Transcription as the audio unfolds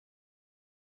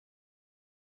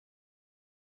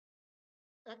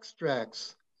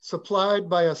Extracts supplied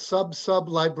by a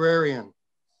sub-librarian.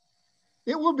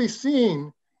 It will be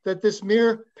seen that this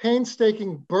mere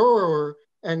painstaking burrower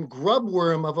and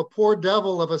grubworm of a poor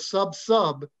devil of a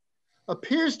sub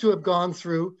appears to have gone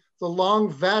through the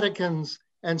long Vaticans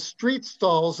and street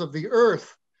stalls of the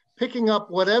earth, picking up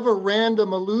whatever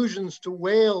random allusions to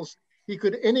whales he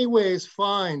could anyways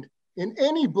find in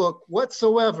any book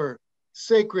whatsoever,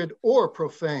 sacred or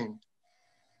profane.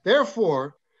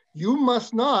 Therefore, you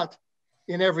must not,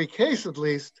 in every case at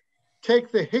least,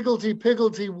 take the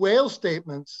higgledy-piggledy whale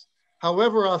statements,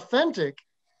 however authentic,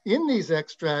 in these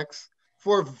extracts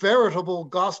for veritable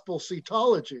gospel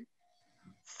cetology.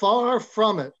 Far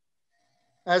from it.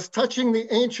 As touching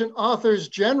the ancient authors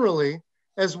generally,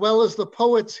 as well as the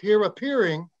poets here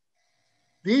appearing,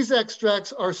 these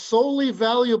extracts are solely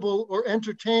valuable or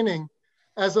entertaining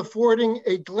as affording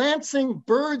a glancing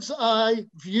bird's eye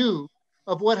view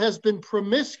of what has been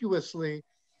promiscuously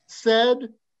said,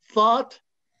 thought,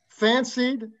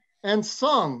 fancied, and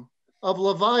sung of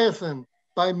Leviathan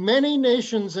by many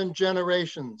nations and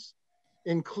generations,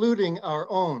 including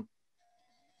our own.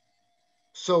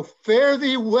 So fare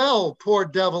thee well, poor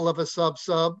devil of a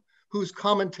sub, whose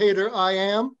commentator I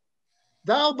am.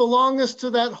 Thou belongest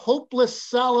to that hopeless,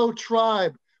 sallow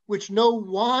tribe which no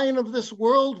wine of this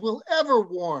world will ever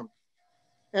warm,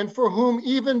 and for whom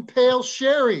even pale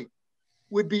sherry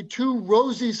would be too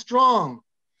rosy strong,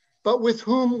 but with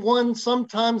whom one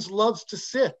sometimes loves to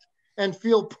sit and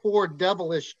feel poor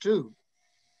devilish too,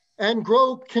 and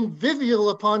grow convivial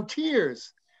upon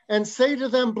tears, and say to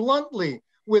them bluntly,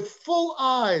 with full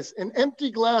eyes and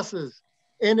empty glasses,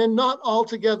 and in not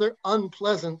altogether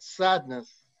unpleasant sadness,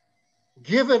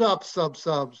 give it up, subs,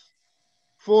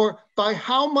 for by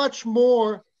how much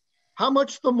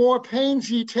the more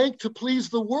pains ye take to please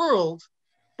the world,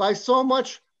 by so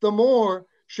much the more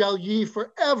shall ye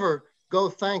forever go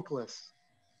thankless.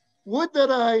 Would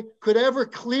that I could ever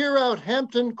clear out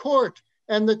Hampton Court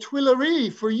and the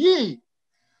Tuileries for ye,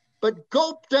 but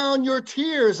gulp down your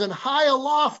tears and hie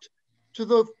aloft to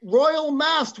the royal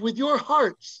mast with your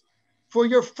hearts, for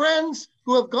your friends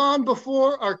who have gone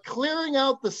before are clearing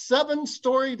out the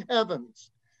 7-storied heavens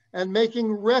and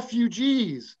making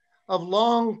refugees of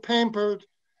long-pampered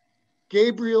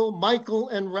Gabriel, Michael,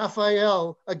 and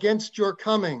Raphael against your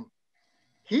coming.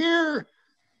 Here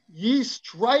ye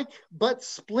strike but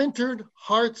splintered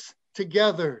hearts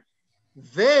together.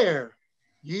 There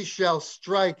ye shall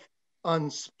strike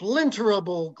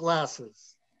unsplinterable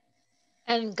glasses.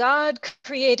 And God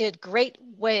created great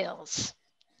whales.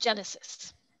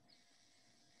 Genesis.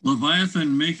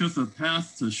 Leviathan maketh a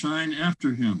path to shine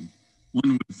after him.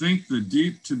 One would think the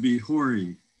deep to be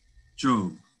hoary.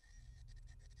 Job.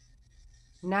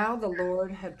 Now the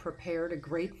Lord had prepared a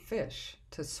great fish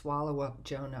to swallow up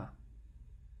Jonah.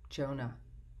 Jonah.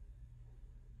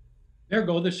 There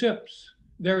go the ships.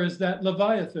 There is that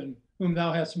Leviathan whom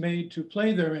thou hast made to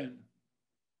play therein.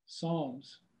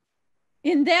 Psalms.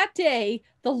 In that day,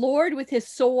 the Lord with his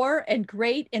sore and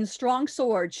great and strong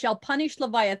sword shall punish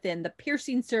Leviathan, the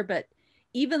piercing serpent,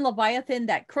 even Leviathan,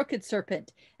 that crooked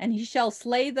serpent, and he shall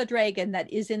slay the dragon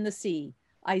that is in the sea.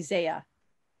 Isaiah.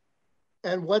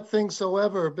 And what thing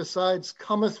soever besides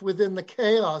cometh within the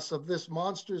chaos of this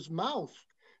monster's mouth,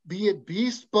 be it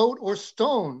beast, boat, or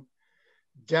stone,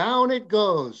 down it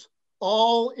goes,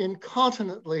 all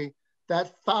incontinently,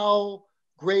 that foul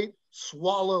great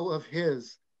swallow of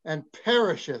his, and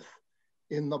perisheth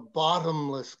in the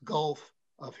bottomless gulf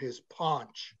of his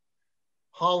paunch.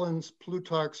 Holland's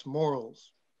Plutarch's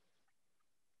Morals.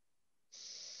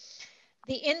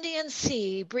 The Indian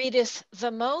Sea breedeth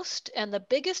the most and the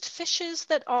biggest fishes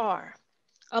that are,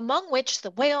 among which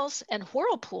the whales and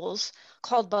whirlpools,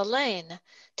 called baleine,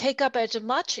 take up as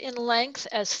much in length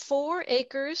as 4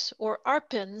 acres or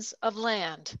arpins of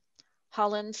land.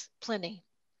 Holland's Pliny.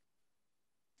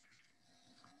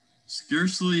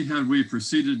 Scarcely had we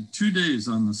proceeded 2 days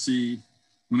on the sea,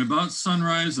 when about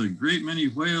sunrise a great many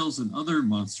whales and other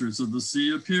monsters of the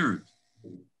sea appeared.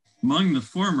 Among the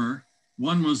former,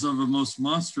 one was of a most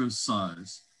monstrous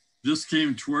size, just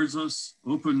came towards us,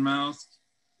 open-mouthed,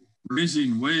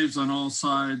 raising waves on all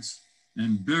sides,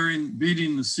 and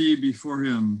beating the sea before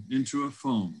him into a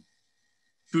foam.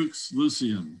 Fuchs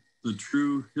Lucian, The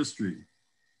True History.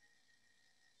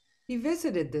 He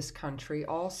visited this country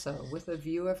also with a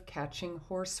view of catching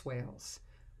horse whales,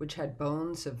 which had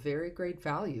bones of very great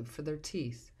value for their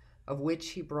teeth, of which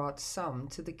he brought some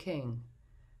to the king.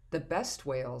 The best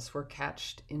whales were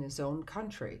catched in his own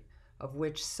country, of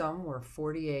which some were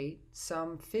 48,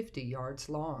 some 50 yards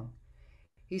long.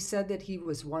 He said that he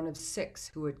was one of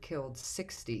 6 who had killed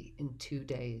 60 in 2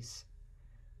 days.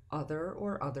 other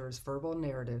or others' verbal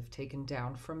narrative taken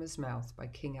down from his mouth by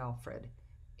King Alfred,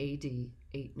 A.D.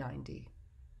 890.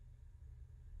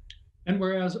 And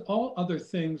whereas all other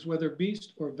things, whether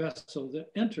beast or vessel,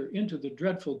 that enter into the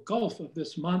dreadful gulf of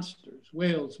this monster's,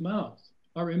 whale's mouth,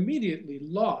 are immediately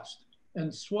lost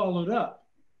and swallowed up,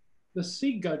 the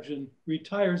sea gudgeon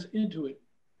retires into it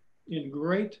in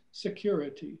great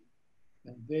security,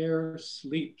 and there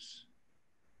sleeps.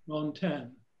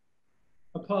 Montaigne.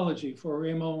 Apology for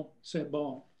Raymond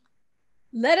Sebon.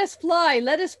 Let us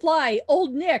fly,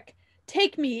 Old Nick.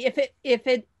 Take me if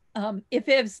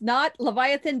it's not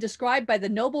Leviathan described by the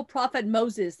noble prophet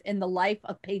Moses in the life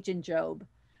of Pagan Job.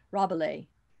 Rabelais.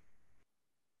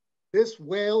 This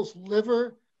whale's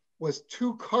liver was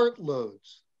 2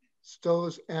 cartloads.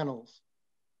 Stowe's Annals.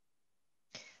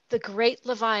 The great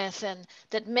Leviathan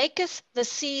that maketh the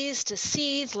seas to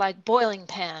seethe like boiling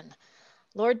pan.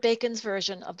 Lord Bacon's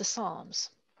version of the Psalms.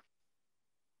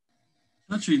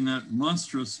 Touching that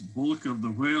monstrous bulk of the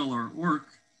whale or orc,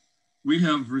 we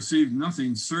have received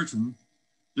nothing certain.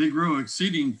 They grow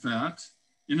exceeding fat,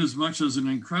 inasmuch as an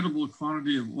incredible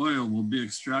quantity of oil will be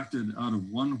extracted out of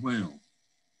one whale.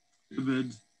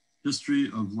 Ibid, History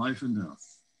of Life and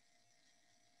Death.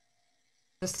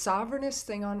 The sovereignest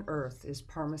thing on earth is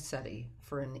Parmacetti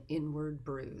for an inward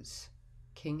bruise.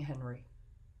 King Henry.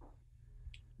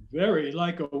 Very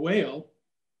like a whale.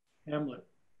 Hamlet.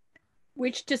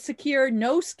 Which to secure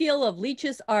no skill of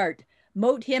leech's art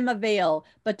mote him avail,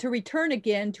 but to return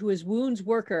again to his wound's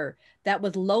worker, that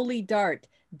with lowly dart,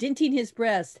 dinting his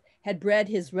breast, had bred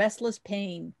his restless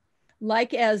pain,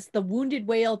 like as the wounded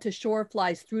whale to shore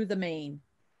flies through the main.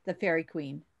 The Fairy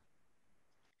Queen.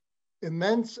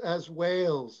 Immense as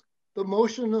whales, the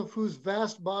motion of whose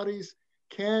vast bodies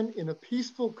can in a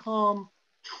peaceful calm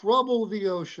trouble the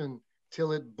ocean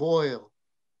till it boil.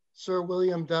 Sir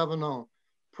William Davenant,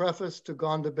 Preface to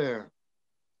Gondibert.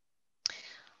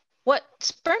 What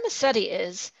spermaceti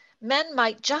is, men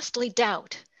might justly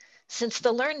doubt, since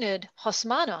the learned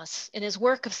Hosmanos, in his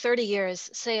work of 30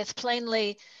 years, saith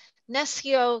plainly,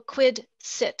 nescio quid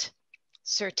sit.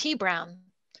 Sir T. Brown,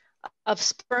 of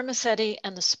spermaceti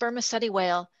and the spermaceti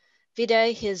whale,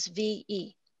 vide his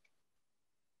V.E.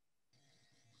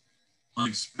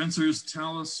 Like Spencer's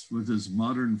talus with his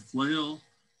modern flail,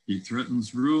 he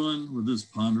threatens ruin with his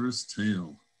ponderous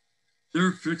tail.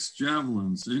 There fixed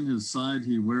javelins in his side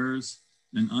he wears,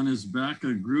 and on his back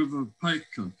a groove of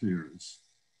pike appears.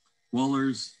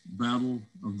 Waller's Battle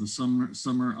of the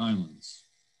Summer Islands.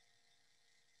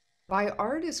 By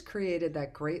art is created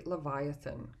that great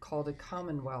Leviathan called a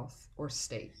commonwealth or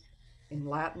state, in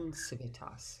Latin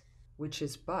civitas, which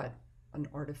is but an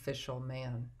artificial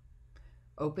man.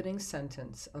 Opening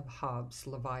sentence of Hobbes'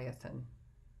 Leviathan.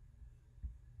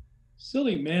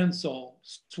 Silly Mansell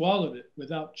swallowed it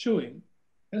without chewing,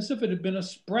 as if it had been a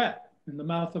sprat in the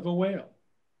mouth of a whale.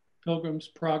 Pilgrim's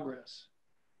Progress.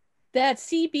 That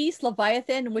sea beast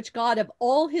Leviathan, which God of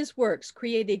all his works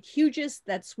created huges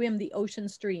that swim the ocean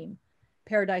stream.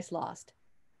 Paradise Lost.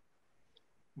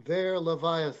 There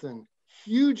Leviathan,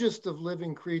 hugest of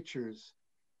living creatures,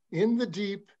 in the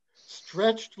deep,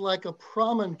 stretched like a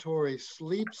promontory,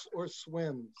 sleeps or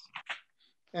swims,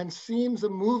 and seems a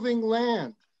moving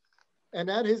land, and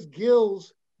at his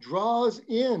gills draws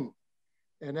in,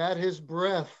 and at his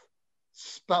breath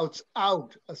spouts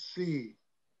out a sea.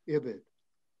 Ibid.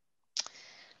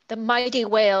 The mighty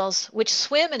whales, which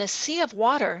swim in a sea of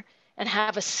water and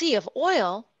have a sea of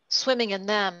oil swimming in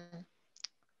them.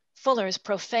 Fuller's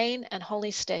Profane and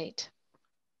Holy State.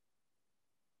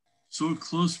 So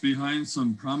close behind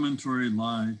some promontory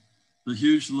lie the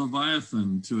huge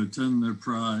Leviathan to attend their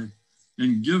pry,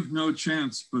 and give no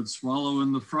chance but swallow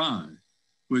in the fry,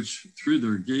 which through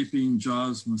their gaping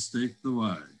jaws mistake the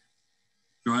why.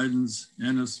 Dryden's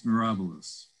Annus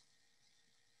Mirabilis.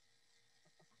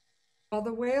 While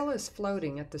the whale is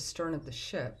floating at the stern of the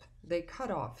ship, they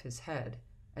cut off his head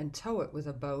and tow it with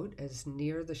a boat as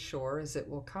near the shore as it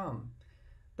will come,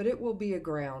 but it will be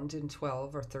aground in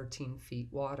 12 or 13 feet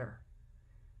water.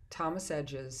 Thomas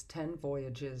Edge's 10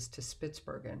 Voyages to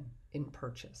Spitzbergen in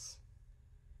Purchas.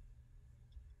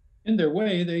 In their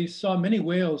way, they saw many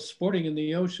whales sporting in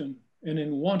the ocean and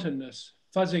in wantonness,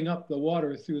 fuzzing up the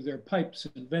water through their pipes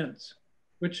and vents,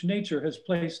 which nature has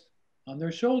placed on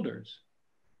their shoulders.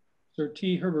 Sir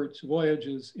T. Herbert's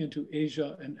Voyages into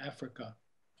Asia and Africa,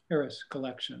 Harris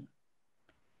Collection.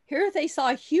 Here they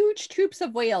saw huge troops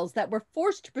of whales that were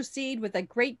forced to proceed with a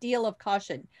great deal of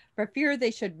caution for fear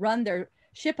they should run their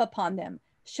ship upon them.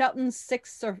 Schouten's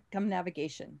Sixth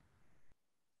Circumnavigation.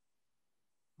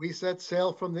 We set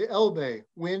sail from the Elbe,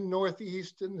 wind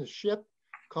northeast in the ship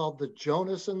called the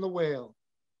Jonas and the Whale.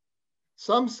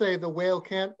 Some say the whale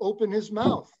can't open his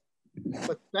mouth,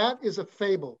 but that is a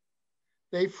fable.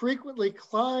 They frequently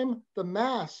climb the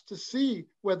mast to see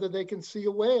whether they can see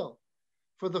a whale,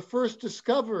 for the first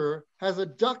discoverer has a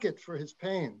ducat for his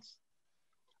pains.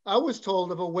 I was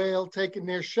told of a whale taken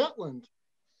near Shetland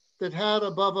that had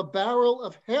above a barrel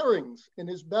of herrings in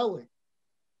his belly.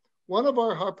 One of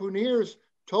our harpooneers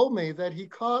told me that he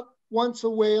caught once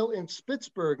a whale in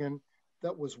Spitsbergen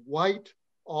that was white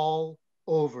all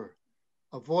over.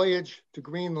 A Voyage to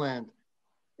Greenland,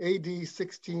 AD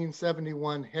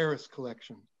 1671 Harris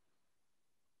collection.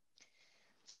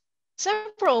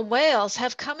 Several whales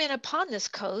have come in upon this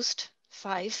coast,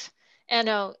 Fife,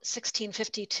 anno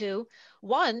 1652.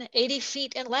 One 80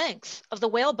 feet in length of the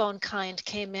whalebone kind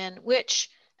came in, which,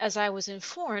 as I was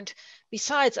informed,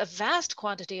 besides a vast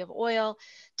quantity of oil,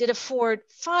 did afford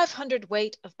 500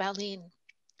 weight of baleen.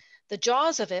 The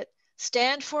jaws of it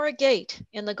stand for a gate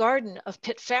in the garden of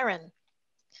Pitferren,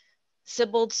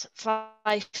 Sibbald's,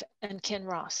 Fife, and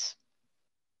Kinross.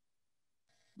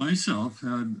 Myself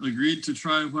had agreed to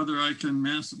try whether I can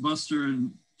muster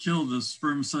and kill this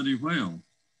spermaceti whale,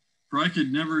 for I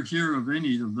could never hear of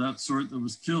any of that sort that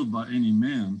was killed by any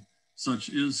man, such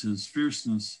is his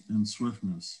fierceness and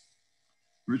swiftness.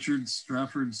 Richard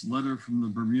Strafford's Letter from the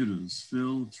Bermudas,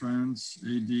 Phil Trans,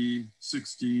 AD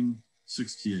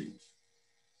 1668.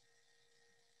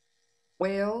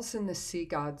 Whales in the sea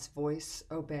god's voice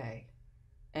obey.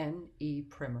 N. E.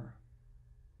 Primer.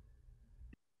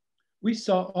 We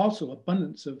saw also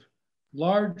abundance of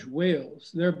large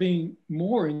whales, there being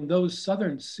more in those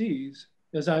southern seas,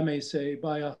 as I may say,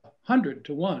 by 100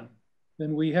 to 1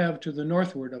 than we have to the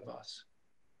northward of us.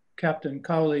 Captain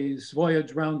Cowley's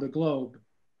Voyage Round the Globe,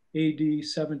 AD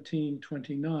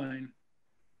 1729.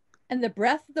 And the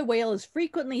breath of the whale is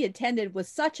frequently attended with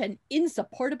such an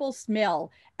insupportable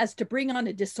smell as to bring on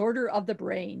a disorder of the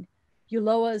brain.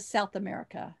 Ulloa's South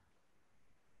America.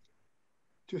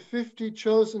 To 50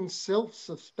 chosen sylphs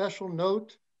of special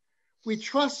note, we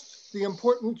trust the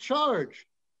important charge,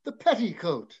 the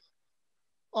petticoat.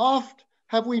 Oft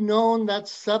have we known that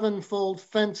sevenfold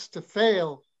fence to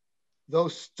fail, though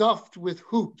stuffed with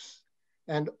hoops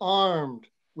and armed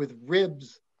with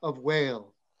ribs of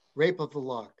whale. Rape of the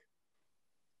Lock.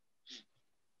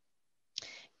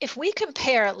 If we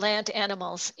compare land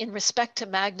animals in respect to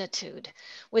magnitude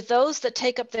with those that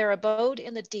take up their abode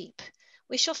in the deep,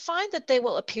 we shall find that they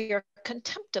will appear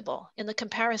contemptible in the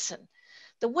comparison.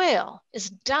 The whale is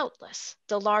doubtless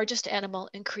the largest animal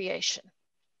in creation.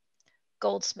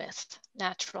 Goldsmith,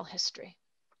 Natural History.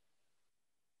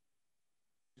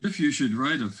 If you should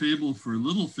write a fable for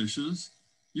little fishes,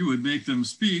 you would make them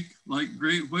speak like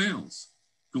great whales.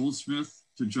 Goldsmith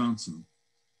to Johnson.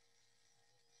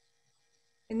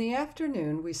 In the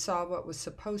afternoon, we saw what was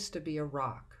supposed to be a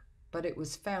rock, but it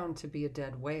was found to be a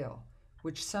dead whale,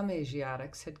 which some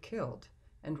Asiatics had killed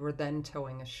and were then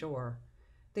towing ashore.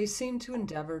 They seemed to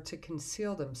endeavor to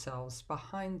conceal themselves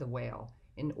behind the whale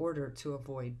in order to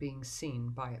avoid being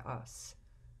seen by us.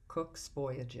 Cook's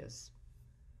Voyages.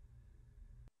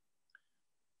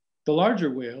 The larger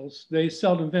whales, they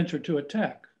seldom venture to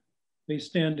attack. They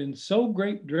stand in so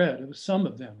great dread of some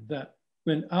of them that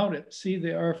when out at sea,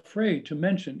 they are afraid to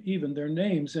mention even their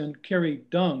names and carry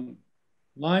dung,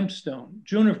 limestone,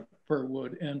 juniper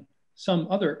wood, and some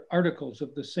other articles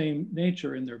of the same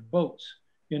nature in their boats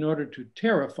in order to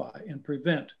terrify and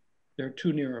prevent their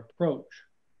too near approach.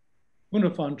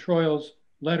 Hunefon Troil's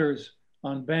Letters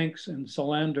on Banks and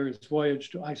Solander's Voyage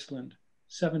to Iceland,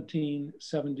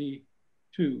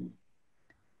 1772.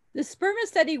 The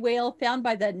spermaceti whale found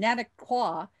by the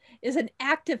Nataqua is an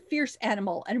active, fierce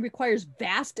animal and requires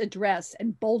vast address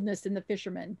and boldness in the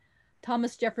fishermen.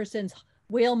 Thomas Jefferson's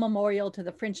Whale Memorial to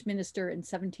the French Minister in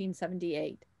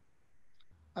 1778.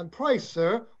 And Price,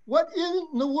 sir, what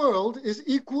in the world is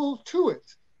equal to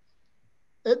it?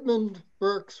 Edmund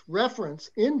Burke's reference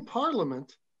in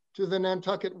Parliament to the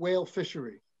Nantucket whale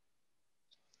fishery.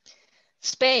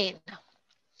 Spain,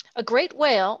 a great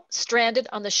whale stranded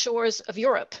on the shores of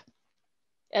Europe.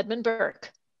 Edmund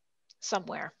Burke,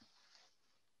 somewhere.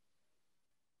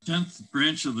 10th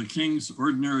branch of the King's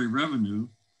ordinary revenue,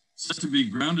 said to be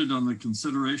grounded on the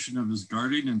consideration of his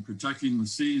guarding and protecting the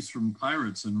seas from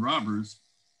pirates and robbers,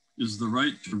 is the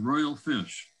right to royal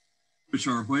fish, which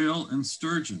are whale and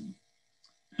sturgeon.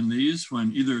 And these,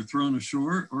 when either thrown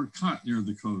ashore or caught near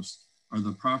the coast, are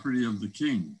the property of the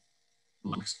king.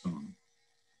 Blackstone.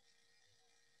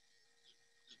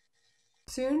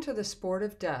 Soon to the sport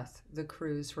of death the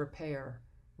crews repair.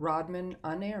 Rodman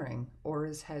unerring, o'er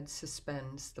his head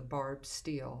suspends the barbed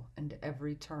steel, and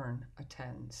every turn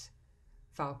attends.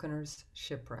 Falconer's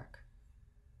Shipwreck.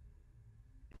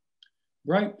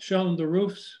 Bright shone the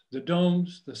roofs, the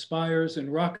domes, the spires,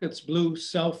 and rockets blue,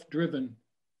 self-driven,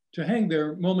 to hang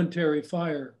their momentary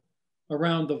fire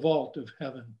around the vault of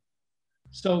heaven.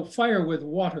 So fire with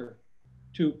water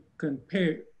to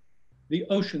compare the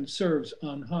ocean serves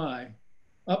on high,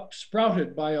 up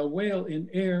sprouted by a whale in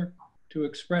air to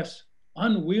express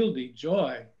unwieldy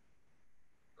joy.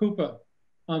 Koopa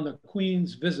on the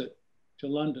Queen's visit to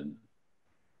London.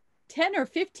 10 or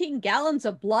 15 gallons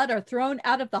of blood are thrown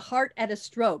out of the heart at a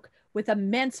stroke with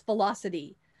immense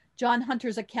velocity. John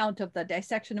Hunter's account of the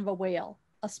dissection of a whale,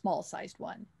 a small-sized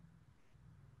one.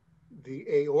 The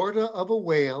aorta of a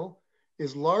whale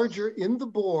is larger in the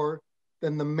bore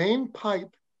than the main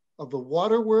pipe of the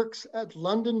waterworks at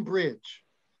London Bridge,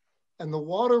 and the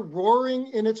water roaring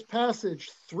in its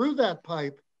passage through that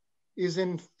pipe is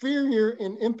inferior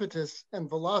in impetus and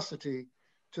velocity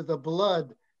to the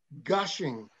blood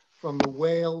gushing from the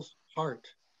whale's heart.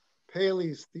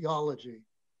 Paley's Theology.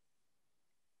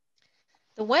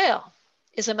 The whale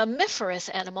is a mammiferous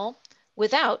animal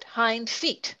without hind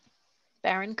feet.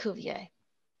 Baron Cuvier.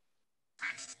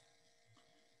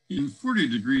 In 40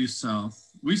 degrees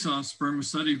south, we saw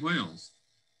spermaceti whales,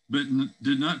 but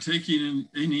did not take in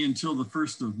any until the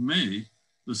 1st of May,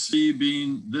 the sea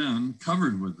being then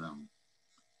covered with them.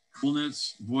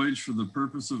 Coolnets voyaged for the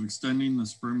purpose of extending the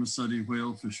spermaceti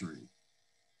whale fishery.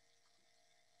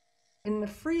 In the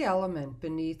free element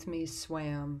beneath me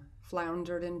swam,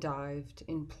 floundered and dived,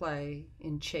 in play,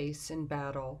 in chase, in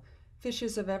battle,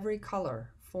 fishes of every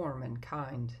color, form, and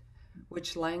kind,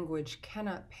 which language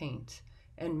cannot paint,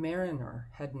 and mariner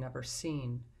had never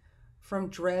seen. From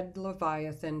dread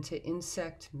Leviathan to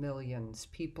insect millions,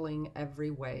 peopling every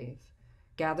wave,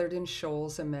 gathered in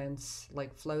shoals immense,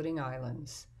 like floating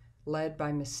islands, led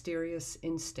by mysterious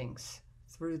instincts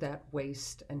through that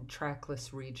waste and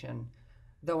trackless region,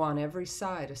 though on every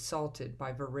side assaulted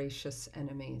by voracious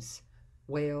enemies,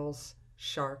 whales,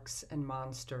 sharks, and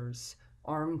monsters,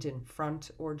 armed in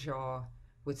front or jaw,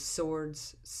 with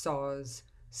swords, saws,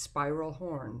 spiral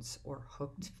horns, or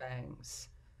hooked fangs.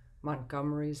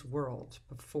 Montgomery's world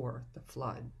before the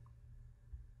flood.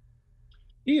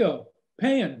 Io,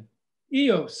 paean,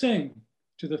 Io, sing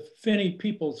to the finny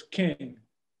people's king.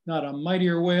 Not a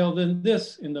mightier whale than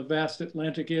this in the vast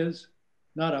Atlantic is,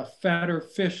 not a fatter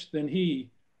fish than he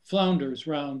flounders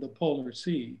round the polar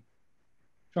sea.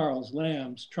 Charles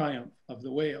Lamb's Triumph of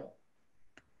the Whale.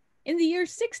 In the year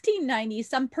 1690,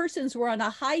 some persons were on a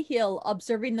high hill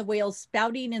observing the whales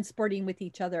spouting and sporting with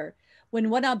each other, when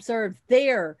one observed,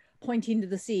 there, pointing to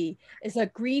the sea, is a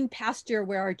green pasture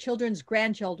where our children's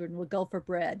grandchildren will go for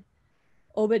bread.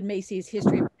 Obed Macy's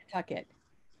History of Nantucket.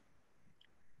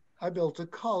 I built a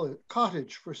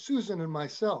cottage for Susan and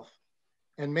myself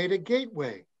and made a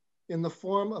gateway in the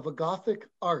form of a Gothic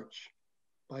arch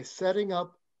by setting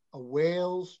up a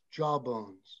whale's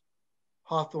jawbones.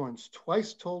 Hawthorne's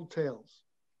Twice Told Tales.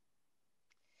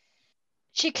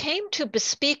 She came to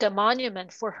bespeak a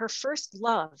monument for her first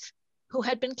love, who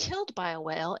had been killed by a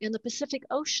whale in the Pacific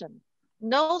Ocean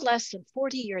no less than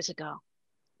 40 years ago.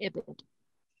 Ibid.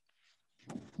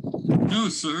 No,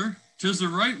 sir, 'tis a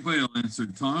right whale,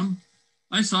 answered Tom.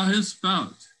 I saw his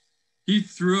spout. He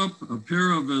threw up a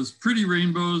pair of as pretty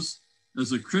rainbows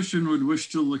as a Christian would wish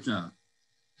to look at.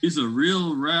 He's a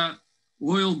real rat,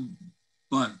 oil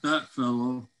butt, that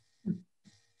fellow.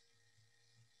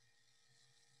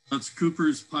 That's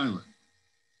Cooper's Pilot.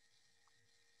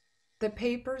 The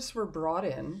papers were brought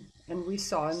in, and we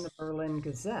saw in the Berlin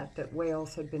Gazette that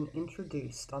whales had been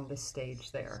introduced on the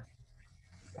stage there.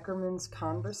 Eckermann's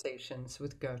Conversations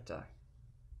with Goethe.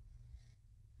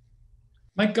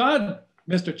 My God,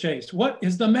 Mr. Chase, what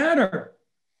is the matter?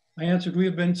 I answered, we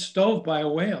have been stove by a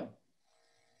whale.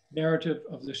 Narrative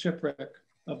of the shipwreck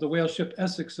of the whale ship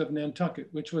Essex of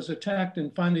Nantucket, which was attacked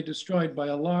and finally destroyed by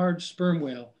a large sperm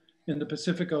whale in the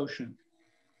Pacific Ocean.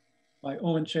 By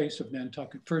Owen Chase of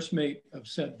Nantucket, first mate of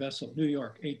said vessel, New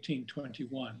York,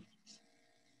 1821.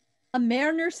 A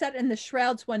mariner sat in the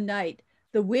shrouds one night.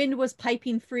 The wind was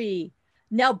piping free.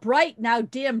 Now bright, now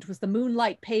dimmed was the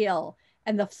moonlight pale,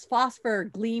 and the phosphor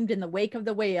gleamed in the wake of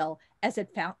the whale as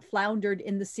it floundered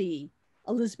in the sea.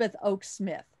 Elizabeth Oakes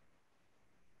Smith.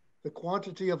 The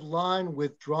quantity of line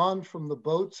withdrawn from the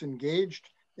boats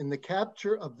engaged in the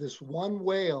capture of this one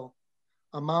whale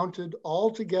amounted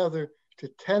altogether to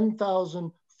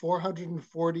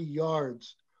 10,440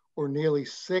 yards, or nearly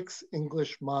 6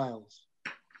 English miles.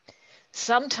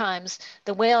 Sometimes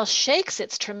the whale shakes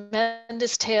its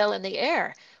tremendous tail in the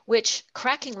air, which,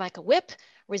 cracking like a whip,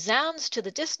 resounds to the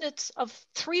distance of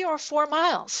 3 or 4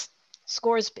 miles.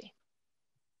 Scoresby.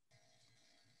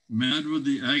 Mad with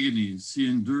the agonies he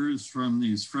endures from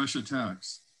these fresh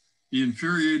attacks, The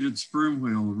infuriated sperm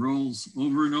whale rolls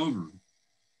over and over.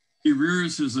 He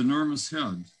rears his enormous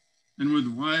head and with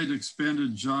wide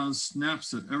expanded jaws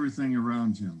snaps at everything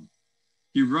around him.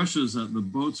 He rushes at the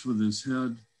boats with his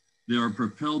head. They are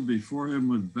propelled before him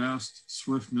with vast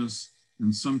swiftness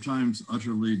and sometimes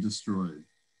utterly destroyed.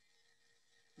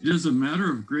 It is a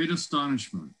matter of great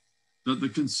astonishment that the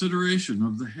consideration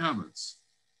of the habits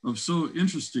of so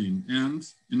interesting and,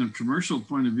 in a commercial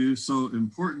point of view, so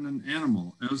important an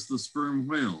animal as the sperm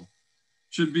whale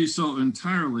should be so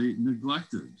entirely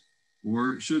neglected,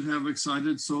 or should have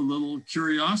excited so little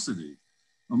curiosity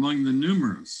among the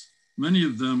numerous, many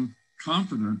of them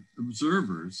confident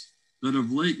observers that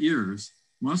of late years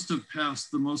must have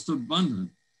passed the most abundant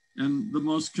and the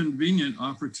most convenient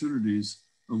opportunities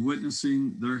of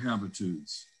witnessing their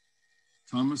habitudes.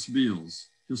 Thomas Beals,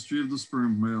 History of the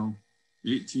Sperm Whale,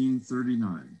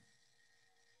 1839.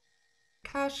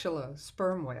 Cachalot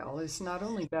sperm whale is not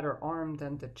only better armed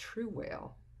than the true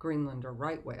whale, Greenland or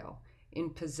right whale, in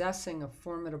possessing a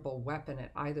formidable weapon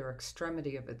at either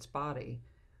extremity of its body,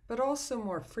 but also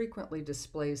more frequently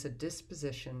displays a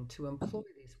disposition to employ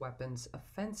these weapons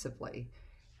offensively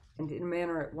and in a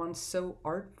manner at once so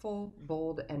artful,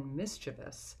 bold, and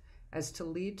mischievous as to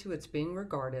lead to its being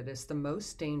regarded as the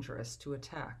most dangerous to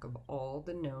attack of all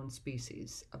the known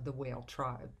species of the whale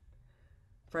tribe.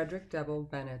 Frederick Devil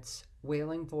Bennett's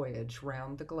Whaling Voyage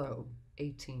Round the Globe,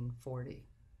 1840.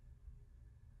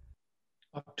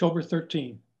 October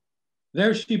 13.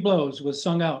 There She Blows was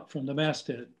sung out from the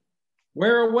masthead.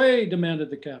 Where away? Demanded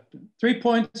the captain. 3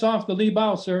 points off the lee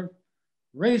bow, sir.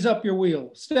 Raise up your wheel.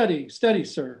 Steady, steady,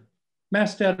 sir.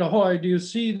 Masthead ahoy, do you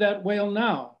see that whale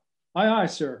now? Aye, aye,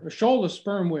 sir. A shoal of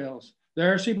sperm whales.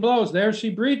 There she blows, there she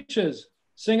breaches.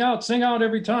 Sing out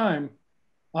every time.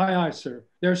 Aye, aye, sir.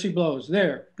 There she blows.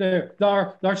 There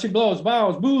she blows.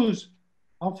 Bows, booze.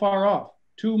 How far off?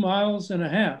 2.5 miles.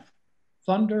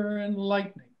 Thunder and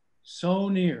lightning, so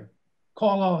near.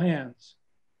 Call all hands.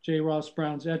 J. Ross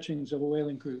Brown's Etchings of a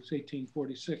Whaling Cruise,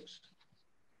 1846.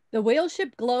 The whale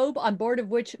ship Globe, on board of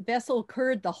which vessel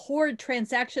occurred the horrid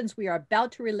transactions we are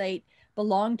about to relate,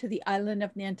 belonged to the island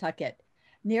of Nantucket.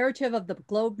 Narrative of the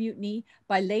Globe Mutiny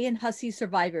by Leigh and Hussey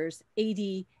survivors, AD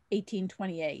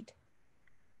 1828.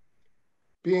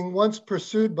 Being once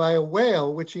pursued by a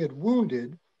whale which he had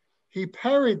wounded, he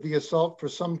parried the assault for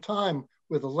some time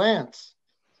with a lance.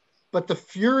 But the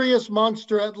furious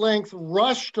monster at length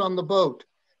rushed on the boat,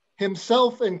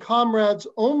 himself and comrades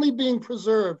only being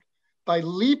preserved by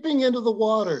leaping into the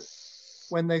water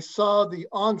when they saw the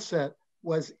onset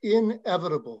was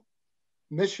inevitable.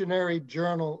 Missionary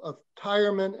Journal of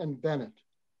Tyerman and Bennett.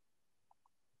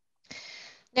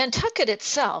 Nantucket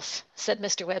itself, said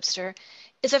Mr. Webster,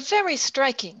 is a very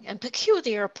striking and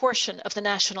peculiar portion of the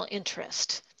national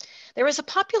interest. There is a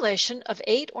population of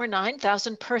 8,000 or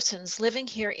 9,000 persons living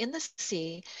here in the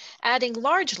sea, adding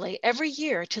largely every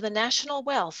year to the national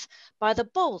wealth by the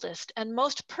boldest and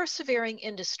most persevering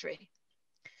industry.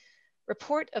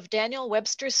 Report of Daniel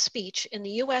Webster's speech in the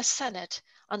U.S. Senate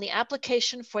on the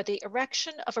application for the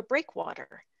erection of a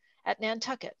breakwater at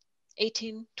Nantucket,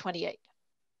 1828.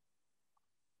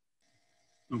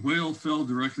 The whale fell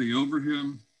directly over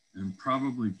him and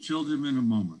probably killed him in a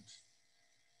moment.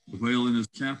 The Whale and His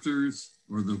Captors,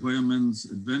 or The Whaleman's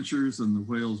Adventures and the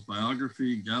Whale's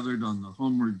Biography, gathered on the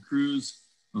homeward cruise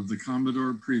of the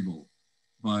Commodore Preble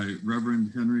by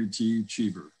Reverend Henry T.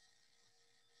 Cheever.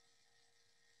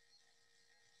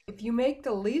 If you make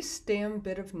the least damn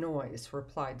bit of noise,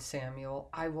 replied Samuel,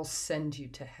 I will send you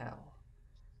to hell.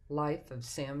 Life of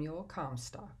Samuel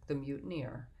Comstock, the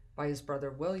Mutineer, by his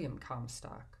brother William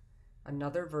Comstock,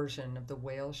 another version of the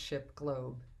whale ship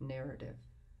Globe narrative.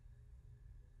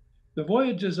 The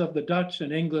voyages of the Dutch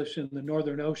and English in the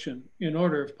Northern Ocean, in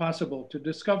order, if possible, to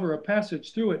discover a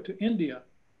passage through it to India,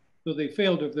 though they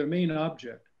failed of their main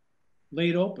object,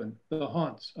 laid open the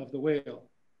haunts of the whale.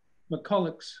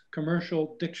 McCulloch's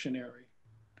Commercial Dictionary.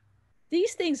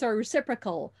 These things are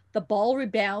reciprocal. The ball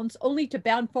rebounds only to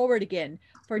bound forward again.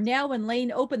 For now, when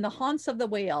laying open the haunts of the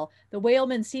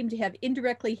whalemen seem to have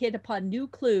indirectly hit upon new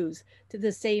clues to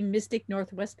the same mystic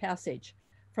Northwest Passage.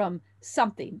 From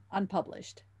Something,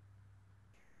 unpublished.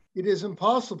 It is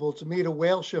impossible to meet a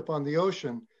whale ship on the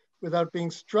ocean without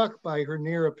being struck by her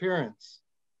near appearance.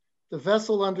 The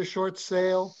vessel under short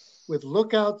sail, with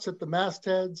lookouts at the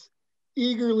mastheads,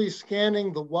 eagerly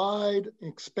scanning the wide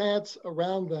expanse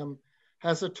around them,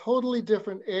 has a totally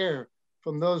different air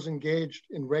from those engaged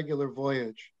in regular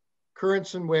voyage.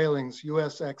 Currents and Whalings,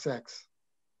 USXX.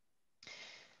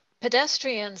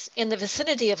 Pedestrians in the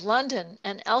vicinity of London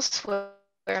and elsewhere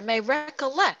may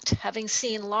recollect having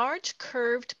seen large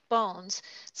curved bones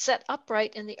set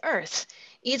upright in the earth,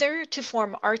 either to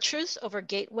form arches over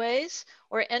gateways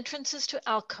or entrances to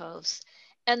alcoves,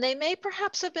 and they may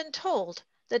perhaps have been told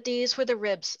that these were the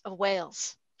ribs of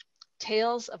whales.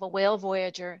 Tales of a Whale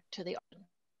Voyager to the Ocean.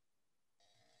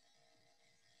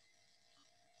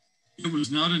 It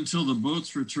was not until the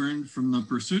boats returned from the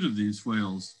pursuit of these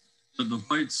whales that the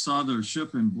whites saw their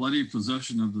ship in bloody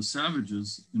possession of the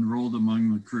savages enrolled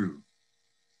among the crew.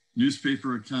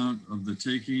 Newspaper account of the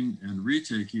taking and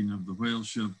retaking of the whale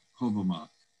ship Hobomok.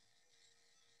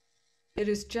 It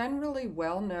is generally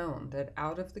well known that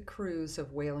out of the crews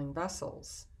of whaling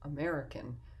vessels,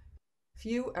 American,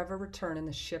 few ever return in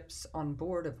the ships on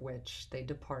board of which they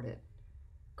departed.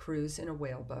 Crews in a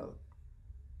whaleboat.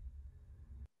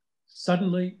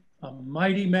 Suddenly, a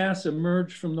mighty mass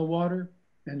emerged from the water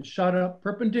and shot up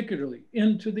perpendicularly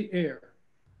into the air.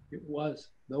 It was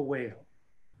the whale.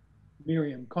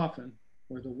 Miriam Coffin,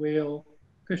 or the whale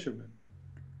fisherman.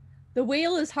 The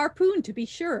whale is harpooned, to be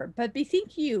sure, but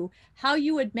bethink you how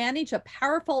you would manage a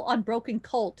powerful unbroken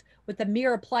colt with the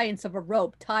mere appliance of a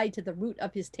rope tied to the root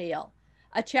of his tail.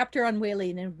 A chapter on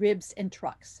whaling in Ribs and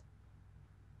Trucks.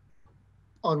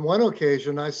 On one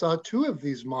occasion, I saw two of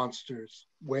these monsters,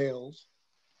 whales,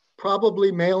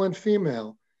 probably male and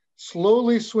female,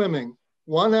 slowly swimming,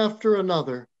 one after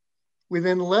another,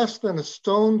 within less than a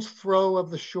stone's throw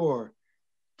of the shore,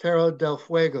 Terra del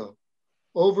Fuego,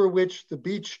 over which the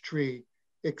beech tree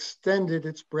extended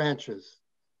its branches.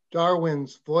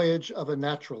 Darwin's Voyage of a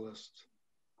Naturalist.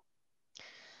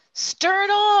 "Stern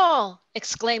all!"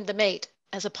 exclaimed the mate,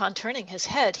 as upon turning his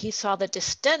head he saw the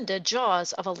distended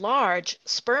jaws of a large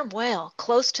sperm whale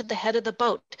close to the head of the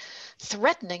boat,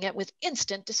 threatening it with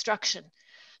instant destruction.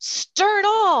 "Stern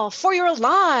all, for your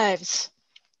lives!"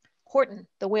 Horton,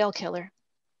 the whale killer.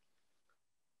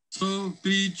 So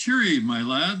be cheery, my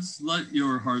lads, let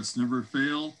your hearts never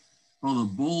fail, while the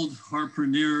bold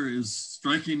harpooner is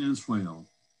striking his whale.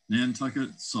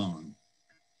 Nantucket Song.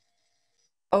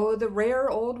 Oh, the rare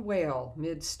old whale,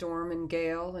 mid storm and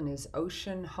gale, in his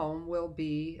ocean home will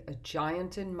be a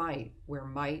giant in might, where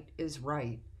might is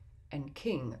right, and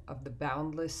king of the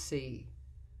boundless sea.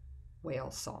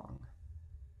 Whale Song.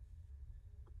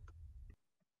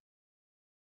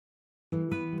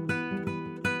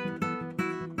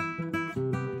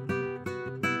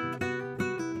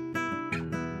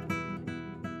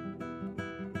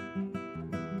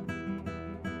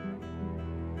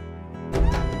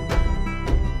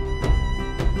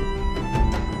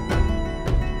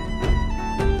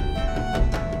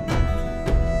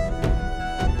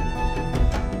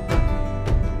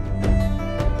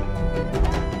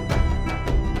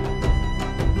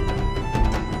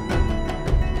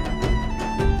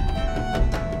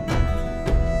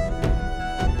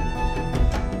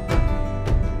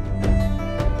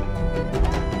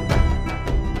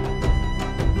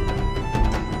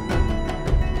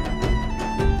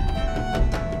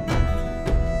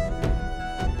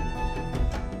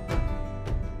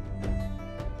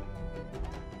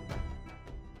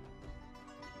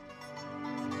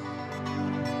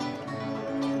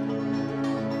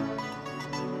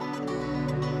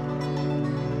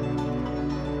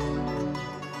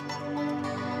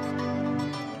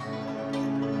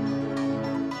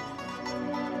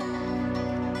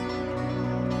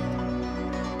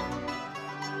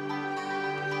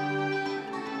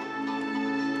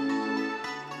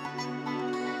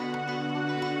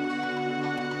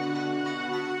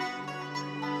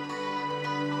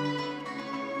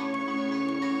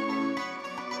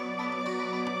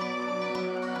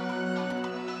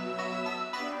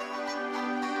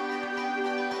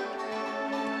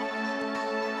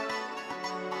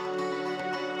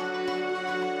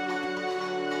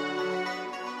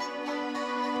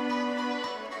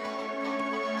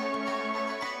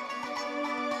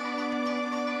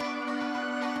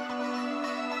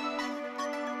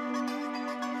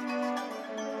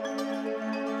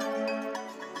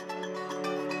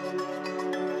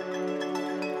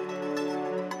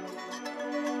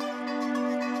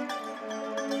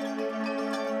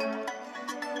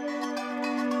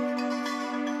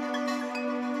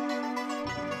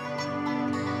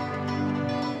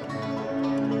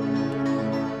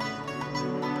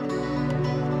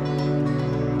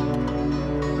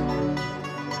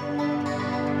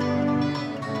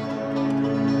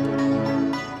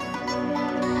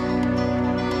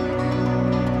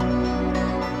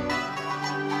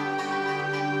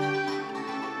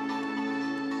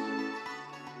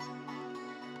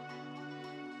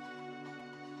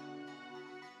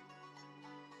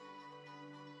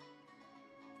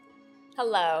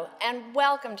 Hello, and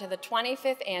welcome to the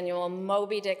 25th Annual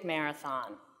Moby Dick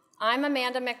Marathon. I'm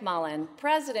Amanda McMullen,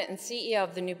 President and CEO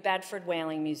of the New Bedford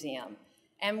Whaling Museum,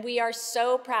 and we are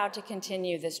so proud to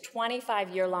continue this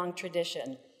 25-year-long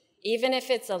tradition, even if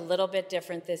it's a little bit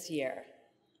different this year.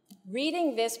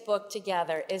 Reading this book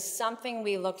together is something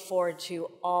we look forward to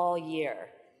all year.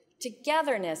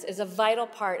 Togetherness is a vital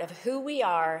part of who we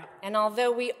are, and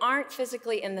although we aren't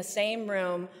physically in the same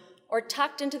room or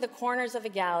tucked into the corners of a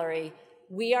gallery,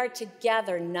 we are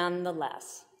together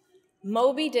nonetheless.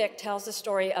 Moby Dick tells the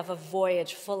story of a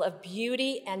voyage full of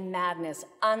beauty and madness,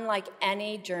 unlike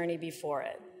any journey before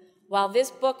it. While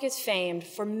this book is famed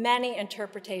for many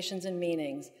interpretations and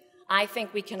meanings, I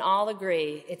think we can all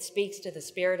agree it speaks to the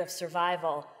spirit of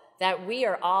survival that we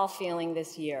are all feeling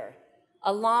this year,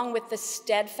 along with the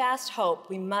steadfast hope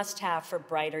we must have for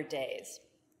brighter days.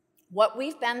 What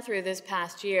we've been through this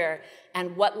past year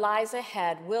and what lies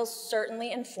ahead will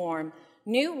certainly inform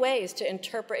new ways to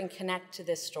interpret and connect to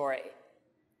this story.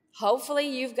 Hopefully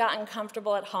you've gotten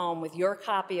comfortable at home with your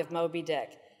copy of Moby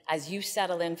Dick as you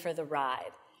settle in for the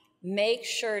ride. Make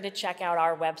sure to check out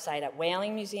our website at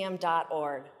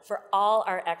whalingmuseum.org for all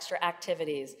our extra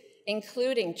activities,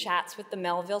 including chats with the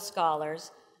Melville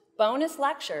Scholars, bonus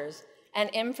lectures, and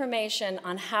information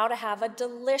on how to have a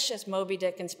delicious Moby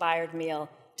Dick-inspired meal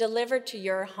delivered to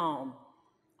your home.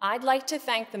 I'd like to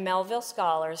thank the Melville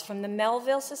Scholars from the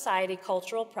Melville Society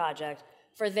Cultural Project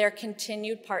for their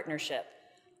continued partnership,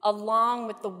 along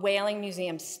with the Whaling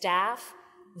Museum staff,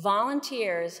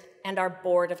 volunteers, and our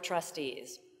Board of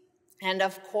Trustees. And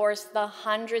of course, the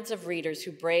hundreds of readers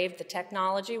who braved the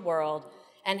technology world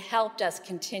and helped us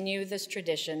continue this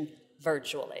tradition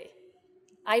virtually.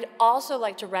 I'd also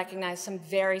like to recognize some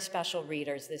very special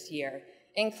readers this year,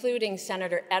 including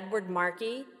Senator Edward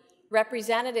Markey,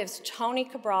 Representatives Tony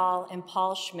Cabral and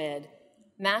Paul Schmid,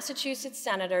 Massachusetts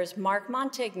Senators Mark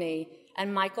Montigny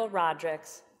and Michael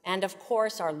Rodrigues, and of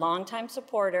course our longtime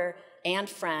supporter and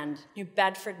friend, New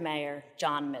Bedford Mayor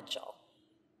John Mitchell.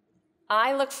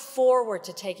 I look forward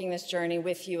to taking this journey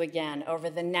with you again over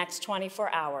the next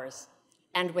 24 hours,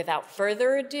 and without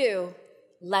further ado,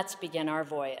 let's begin our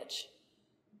voyage.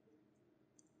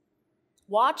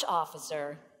 Watch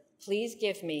officer, please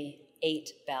give me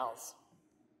 8 bells.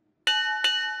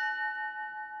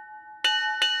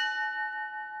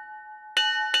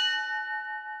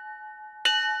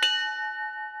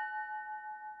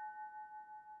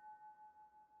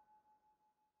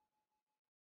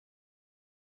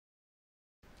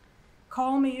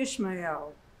 Call me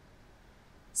Ishmael.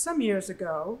 Some years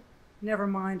ago, never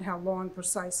mind how long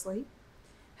precisely,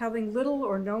 having little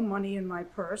or no money in my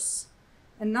purse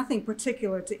and nothing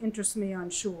particular to interest me on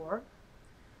shore,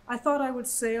 I thought I would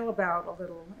sail about a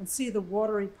little and see the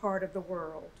watery part of the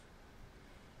world.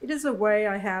 It is a way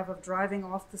I have of driving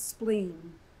off the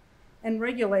spleen and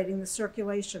regulating the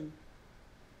circulation.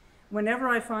 Whenever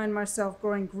I find myself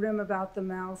growing grim about the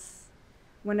mouth,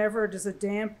 whenever it is a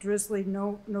damp, drizzly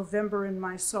November in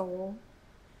my soul,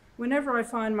 whenever I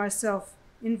find myself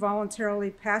involuntarily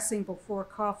passing before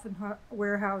coffin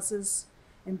warehouses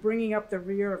and bringing up the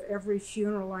rear of every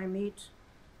funeral I meet,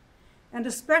 and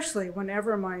especially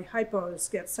whenever my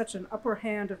hypos get such an upper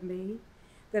hand of me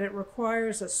that it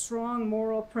requires a strong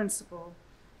moral principle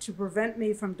to prevent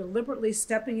me from deliberately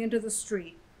stepping into the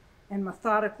street and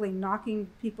methodically knocking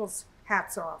people's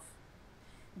hats off.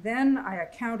 Then I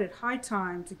account it high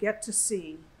time to get to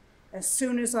sea as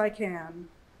soon as I can.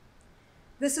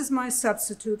 This is my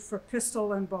substitute for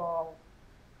pistol and ball.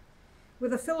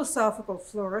 With a philosophical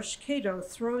flourish, Cato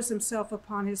throws himself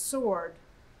upon his sword.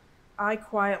 I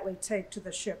quietly take to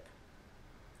the ship.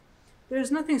 There is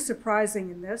nothing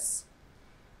surprising in this.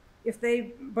 If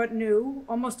they but knew,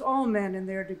 almost all men in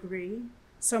their degree,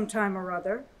 sometime or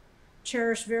other,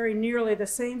 cherish very nearly the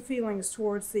same feelings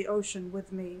towards the ocean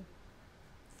with me.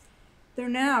 There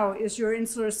now is your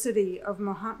insular city of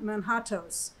Manhattan,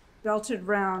 belted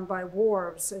round by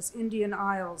wharves as Indian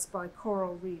isles by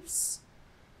coral reefs.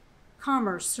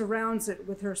 Commerce surrounds it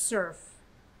with her surf.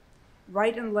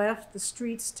 Right and left, the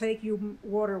streets take you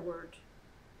waterward.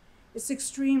 Its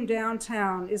extreme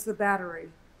downtown is the Battery,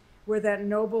 where that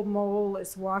noble mole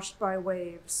is washed by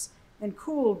waves and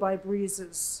cooled by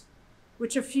breezes,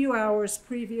 which a few hours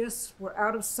previous were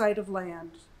out of sight of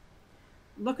land.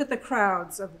 Look at the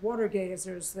crowds of water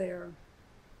gazers there.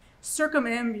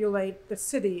 Circumambulate the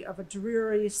city of a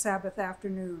dreary Sabbath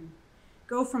afternoon.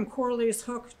 Go from Corley's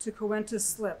Hook to Coentus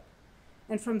Slip,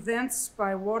 and from thence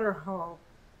by Whitehall,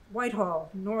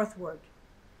 northward.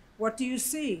 What do you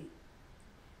see?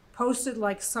 Posted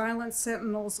like silent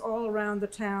sentinels all around the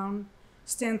town,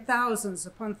 stand thousands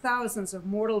upon thousands of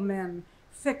mortal men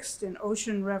fixed in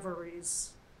ocean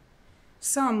reveries.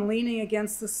 Some leaning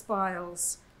against the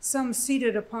spiles, some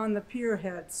seated upon the pier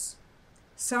heads,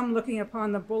 some looking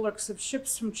upon the bulwarks of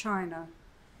ships from China,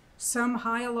 some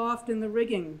high aloft in the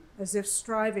rigging, as if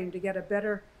striving to get a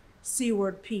better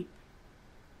seaward peep.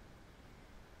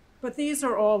 But these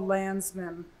are all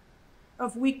landsmen,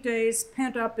 of weekdays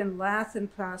pent up in lath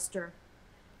and plaster,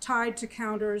 tied to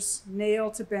counters,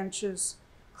 nailed to benches,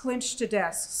 clinched to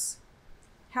desks.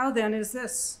 How then is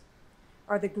this?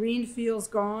 Are the green fields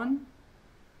gone?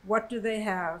 What do they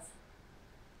have?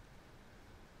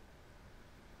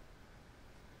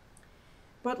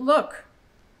 But look,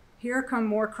 here come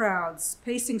more crowds,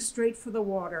 pacing straight for the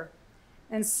water,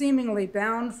 and seemingly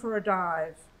bound for a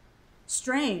dive.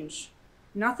 Strange,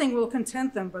 nothing will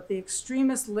content them but the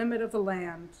extremest limit of the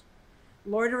land.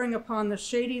 Loitering upon the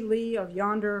shady lee of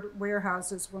yonder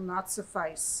warehouses will not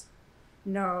suffice.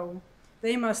 No,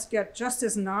 they must get just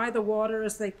as nigh the water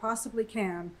as they possibly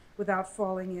can without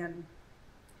falling in.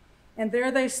 And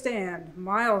there they stand,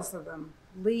 miles of them,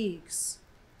 leagues.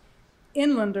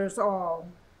 Inlanders all,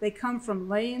 they come from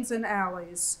lanes and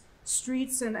alleys,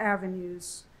 streets and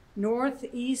avenues, north,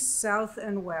 east, south,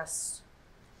 and west.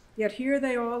 Yet here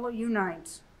they all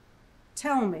unite.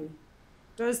 Tell me,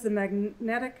 does the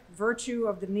magnetic virtue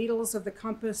of the needles of the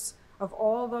compass of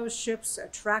all those ships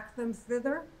attract them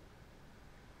thither?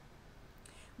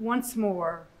 Once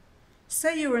more,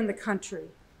 say you are in the country,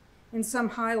 in some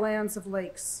highlands of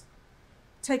lakes.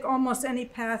 Take almost any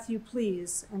path you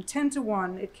please, and 10 to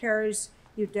 1 it carries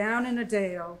you down in a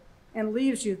dale and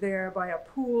leaves you there by a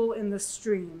pool in the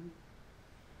stream.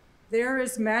 There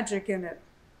is magic in it.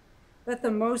 Let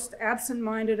the most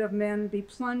absent-minded of men be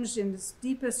plunged in his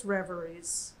deepest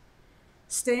reveries.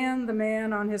 Stand the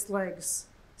man on his legs,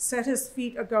 set his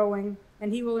feet a-going,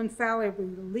 and he will infallibly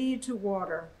lead to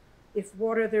water, if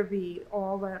water there be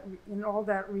in all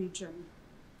that region.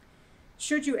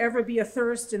 Should you ever be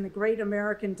athirst in the great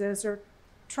American desert,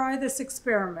 try this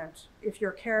experiment if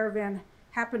your caravan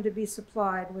happen to be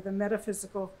supplied with a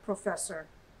metaphysical professor.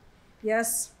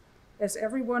 Yes, as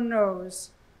everyone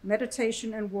knows,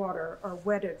 meditation and water are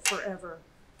wedded forever.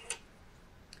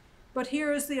 But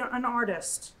here is an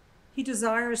artist. He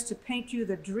desires to paint you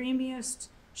the dreamiest,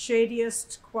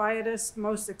 shadiest, quietest,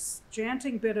 most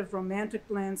enchanting bit of romantic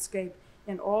landscape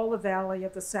in all the valley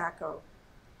of the Saco.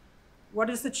 What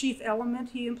is the chief element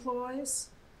he employs?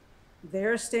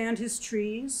 There stand his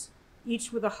trees,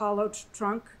 each with a hollow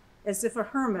trunk, as if a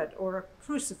hermit or a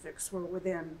crucifix were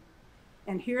within.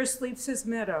 And here sleeps his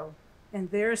meadow, and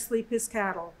there sleep his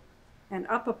cattle, and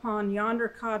up upon yonder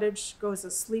cottage goes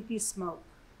a sleepy smoke.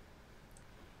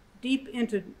 Deep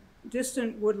into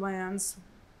distant woodlands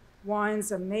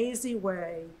winds a mazy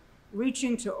way,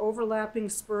 reaching to overlapping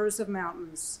spurs of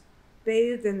mountains,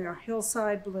 bathed in their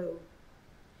hillside blue.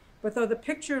 But though the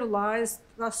picture lies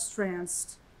thus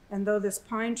tranced, and though this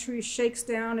pine tree shakes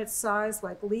down its sighs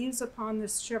like leaves upon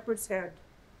this shepherd's head,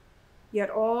 yet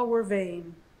all were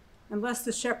vain, unless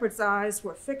the shepherd's eyes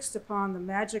were fixed upon the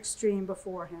magic stream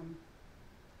before him.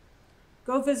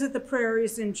 Go visit the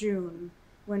prairies in June,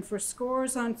 when for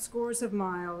scores on scores of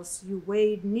miles you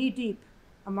wade knee-deep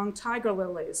among tiger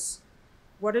lilies.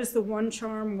 What is the one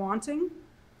charm wanting?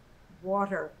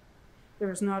 Water.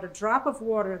 There is not a drop of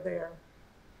water there.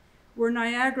 Were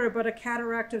Niagara but a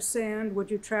cataract of sand,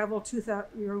 would you travel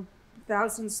your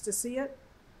thousands to see it?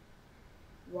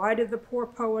 Why did the poor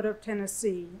poet of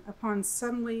Tennessee, upon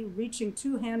suddenly reaching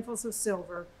 2 handfuls of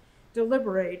silver,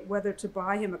 deliberate whether to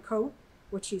buy him a coat,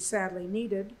 which he sadly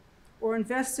needed, or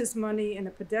invest his money in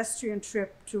a pedestrian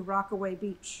trip to Rockaway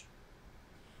Beach?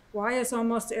 Why is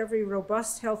almost every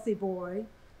robust, healthy boy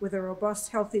with a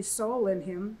robust, healthy soul in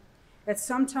him at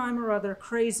some time or other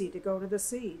crazy to go to the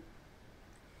sea?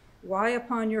 Why,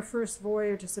 upon your first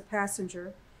voyage as a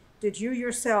passenger, did you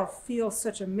yourself feel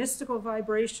such a mystical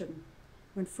vibration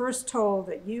when first told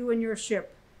that you and your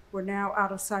ship were now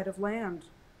out of sight of land?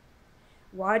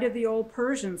 Why did the old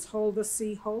Persians hold the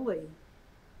sea holy?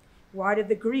 Why did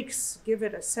the Greeks give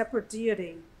it a separate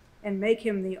deity and make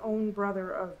him the own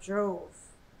brother of Jove?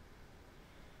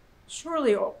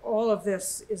 Surely all of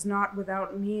this is not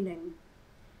without meaning,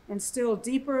 and still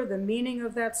deeper the meaning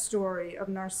of that story of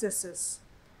Narcissus,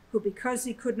 who, because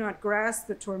he could not grasp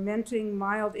the tormenting,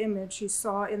 mild image he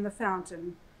saw in the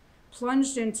fountain,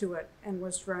 plunged into it and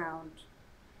was drowned.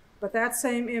 But that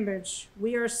same image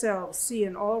we ourselves see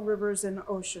in all rivers and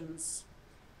oceans.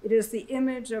 It is the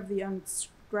image of the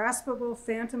ungraspable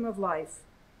phantom of life,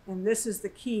 and this is the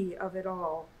key of it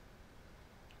all.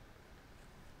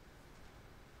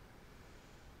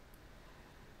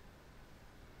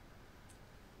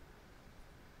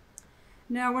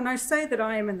 Now, when I say that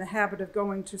I am in the habit of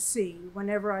going to sea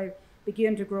whenever I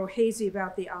begin to grow hazy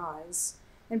about the eyes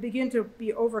and begin to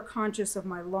be overconscious of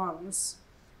my lungs,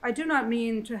 I do not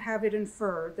mean to have it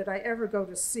inferred that I ever go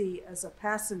to sea as a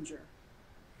passenger.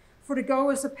 For to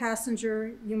go as a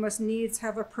passenger, you must needs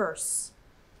have a purse,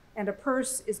 and a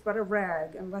purse is but a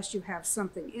rag unless you have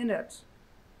something in it.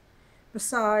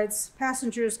 Besides,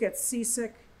 passengers get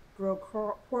seasick, grow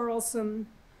quarrelsome,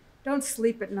 don't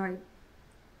sleep at night,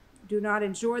 do not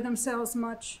enjoy themselves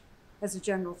much as a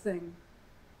general thing.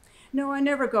 No, I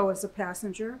never go as a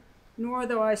passenger, nor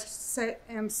though I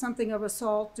am something of a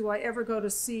salt, do I ever go to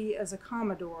sea as a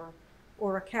commodore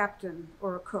or a captain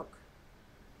or a cook.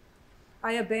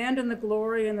 I abandon the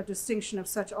glory and the distinction of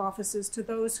such offices to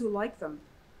those who like them.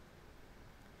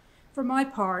 For my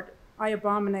part, I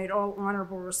abominate all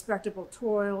honorable, respectable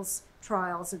toils,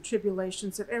 trials, and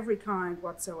tribulations of every kind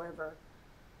whatsoever.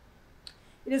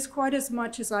 It is quite as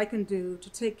much as I can do to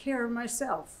take care of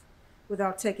myself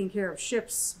without taking care of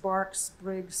ships, barks,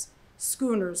 brigs,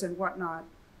 schooners, and whatnot.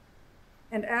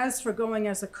 And as for going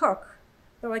as a cook,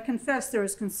 though I confess there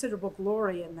is considerable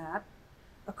glory in that,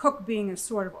 a cook being a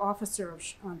sort of officer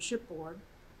on shipboard,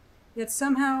 yet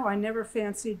somehow I never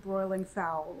fancied broiling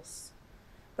fowls.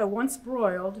 Though once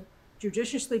broiled,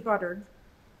 judiciously buttered,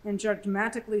 and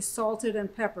judgmatically salted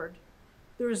and peppered,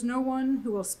 there is no one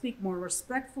who will speak more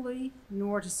respectfully,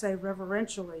 nor to say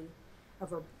reverentially,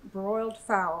 of a broiled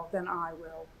fowl than I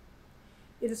will.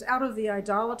 It is out of the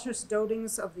idolatrous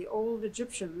dotings of the old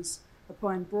Egyptians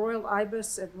upon broiled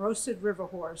ibis and roasted river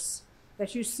horse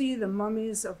that you see the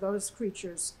mummies of those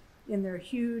creatures in their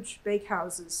huge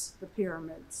bakehouses, the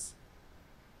pyramids.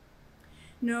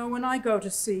 No, when I go to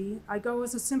sea, I go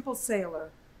as a simple sailor,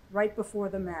 right before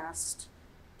the mast,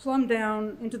 plumb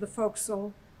down into the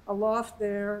forecastle, aloft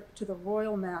there to the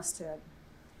royal masthead.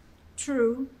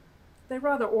 True, they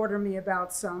rather order me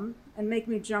about some and make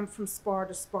me jump from spar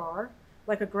to spar,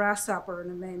 like a grasshopper in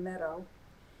a May meadow.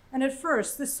 And at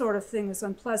first, this sort of thing is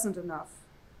unpleasant enough.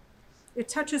 It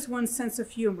touches one's sense of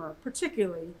humor,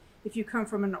 particularly if you come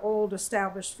from an old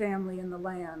established family in the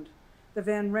land, the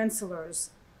Van Rensselaers,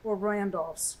 or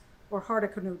Randolphs, or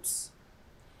Hardekanoots.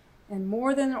 And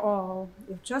more than all,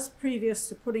 if just previous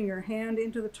to putting your hand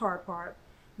into the tar pot,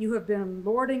 you have been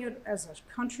lording it as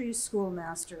a country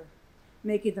schoolmaster,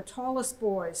 making the tallest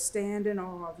boys stand in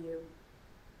awe of you.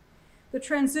 The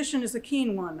transition is a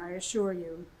keen one, I assure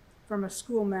you, from a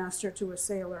schoolmaster to a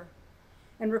sailor,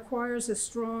 and requires a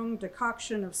strong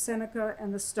decoction of Seneca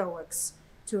and the Stoics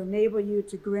to enable you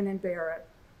to grin and bear it.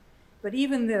 But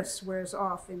even this wears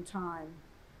off in time.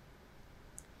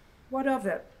 What of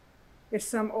it if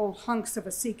some old hunks of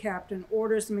a sea captain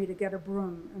orders me to get a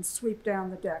broom and sweep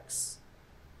down the decks?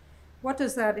 What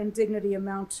does that indignity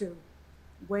amount to?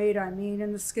 Weighed, I mean,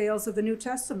 in the scales of the New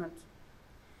Testament.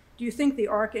 Do you think the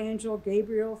archangel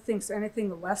Gabriel thinks anything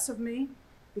the less of me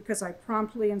because I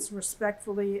promptly and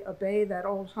respectfully obey that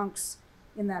old hunks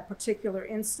in that particular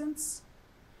instance?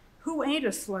 Who ain't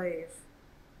a slave?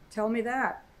 Tell me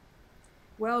that.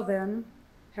 Well then,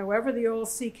 however the old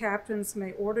sea captains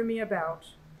may order me about,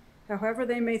 however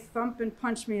they may thump and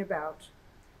punch me about,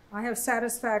 I have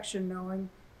satisfaction knowing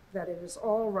that it is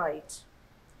all right,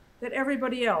 that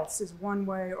everybody else is one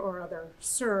way or other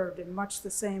served in much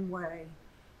the same way,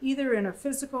 either in a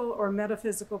physical or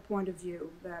metaphysical point of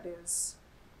view, that is.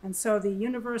 And so the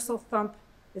universal thump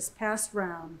is passed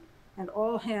round, and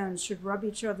all hands should rub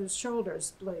each other's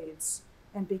shoulders blades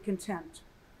and be content.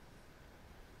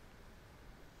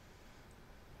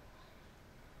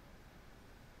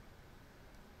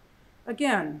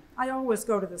 Again, I always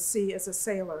go to the sea as a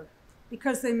sailor,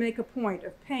 because they make a point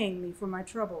of paying me for my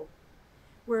trouble,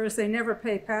 whereas they never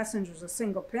pay passengers a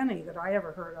single penny that I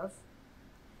ever heard of.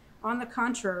 On the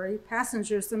contrary,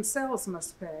 passengers themselves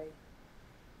must pay,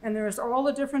 and there is all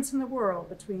the difference in the world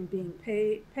between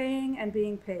paying and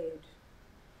being paid.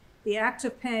 The act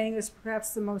of paying is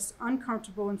perhaps the most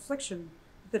uncomfortable infliction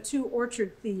the two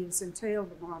orchard thieves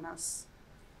entailed upon us.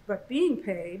 But being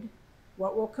paid,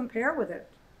 what will compare with it?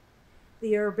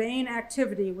 The urbane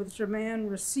activity with which a man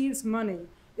receives money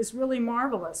is really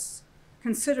marvelous,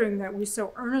 considering that we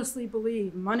so earnestly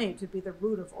believe money to be the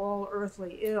root of all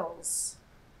earthly ills,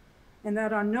 and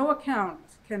that on no account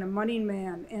can a moneyed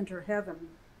man enter heaven.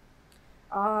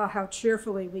 Ah, how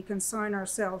cheerfully we consign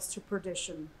ourselves to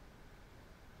perdition.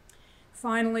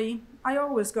 Finally, I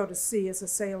always go to sea as a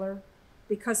sailor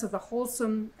because of the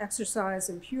wholesome exercise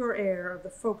and pure air of the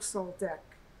forecastle deck.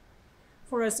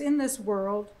 For as in this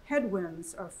world,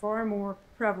 headwinds are far more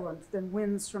prevalent than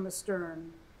winds from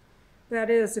astern. That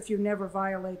is, if you never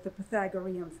violate the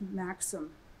Pythagorean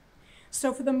maxim.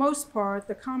 So for the most part,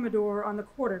 the Commodore on the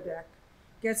quarterdeck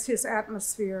gets his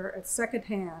atmosphere at second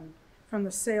hand from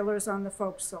the sailors on the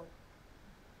forecastle.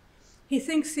 He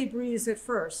thinks he breathes it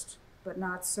first, but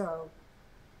not so.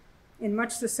 In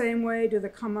much the same way do the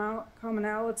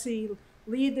commonality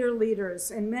lead their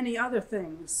leaders in many other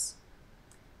things,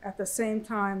 at the same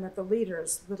time that the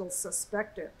leaders little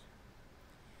suspect it.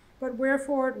 But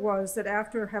wherefore it was that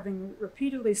after having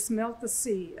repeatedly smelt the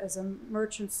sea as a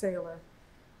merchant sailor,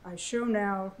 I should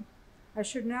now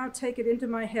take it into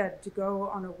my head to go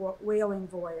on a whaling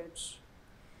voyage.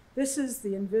 This is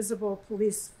the invisible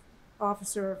police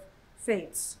officer of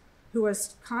Fates, who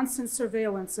has constant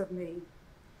surveillance of me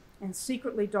and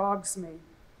secretly dogs me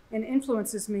and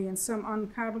influences me in some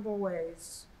uncountable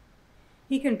ways.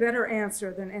 He can better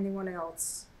answer than anyone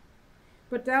else.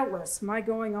 But doubtless my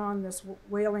going on this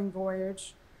whaling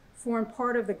voyage formed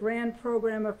part of the grand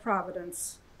program of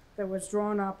Providence that was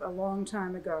drawn up a long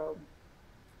time ago.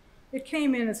 It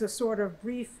came in as a sort of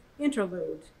brief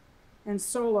interlude and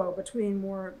solo between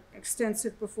more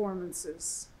extensive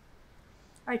performances.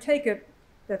 I take it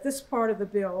that this part of the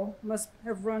bill must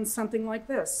have run something like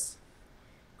this: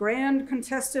 grand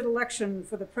contested election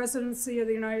for the presidency of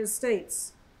the United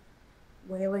States,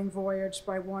 whaling voyage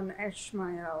by one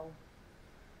Ishmael,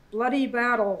 bloody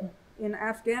battle in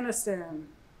Afghanistan.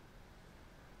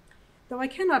 Though I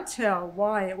cannot tell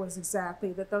why it was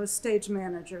exactly that those stage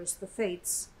managers, the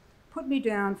Fates, put me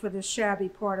down for this shabby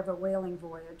part of a whaling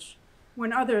voyage,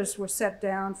 when others were set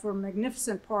down for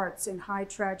magnificent parts in high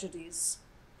tragedies,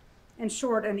 and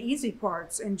short and easy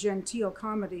parts in genteel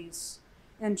comedies,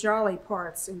 and jolly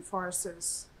parts in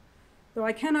farces. Though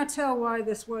I cannot tell why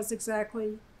this was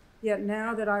exactly, yet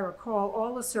now that I recall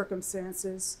all the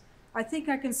circumstances, I think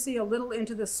I can see a little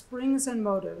into the springs and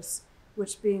motives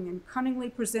which, being cunningly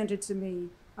presented to me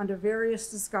under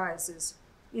various disguises,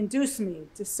 induced me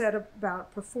to set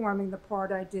about performing the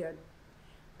part I did,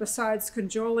 besides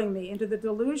cajoling me into the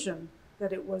delusion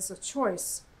that it was a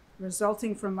choice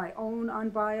resulting from my own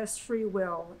unbiased free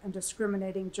will and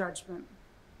discriminating judgment.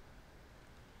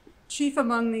 Chief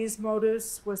among these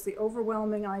motives was the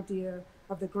overwhelming idea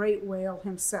of the great whale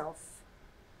himself.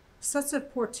 Such a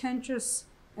portentous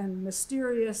and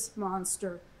mysterious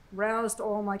monster roused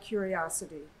all my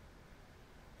curiosity.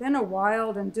 Then a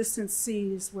wild and distant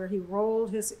seas where he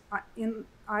rolled his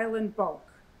island bulk,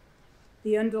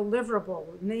 the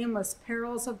undeliverable, nameless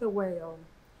perils of the whale,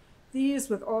 these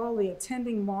with all the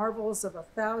attending marvels of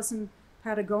 1,000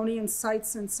 Patagonian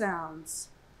sights and sounds,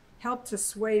 helped to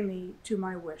sway me to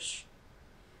my wish.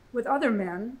 With other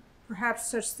men, perhaps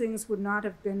such things would not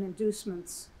have been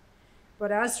inducements,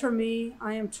 but as for me,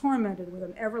 I am tormented with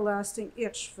an everlasting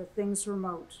itch for things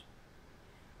remote.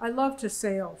 I love to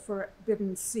sail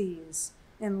forbidden seas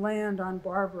and land on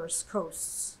barbarous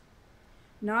coasts.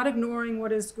 Not ignoring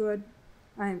what is good,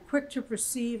 I am quick to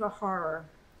perceive a horror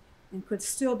and could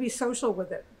still be social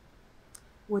with it.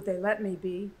 Would they let me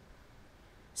be?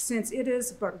 Since it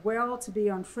is but well to be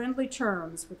on friendly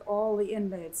terms with all the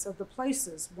inmates of the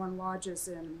places one lodges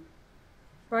in.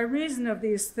 By reason of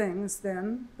these things,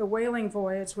 then, the whaling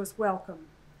voyage was welcome.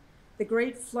 The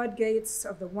great floodgates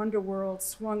of the wonder world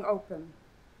swung open,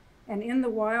 and in the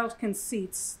wild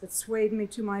conceits that swayed me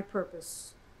to my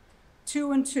purpose,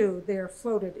 two and two there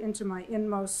floated into my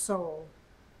inmost soul.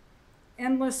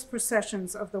 Endless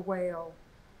processions of the whale,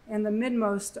 and the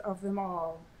midmost of them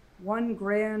all, one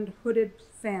grand hooded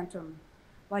phantom,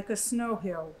 like a snow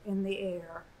hill in the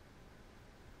air.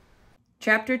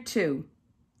 Chapter 2,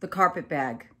 The Carpet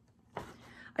Bag.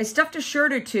 I stuffed a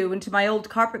shirt or two into my old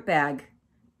carpet bag,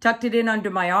 tucked it in under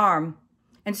my arm,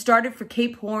 and started for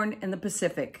Cape Horn in the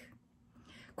Pacific.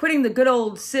 Quitting the good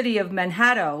old city of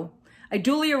Manhattan, I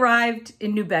duly arrived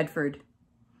in New Bedford.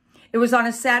 It was on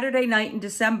a Saturday night in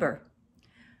December.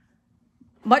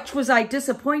 Much was I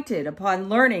disappointed upon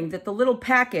learning that the little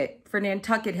packet for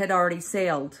Nantucket had already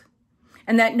sailed,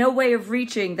 and that no way of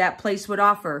reaching that place would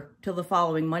offer till the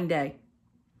following Monday.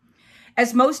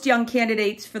 As most young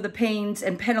candidates for the pains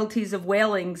and penalties of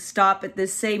whaling stop at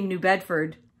this same New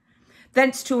Bedford,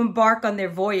 thence to embark on their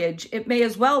voyage, it may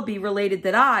as well be related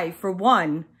that I, for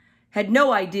one, had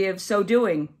no idea of so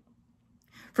doing.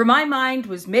 For my mind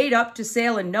was made up to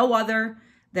sail in no other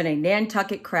than a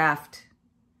Nantucket craft,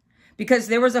 because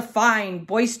there was a fine,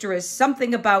 boisterous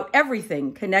something about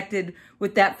everything connected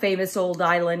with that famous old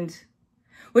island,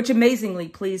 which amazingly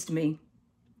pleased me.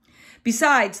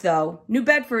 Besides, though, New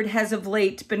Bedford has of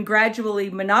late been gradually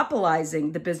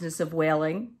monopolizing the business of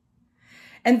whaling,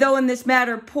 and though in this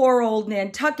matter poor old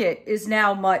Nantucket is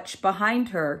now much behind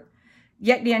her,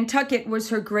 yet Nantucket was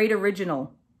her great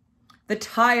original, the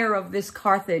Tyre of this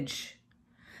Carthage,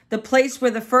 the place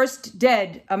where the first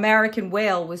dead American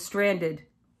whale was stranded.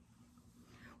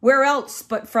 Where else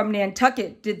but from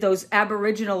Nantucket did those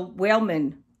aboriginal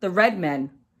whalemen, the red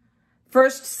men,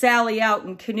 first sally out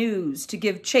in canoes to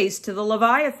give chase to the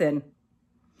Leviathan?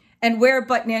 And where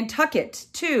but Nantucket,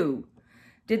 too,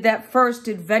 did that first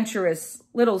adventurous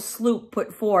little sloop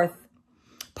put forth,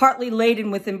 partly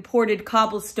laden with imported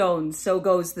cobblestones, so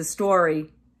goes the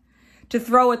story, to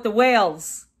throw at the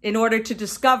whales in order to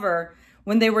discover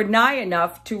when they were nigh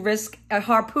enough to risk a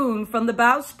harpoon from the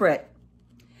bowsprit.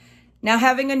 Now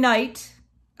having a night,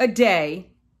 a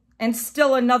day, and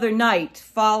still another night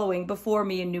following before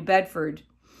me in New Bedford,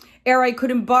 ere I could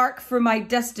embark for my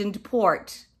destined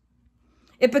port,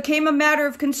 it became a matter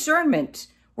of concernment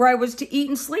where I was to eat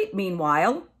and sleep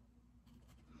meanwhile.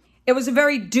 It was a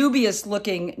very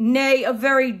dubious-looking, nay, a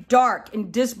very dark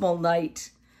and dismal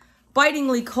night,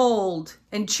 bitingly cold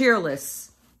and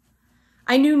cheerless.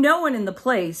 I knew no one in the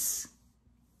place.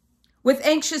 With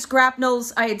anxious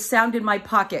grapnels, I had sounded my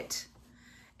pocket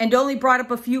and only brought up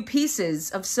a few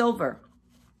pieces of silver.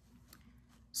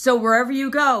 So wherever you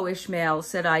go, Ishmael,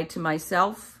 said I to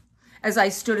myself, as I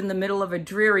stood in the middle of a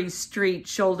dreary street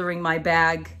shouldering my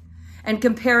bag and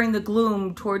comparing the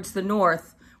gloom towards the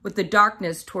north with the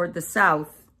darkness toward the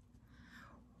south.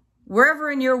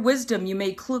 Wherever in your wisdom you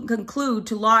may conclude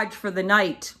to lodge for the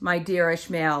night, my dear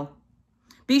Ishmael,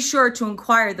 be sure to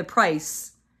inquire the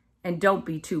price and don't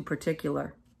be too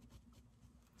particular.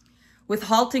 With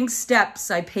halting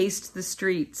steps, I paced the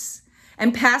streets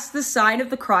and passed the sign of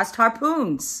the crossed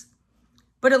harpoons,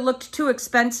 but it looked too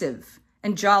expensive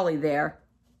and jolly there.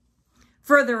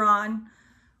 Further on,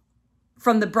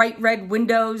 from the bright red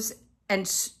windows of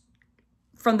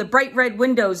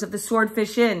the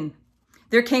Swordfish Inn,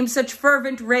 there came such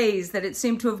fervent rays that it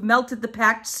seemed to have melted the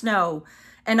packed snow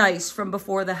and ice from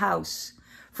before the house.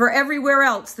 For everywhere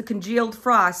else, the congealed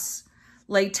frosts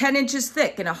lay 10 inches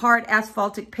thick in a hard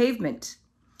asphaltic pavement.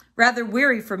 Rather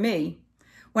weary for me,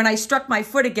 when I struck my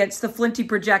foot against the flinty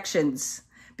projections,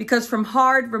 because from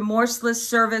hard, remorseless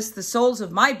service, the soles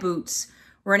of my boots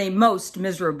were in a most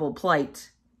miserable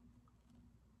plight.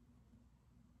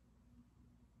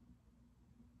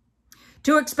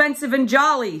 Too expensive and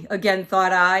jolly, again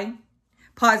thought I,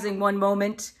 pausing one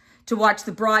moment to watch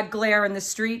the broad glare in the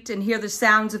street and hear the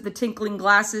sounds of the tinkling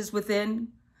glasses within.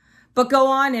 But go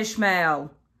on,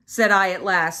 Ishmael, said I at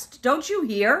last. Don't you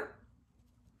hear?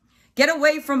 Get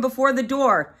away from before the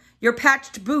door. Your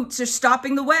patched boots are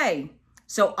stopping the way.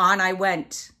 So on I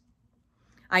went.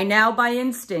 I now, by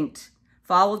instinct,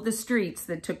 followed the streets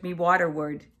that took me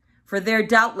waterward, for there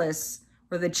doubtless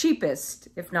were the cheapest,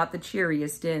 if not the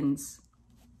cheeriest inns.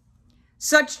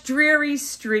 Such dreary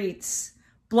streets,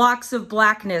 blocks of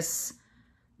blackness,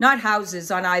 not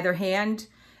houses on either hand,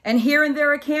 and here and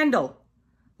there a candle,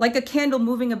 like a candle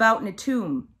moving about in a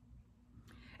tomb.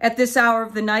 At this hour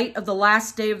of the night of the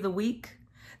last day of the week,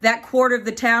 that quarter of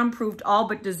the town proved all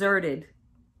but deserted.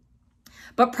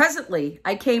 But presently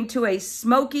I came to a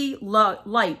smoky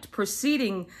light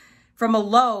proceeding from a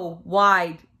low,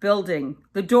 wide building,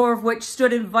 the door of which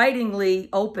stood invitingly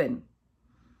open.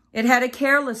 It had a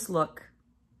careless look,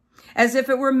 as if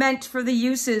it were meant for the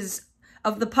uses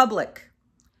of the public.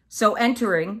 So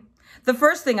entering, the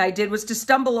first thing I did was to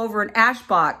stumble over an ash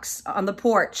box on the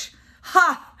porch.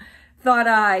 Ha! Thought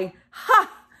I,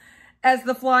 ha! As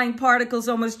the flying particles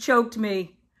almost choked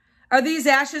me. Are these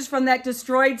ashes from that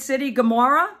destroyed city,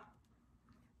 Gomorrah?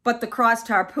 But the crossed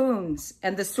harpoons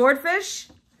and the swordfish?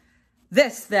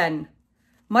 This, then,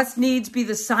 must needs be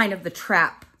the sign of the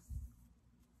trap.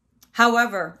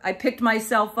 However, I picked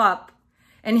myself up,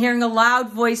 and hearing a loud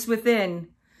voice within,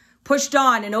 pushed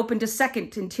on and opened a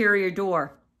second interior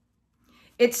door.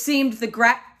 It seemed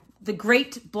the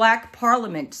great black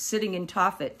parliament sitting in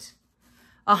Tophet.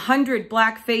 100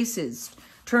 black faces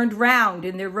turned round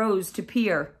in their rows to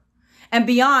peer, and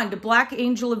beyond a black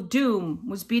angel of doom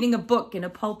was beating a book in a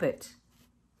pulpit.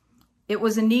 It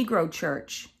was a Negro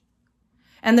church,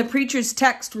 and the preacher's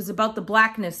text was about the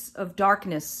blackness of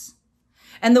darkness,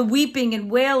 and the weeping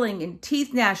and wailing and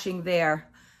teeth gnashing there.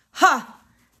 Ha!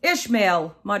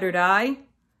 Ishmael, muttered I,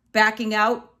 backing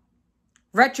out.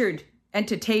 Wretched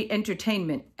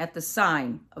entertainment at the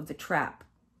sign of the trap.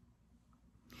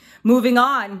 Moving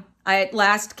on, I at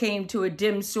last came to a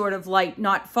dim sort of light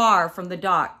not far from the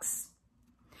docks,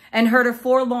 and heard a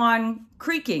forlorn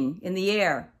creaking in the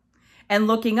air, and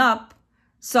looking up,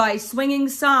 saw a swinging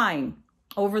sign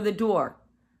over the door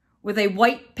with a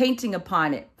white painting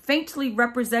upon it, faintly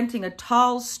representing a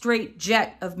tall, straight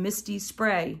jet of misty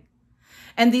spray,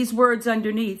 and these words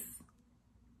underneath: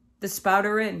 The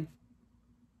Spouter Inn,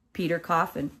 Peter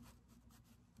Coffin.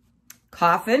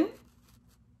 Coffin?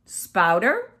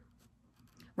 Spouter?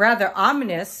 Rather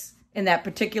ominous, in that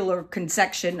particular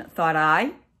conception, thought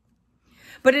I.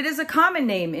 But it is a common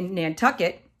name in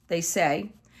Nantucket, they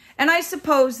say, and I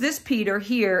suppose this Peter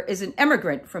here is an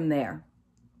emigrant from there.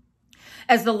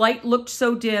 As the light looked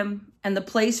so dim and the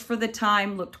place for the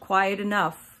time looked quiet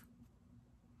enough,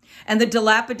 and the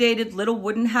dilapidated little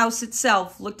wooden house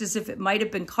itself looked as if it might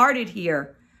have been carted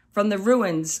here from the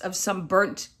ruins of some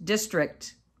burnt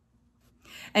district.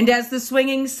 And as the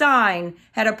swinging sign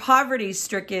had a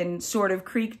poverty-stricken sort of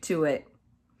creak to it,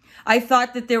 I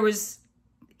thought that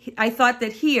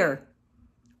here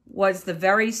was the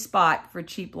very spot for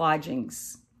cheap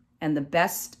lodgings and the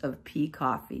best of pea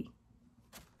coffee.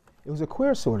 It was a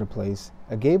queer sort of place,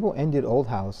 a gable-ended old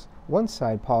house, one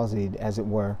side palsied, as it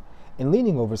were, and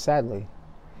leaning over sadly.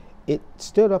 It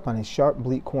stood up on a sharp,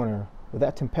 bleak corner, where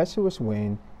that tempestuous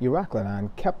wind,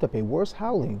 Euroclydon, kept up a worse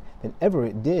howling than ever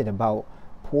it did about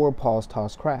poor Paul's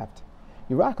tossed craft.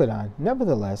 Euroclydon,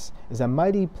 nevertheless, is a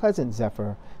mighty pleasant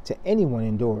zephyr to anyone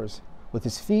indoors, with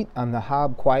his feet on the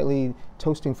hob quietly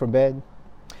toasting for bed.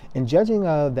 And judging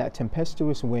of that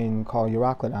tempestuous wind called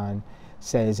Euroclydon,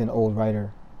 says an old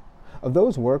writer, of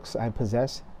those works I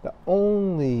possess the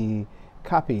only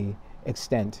copy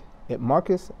extant, it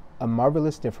marketh a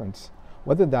marvelous difference,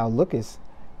 whether thou lookest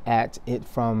at it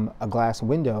from a glass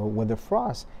window where the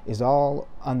frost is all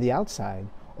on the outside,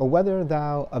 or whether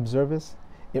thou observest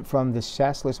it from the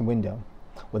shaftless window,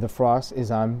 where the frost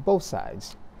is on both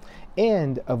sides,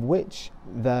 and of which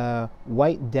the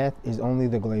white death is only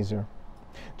the glazier.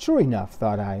 True enough,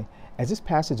 thought I, as this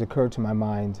passage occurred to my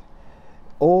mind,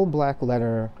 old black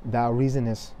letter, thou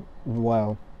reasonest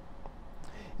well.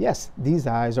 Yes, these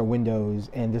eyes are windows,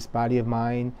 and this body of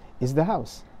mine is the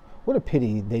house. What a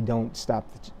pity they don't stop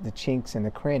the chinks and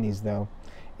the crannies, though,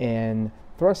 and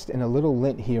thrust in a little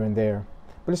lint here and there.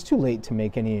 But it's too late to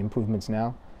make any improvements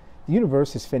now. The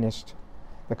universe is finished.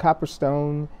 The copper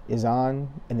stone is on,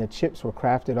 and the chips were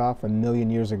crafted off 1,000,000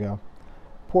 years ago.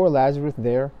 Poor Lazarus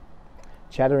there,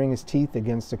 chattering his teeth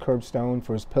against the curbstone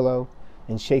for his pillow,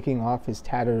 and shaking off his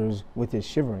tatters with his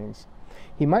shiverings.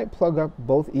 He might plug up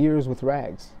both ears with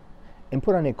rags, and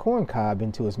put on a corn cob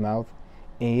into his mouth,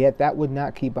 and yet that would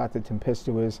not keep out the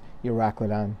tempestuous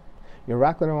Euroclydon.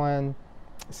 Euroclydon,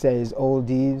 says old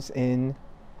Dives in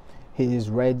his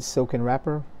red silken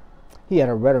wrapper. He had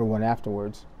a redder one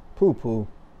afterwards. Pooh-pooh.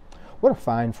 What a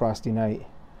fine frosty night.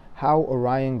 How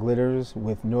Orion glitters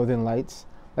with northern lights.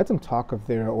 Let them talk of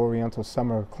their oriental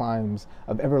summer climes,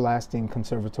 of everlasting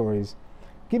conservatories.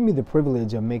 Give me the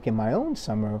privilege of making my own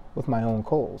summer with my own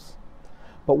coals.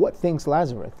 But what thinks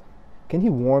Lazarus? Can he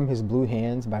warm his blue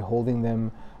hands by holding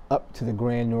them up to the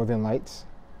grand northern lights?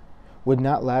 Would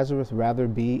not Lazarus rather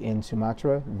be in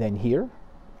Sumatra than here?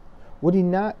 Would he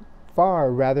not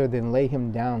far rather than lay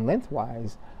him down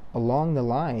lengthwise along the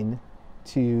line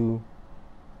to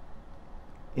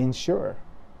ensure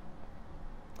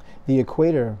the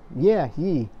equator? Yeah,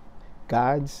 ye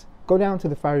gods, go down to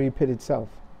the fiery pit itself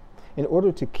in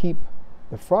order to keep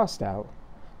the frost out.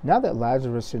 Now that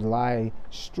Lazarus should lie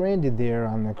stranded there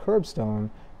on the curbstone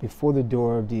before the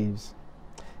door of Dives.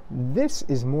 This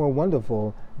is more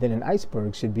wonderful than an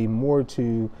iceberg should be moored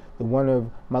to the one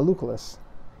of Maluculus.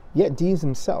 Yet Dives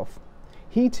himself,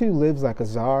 he too lives like a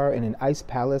czar in an ice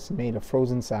palace made of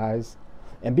frozen sighs,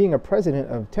 and being a president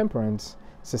of temperance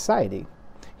society,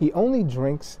 he only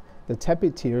drinks the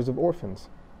tepid tears of orphans.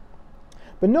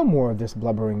 But no more of this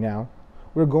blubbering now.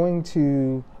 We're going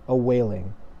to a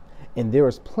whaling, and there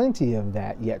is plenty of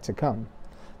that yet to come.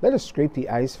 Let us scrape the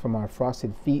ice from our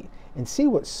frosted feet and see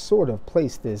what sort of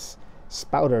place this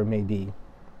spouter may be.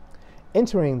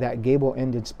 Entering that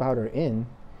gable-ended spouter inn,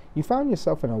 you found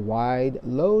yourself in a wide,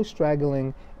 low,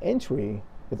 straggling entry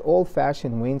with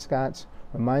old-fashioned wainscots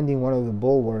reminding one of the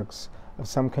bulwarks of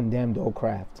some condemned old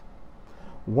craft.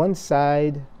 One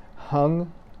side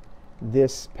hung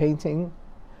this painting,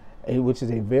 which is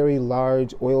a very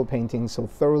large oil painting so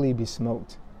thoroughly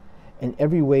besmoked and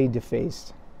every way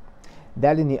defaced,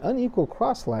 that in the unequal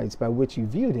crosslights by which you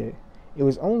viewed it, it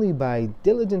was only by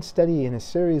diligent study and a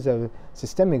series of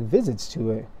systemic visits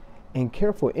to it and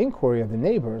careful inquiry of the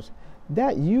neighbors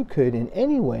that you could in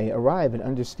any way arrive at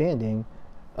understanding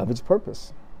of its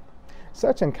purpose.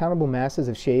 Such uncountable masses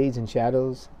of shades and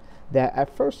shadows that at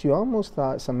first you almost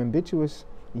thought some ambitious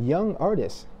young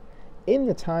artist in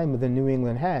the time of the New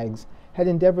England hags had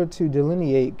endeavored to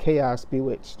delineate chaos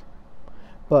bewitched.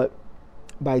 But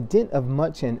by dint of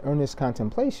much and earnest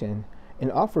contemplation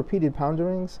and oft-repeated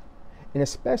ponderings, and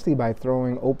especially by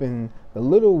throwing open the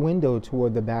little window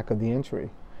toward the back of the entry,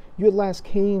 you at last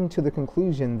came to the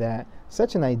conclusion that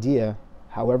such an idea,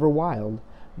 however wild,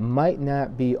 might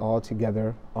not be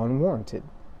altogether unwarranted.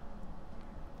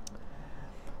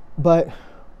 But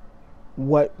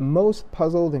what most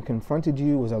puzzled and confronted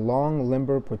you was a long,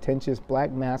 limber, pretentious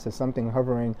black mass of something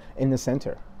hovering in the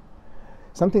center.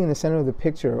 Something in the center of the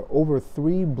picture over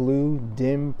 3 blue,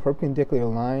 dim, perpendicular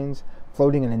lines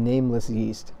floating in a nameless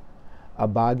yeast. A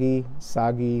boggy,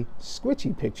 soggy,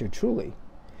 squitchy picture, truly.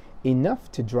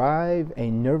 Enough to drive a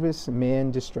nervous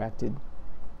man distracted.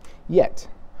 Yet,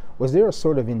 was there a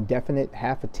sort of indefinite,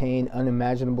 half-attained,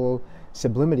 unimaginable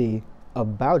sublimity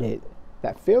about it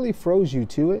that fairly froze you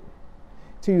to it?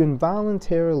 Till you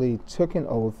involuntarily took an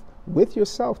oath with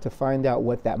yourself to find out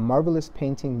what that marvelous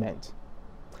painting meant.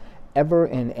 Ever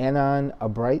and anon a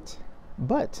bright,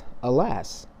 but,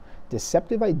 alas,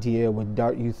 deceptive idea would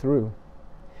dart you through.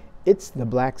 It's the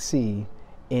Black Sea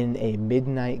in a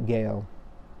midnight gale.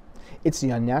 It's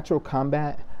the unnatural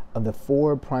combat of the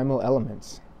 4 primal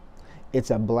elements. It's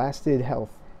a blasted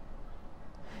health.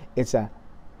 It's a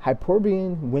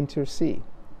Hyperborean winter sea.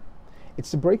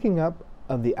 It's the breaking up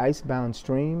of the icebound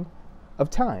stream of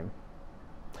time.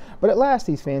 But at last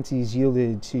these fancies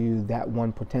yielded to that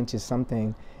one portentous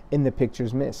something in the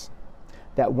picture's miss,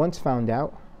 that once found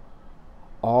out,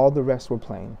 all the rest were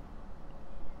plain.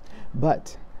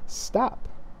 But stop.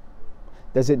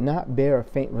 Does it not bear a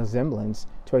faint resemblance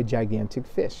to a gigantic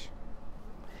fish?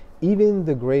 Even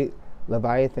the great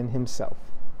Leviathan himself.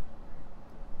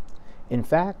 In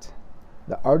fact,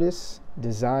 the artist's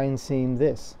design seemed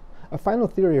this, a final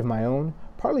theory of my own,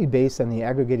 partly based on the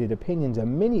aggregated opinions of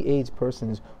many aged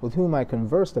persons with whom I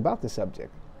conversed about the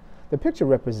subject. The picture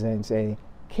represents a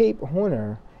Cape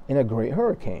Horner in a great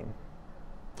hurricane.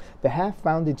 The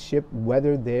half-founded ship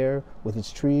weathered there with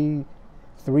its 3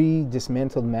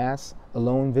 dismantled masts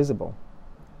alone visible,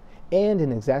 and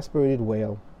an exasperated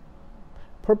whale,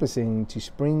 purposing to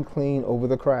spring clean over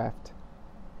the craft,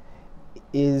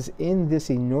 is in this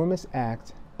enormous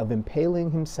act of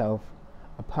impaling himself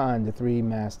upon the 3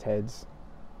 mastheads.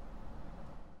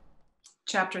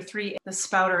 Chapter 3, The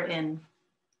Spouter Inn.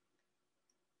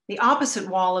 The opposite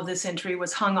wall of this entry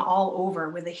was hung all over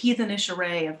with a heathenish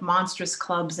array of monstrous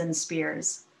clubs and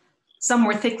spears. Some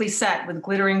were thickly set with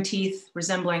glittering teeth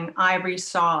resembling ivory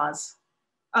saws.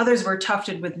 Others were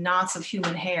tufted with knots of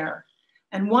human hair,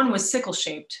 and one was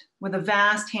sickle-shaped, with a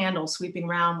vast handle sweeping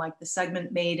round like the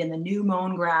segment made in the new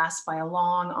mown grass by a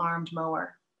long-armed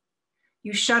mower.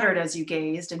 You shuddered as you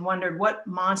gazed and wondered what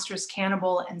monstrous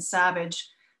cannibal and savage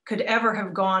could ever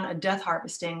have gone a death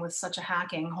harvesting with such a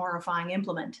hacking, horrifying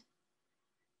implement.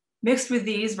 Mixed with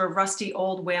these were rusty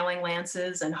old whaling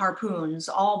lances and harpoons,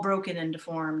 all broken and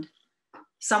deformed.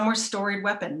 Some were storied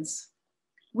weapons.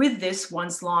 With this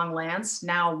once long lance,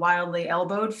 now wildly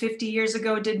elbowed, 50 years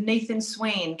ago did Nathan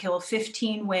Swain kill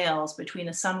 15 whales between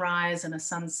a sunrise and a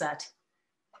sunset.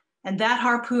 And that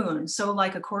harpoon, so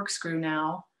like a corkscrew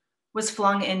now, was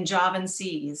flung in Javan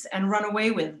seas and run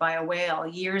away with by a whale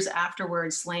years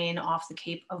afterward slain off the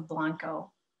Cape of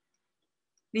Blanco.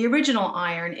 The original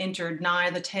iron entered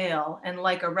nigh the tail and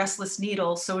like a restless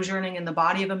needle sojourning in the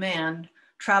body of a man,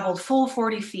 traveled full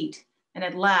 40 feet and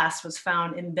at last was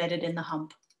found embedded in the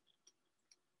hump.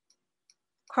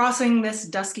 Crossing this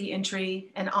dusky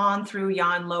entry and on through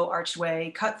yon low archway,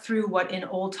 cut through what in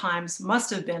old times must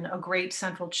have been a great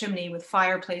central chimney with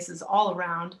fireplaces all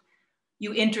around,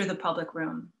 you enter the public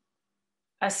room.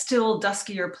 A still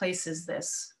duskier place is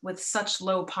this, with such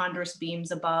low ponderous beams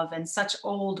above and such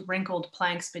old wrinkled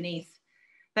planks beneath,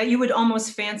 that you would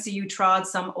almost fancy you trod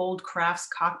some old craft's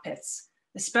cockpits,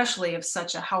 especially of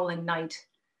such a howling night,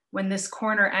 when this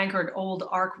corner-anchored old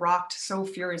ark rocked so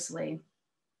furiously.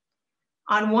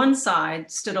 On one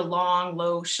side stood a long,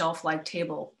 low shelf-like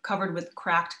table covered with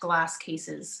cracked glass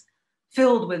cases,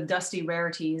 filled with dusty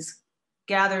rarities,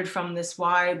 gathered from this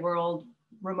wide world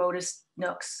remotest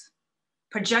nooks.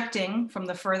 Projecting from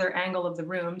the further angle of the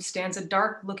room stands a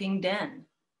dark-looking den,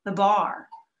 the bar,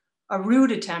 a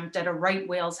rude attempt at a right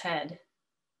whale's head.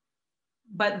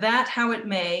 But that how it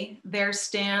may, there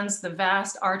stands the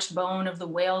vast arched bone of the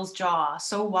whale's jaw,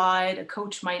 so wide a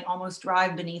coach might almost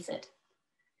drive beneath it.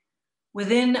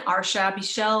 Within are shabby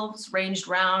shelves ranged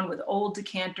round with old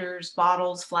decanters,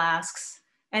 bottles, flasks,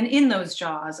 and in those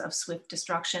jaws of swift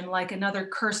destruction, like another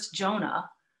cursed Jonah,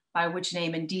 by which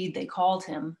name indeed they called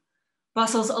him,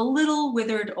 bustles a little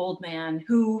withered old man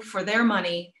who, for their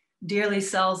money, dearly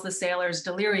sells the sailors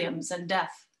deliriums and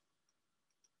death.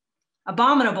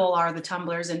 Abominable are the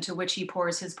tumblers into which he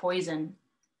pours his poison.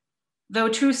 Though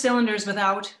true cylinders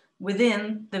without,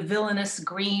 within the villainous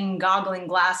green goggling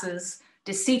glasses,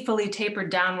 deceitfully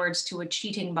tapered downwards to a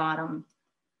cheating bottom.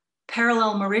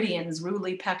 Parallel meridians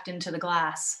rudely pecked into the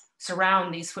glass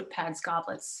surround these footpads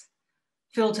goblets.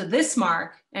 Fill to this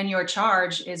mark, and your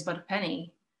charge is but a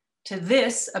penny. To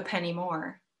this, a penny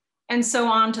more. and so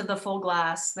on to the full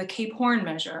glass, the Cape Horn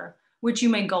measure, which you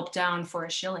may gulp down for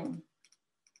a shilling.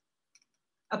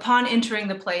 Upon entering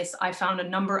the place, I found a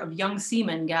number of young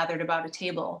seamen gathered about a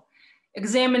table,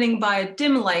 examining by a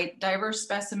dim light diverse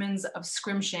specimens of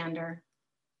scrimshander.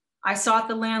 I sought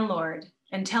the landlord,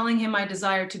 and telling him I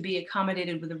desired to be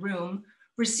accommodated with a room,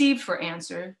 received for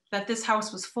answer that this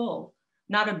house was full,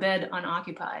 not a bed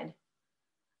unoccupied.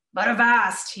 But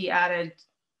avast, he added,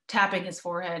 tapping his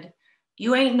forehead,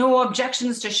 you ain't no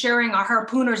objections to sharing a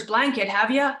harpooner's blanket,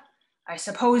 have ya? I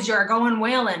suppose you're going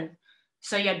whaling,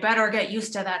 so you'd better get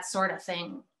used to that sort of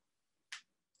thing.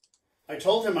 I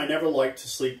told him I never liked to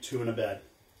sleep two in a bed,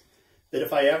 that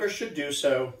if I ever should do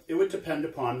so, it would depend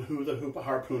upon who the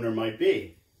harpooner might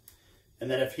be, and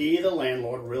that if he, the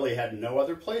landlord, really had no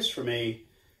other place for me,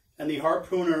 and the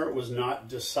harpooner was not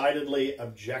decidedly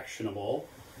objectionable,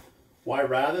 why,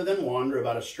 rather than wander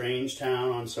about a strange town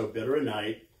on so bitter a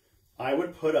night, I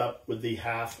would put up with the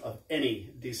half of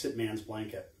any decent man's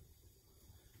blanket.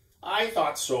 I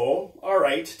thought so. All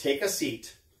right, take a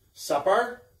seat.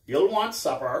 Supper? You'll want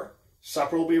supper.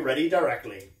 Supper will be ready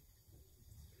directly.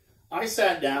 I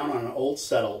sat down on an old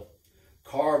settle,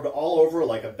 carved all over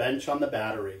like a bench on the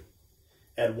Battery.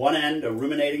 At one end, a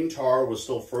ruminating tar was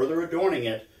still further adorning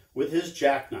it with his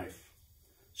jackknife,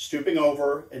 stooping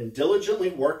over and diligently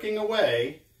working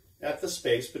away at the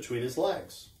space between his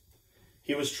legs.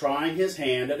 He was trying his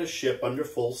hand at a ship under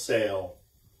full sail,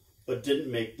 but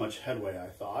didn't make much headway, I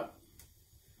thought.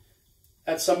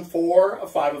 At some 4 or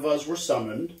 5 of us were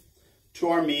summoned to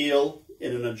our meal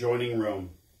in an adjoining room.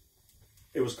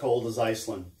 It was cold as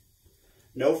Iceland.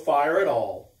 No fire at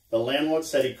all. The landlord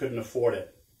said he couldn't afford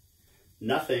it.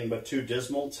 Nothing but 2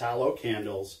 dismal tallow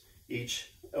candles,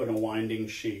 each on a winding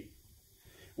sheet.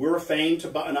 We were fain to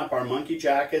button up our monkey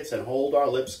jackets and hold to our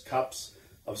lips cups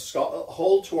of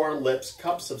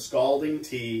scalding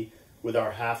tea with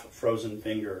our half-frozen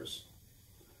fingers.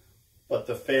 But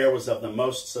the fare was of the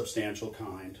most substantial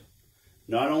kind.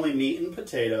 Not only meat and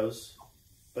potatoes,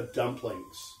 but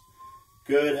dumplings.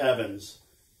 Good heavens,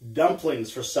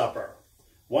 dumplings for supper.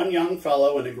 One young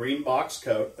fellow in a green box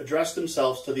coat addressed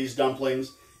himself to these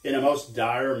dumplings in a most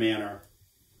dire manner.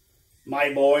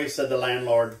 My boy, said the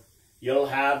landlord, you'll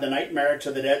have the nightmare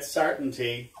to the dead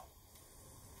certainty.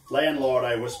 Landlord,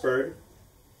 I whispered,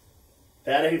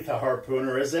 that ain't the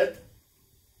harpooner, is it?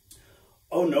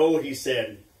 Oh no, he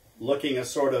said, looking a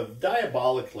sort of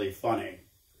diabolically funny.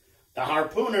 The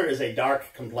harpooner is a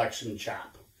dark-complexioned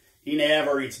chap. He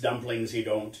never eats dumplings, he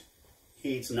don't.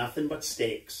 He eats nothing but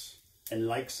steaks, and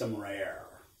likes 'em rare.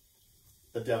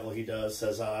 The devil he does,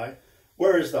 says I.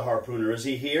 Where is the harpooner? Is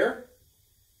he here?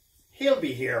 He'll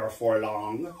be here afore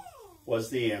long, was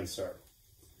the answer.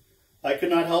 I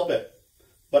could not help it,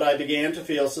 but I began to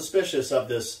feel suspicious of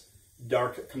this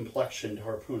dark-complexioned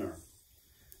harpooner.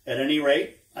 At any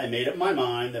rate, I made up my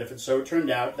mind that if it so turned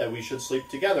out that we should sleep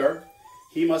together,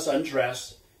 he must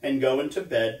undress and go into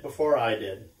bed before I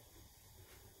did.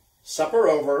 Supper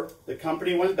over, the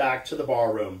company went back to the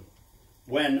bar-room,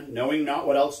 when, knowing not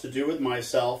what else to do with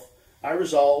myself, I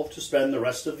resolved to spend the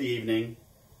rest of the evening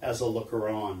as a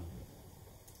looker-on.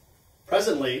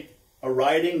 Presently, a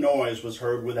rioting noise was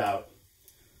heard without.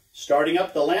 Starting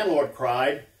up, the landlord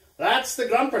cried, That's the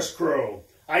Grumpus crew.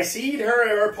 I seed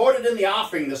her reported in the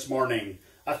offing this morning.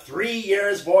 A 3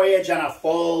 years voyage and a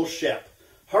full ship.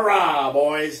 Hurrah,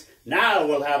 boys! Now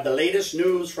we'll have the latest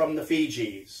news from the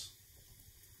Fijis.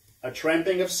 A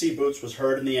tramping of sea boots was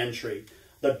heard in the entry.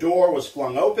 The door was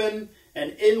flung open,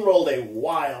 and in rolled a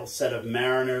wild set of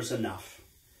mariners enough,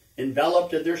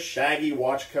 enveloped in their shaggy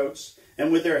watchcoats,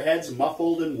 and with their heads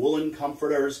muffled in woolen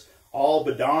comforters, all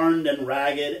bedarned and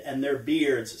ragged, and their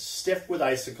beards stiff with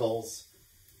icicles.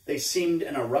 They seemed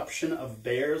an eruption of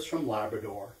bears from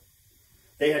Labrador.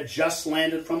 They had just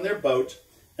landed from their boat,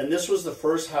 and this was the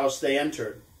first house they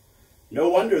entered. No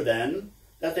wonder, then,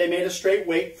 that they made a straight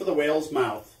wait for the whale's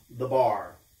mouth, the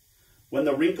bar, when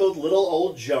the wrinkled little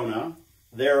old Jonah,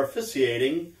 there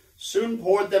officiating, soon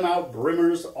poured them out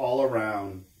brimmers all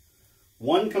around.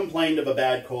 One complained of a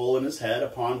bad cold in his head,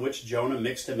 upon which Jonah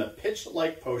mixed him a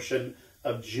pitch-like potion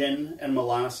of gin and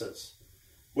molasses,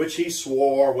 which he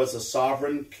swore was a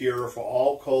sovereign cure for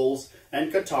all colds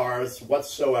and catarrhs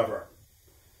whatsoever.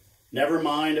 Never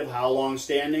mind of how long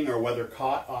standing or whether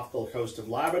caught off the coast of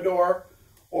Labrador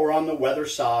or on the weather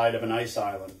side of an ice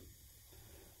island.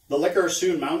 The liquor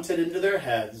soon mounted into their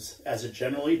heads, as it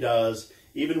generally does,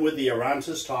 even with the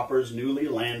Arantes toppers newly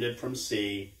landed from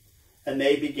sea, and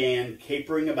they began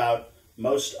capering about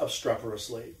most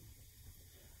obstreperously.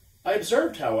 I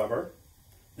observed, however,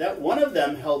 that one of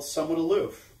them held somewhat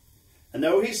aloof, and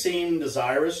though he seemed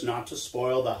desirous not to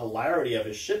spoil the hilarity of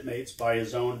his shipmates by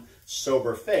his own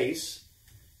sober face,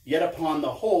 yet upon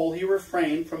the whole he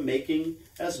refrained from making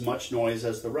as much noise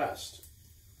as the rest.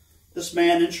 This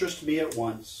man interested me at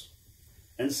once,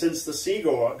 and since the sea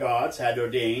gods had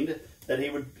ordained that he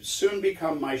would soon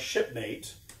become my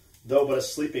shipmate, though but a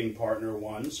sleeping partner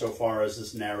one, so far as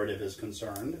this narrative is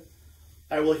concerned,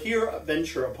 I will here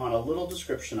venture upon a little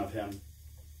description of him.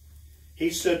 He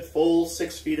stood full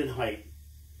 6 feet in height,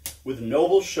 with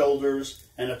noble shoulders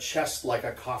and a chest like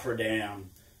a cofferdam.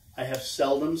 I have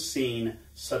seldom seen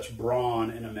such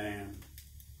brawn in a man.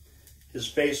 His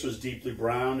face was deeply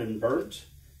brown and burnt,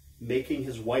 making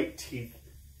his white teeth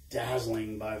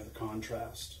dazzling by the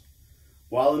contrast,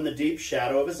 while in the deep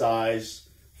shadow of his eyes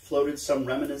floated some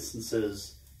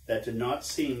reminiscences that did not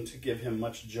seem to give him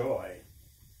much joy.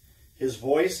 His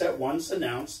voice at once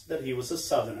announced that he was a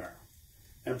Southerner,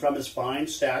 and from his fine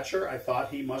stature I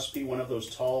thought he must be one of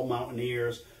those tall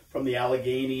mountaineers from the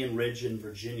Alleghanian Ridge in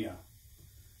Virginia.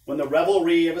 When the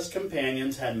revelry of his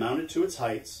companions had mounted to its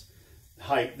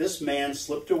height, this man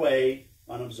slipped away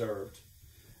unobserved,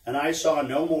 and I saw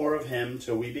no more of him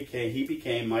till he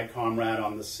became my comrade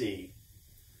on the sea.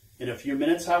 In a few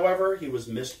minutes, however, he was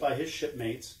missed by his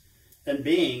shipmates, and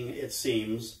being, it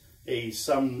seems,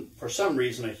 for some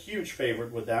reason a huge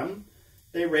favorite with them,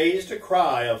 they raised a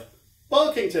cry of,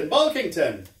 "Bulkington!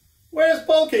 Bulkington! Where's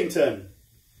Bulkington?"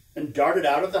 and darted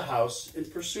out of the house in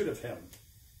pursuit of him.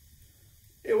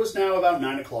 It was now about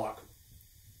 9 o'clock,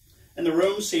 and the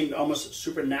room seemed almost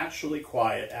supernaturally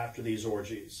quiet after these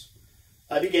orgies.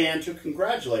 I began to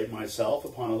congratulate myself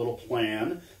upon a little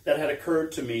plan that had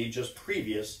occurred to me just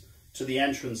previous to the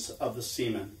entrance of the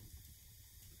seamen.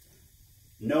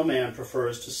 No man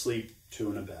prefers to sleep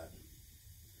two in a bed.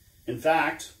 In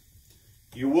fact,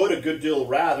 you would a good deal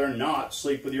rather not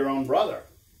sleep with your own brother.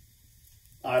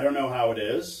 I don't know how it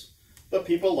is, but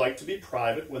people like to be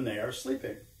private when they are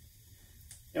sleeping.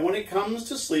 And when it comes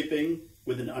to sleeping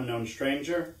with an unknown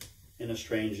stranger, in a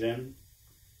strange inn,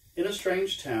 in a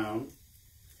strange town,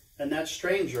 and that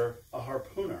stranger a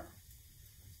harpooner,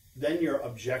 then your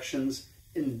objections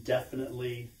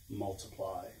indefinitely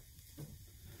multiply.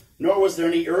 Nor was there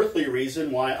any earthly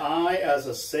reason why I, as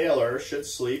a sailor, should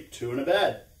sleep two in a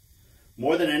bed.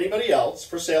 More than anybody else,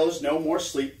 for sailors no more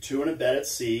sleep two in a bed at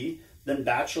sea than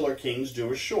bachelor kings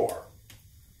do ashore.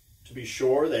 To be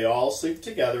sure, they all sleep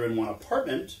together in one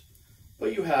apartment,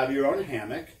 but you have your own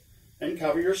hammock, and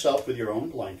cover yourself with your own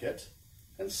blanket,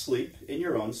 and sleep in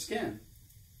your own skin.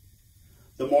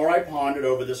 The more I pondered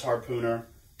over this harpooner,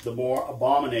 the more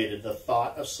abominated the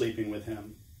thought of sleeping with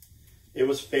him. It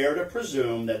was fair to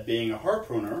presume that being a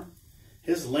harpooner,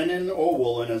 his linen or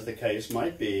woolen, as the case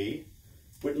might be,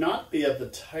 would not be of the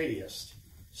tidiest,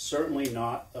 certainly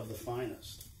not of the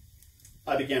finest.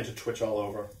 I began to twitch all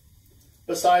over.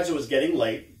 Besides, it was getting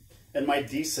late, and my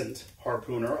decent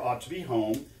harpooner ought to be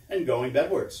home and going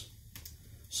bedwards.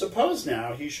 Suppose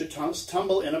now he should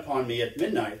tumble in upon me at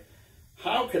midnight.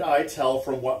 How could I tell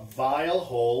from what vile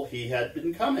hole he had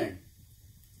been coming?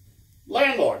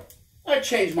 "Landlord, I've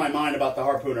changed my mind about the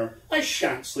harpooner. I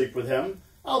shan't sleep with him.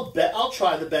 I'll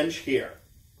try the bench here."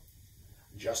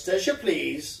 "Just as you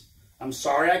please. I'm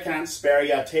sorry I can't spare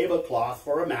you a tablecloth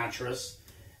for a mattress,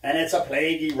 and it's a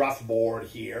plaguey rough board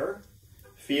here,"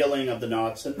 feeling of the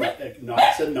knots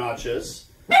and notches.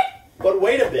 "But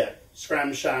wait a bit,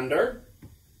 Scramshander.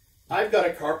 I've got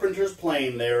a carpenter's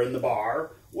plane there in the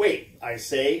bar. Wait, I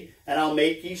say, and I'll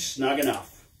make ye snug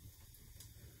enough."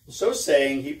 So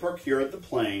saying, he procured the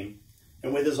plane,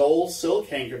 and with his old silk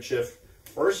handkerchief,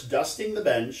 first dusting the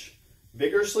bench,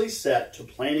 vigorously set to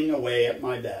planing away at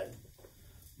my bed,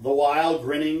 the while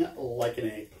grinning like an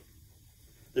ape.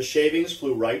 The shavings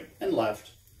flew right and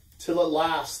left, till at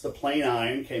last the plane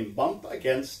iron came bump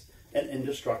against an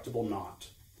indestructible knot.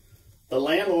 The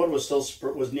landlord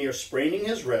was near spraining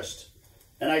his wrist,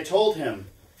 and I told him,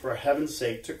 for heaven's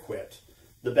sake, to quit.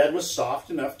 The bed was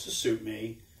soft enough to suit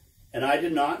me, and I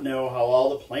did not know how all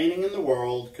the planing in the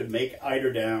world could make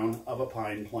eiderdown of a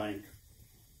pine plank.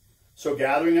 So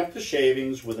gathering up the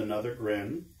shavings with another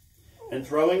grin, and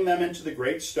throwing them into the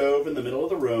great stove in the middle of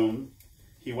the room,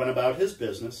 he went about his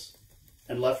business,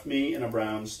 and left me in a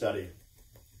brown study.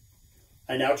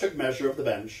 I now took measure of the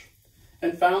bench,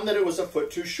 and found that it was a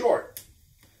foot too short,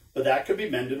 but that could be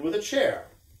mended with a chair.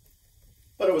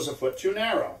 But it was a foot too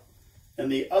narrow,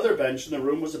 and the other bench in the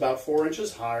room was about 4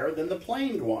 inches higher than the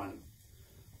planed one,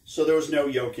 so there was no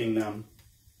yoking them.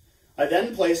 I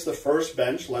then placed the first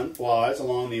bench lengthwise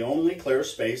along the only clear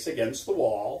space against the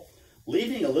wall,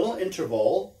 leaving a little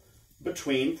interval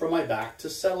between for my back to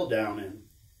settle down in.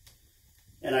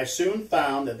 and I soon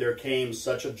found that there came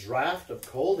such a draught of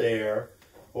cold air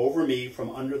over me from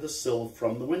under the sill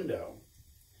from the window,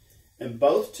 and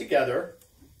both together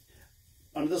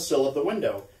under the sill of the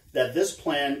window, that this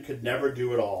plan could never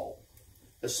do at all,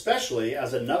 especially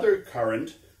as another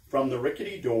current from the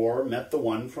rickety door met the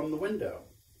one from the window,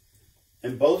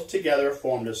 and both together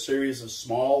formed a series of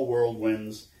small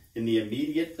whirlwinds in the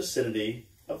immediate vicinity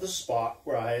of the spot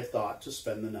where I had thought to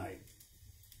spend the night.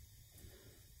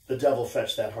 The devil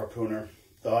fetch that harpooner,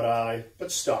 thought I,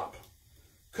 but stop.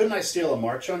 Couldn't I steal a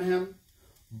march on him,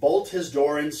 bolt his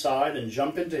door inside, and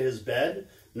jump into his bed,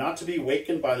 not to be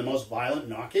wakened by the most violent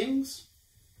knockings?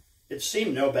 It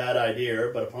seemed no bad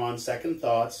idea, but upon second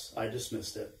thoughts, I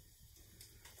dismissed it.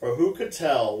 For who could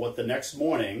tell what the next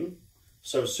morning,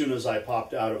 so soon as I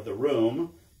popped out of the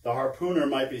room, the harpooner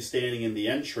might be standing in the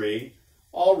entry,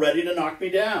 all ready to knock me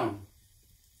down.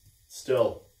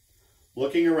 Still,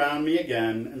 looking around me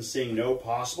again and seeing no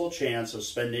possible chance of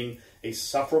spending a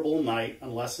sufferable night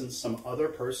unless in some other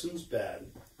person's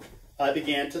bed, I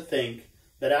began to think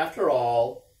that after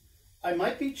all, I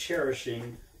might be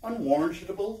cherishing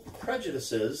unwarrantable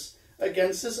prejudices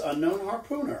against this unknown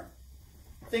harpooner.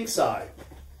 Thinks I,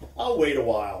 I'll wait a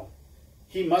while.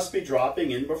 He must be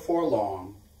dropping in before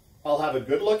long. I'll have a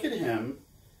good look at him,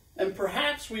 and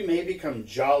perhaps we may become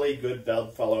jolly good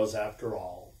bedfellows after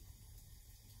all.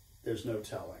 There's no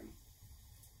telling.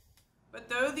 But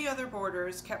though the other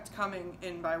boarders kept coming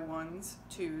in by 1s,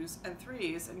 2s, and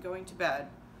 3s and going to bed,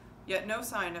 yet no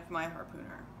sign of my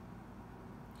harpooner.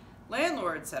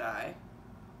 "Landlord," said I,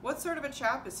 "what sort of a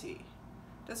chap is he?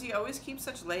 Does he always keep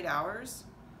such late hours?"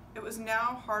 It was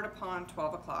now hard upon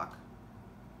 12 o'clock.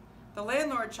 The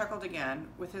landlord chuckled again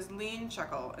with his lean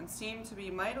chuckle and seemed to be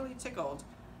mightily tickled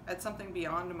at something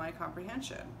beyond my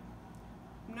comprehension.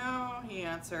 "No," he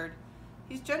answered,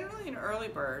 "he's generally an early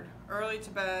bird, early to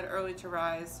bed, early to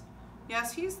rise.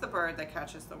 Yes, he's the bird that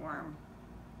catches the worm.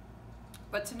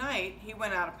 But tonight he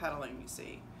went out a-peddling, you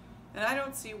see, and I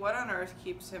don't see what on earth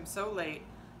keeps him so late,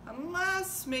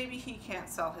 unless maybe he can't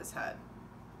sell his head."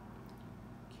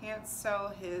 "Can't sell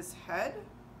his head?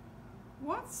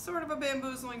 What sort of a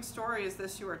bamboozling story is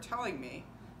this you are telling me?"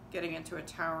 getting into a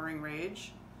towering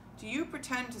rage. "Do you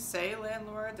pretend to say,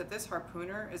 landlord, that this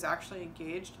harpooner is actually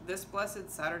engaged this blessed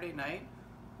Saturday night,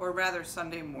 or rather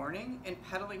Sunday morning, in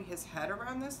peddling his head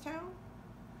around this town?"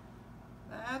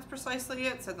 "That's precisely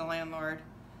it," said the landlord.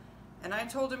 "And I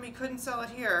told him he couldn't sell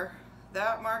it here.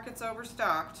 That market's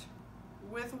overstocked."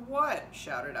 "With what?"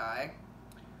 shouted I.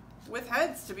 "With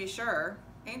heads, to be sure.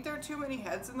 Ain't there too many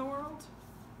heads in the world?"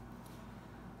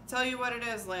 "Tell you what it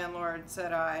is, landlord,"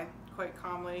 said I, quite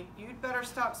calmly. "You'd better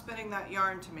stop spinning that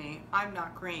yarn to me. I'm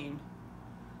not green."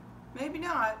 "Maybe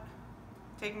not,"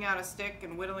 taking out a stick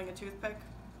and whittling a toothpick.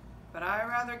 "But I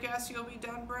rather guess you'll be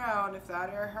done brown if that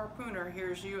ere harpooner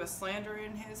hears you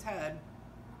a-slandering his head."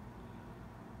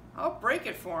 "I'll break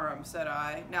it for him," said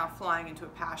I, now flying into a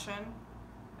passion,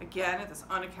 again at this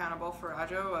unaccountable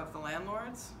farrago of the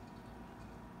landlord's.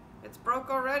 "It's broke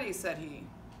already," said he.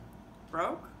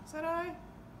 "Broke?" said I.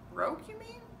 "Broke, you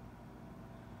mean?"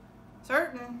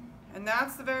 "Certain, and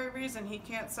that's the very reason he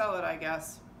can't sell it, I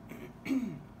guess."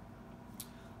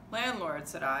 "Landlord,"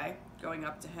 said I, going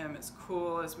up to him as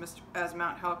cool as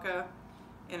Mount Helka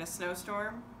in a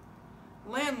snowstorm.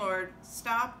 "Landlord,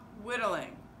 stop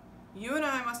whittling. You and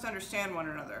I must understand one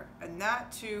another, and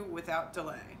that too without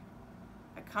delay.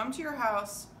 I come to your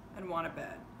house and want a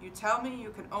bed. You tell me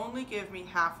you can only give me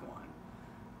half one,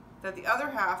 that the other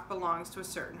half belongs to a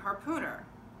certain harpooner.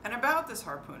 And about this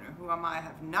harpooner, whom I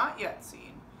have not yet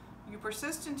seen, you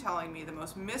persist in telling me the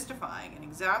most mystifying and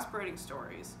exasperating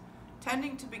stories,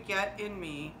 tending to beget in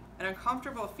me an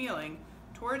uncomfortable feeling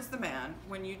towards the man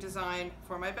when you design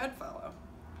for my bedfellow.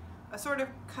 A sort of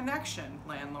connection,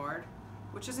 landlord,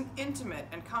 which is an intimate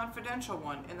and confidential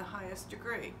one in the highest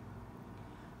degree.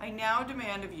 I now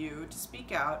demand of you to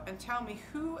speak out and tell me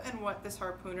who and what this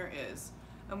harpooner is,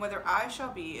 and whether I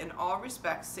shall be in all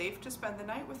respects safe to spend the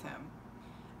night with him.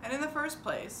 And in the first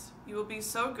place, you will be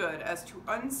so good as to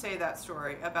unsay that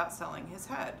story about selling his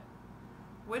head,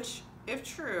 which, if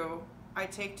true, I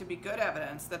take to be good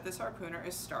evidence that this harpooner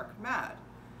is stark mad,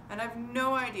 and I've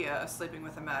no idea of sleeping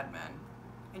with a madman.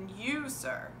 And you,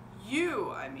 sir, you,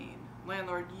 I mean,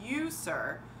 landlord, you,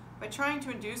 sir, by trying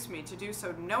to induce me to do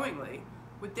so knowingly,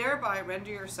 would thereby render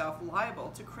yourself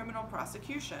liable to criminal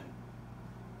prosecution."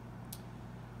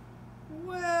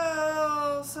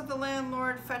 "Well," said the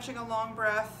landlord, fetching a long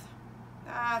breath,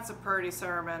 "that's a purty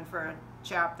sermon for a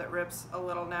chap that rips a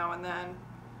little now and then.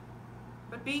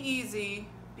 But be easy,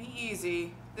 be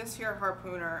easy. This here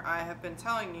harpooner I have been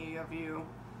telling you of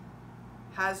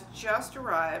has just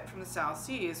arrived from the South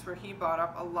Seas, where he bought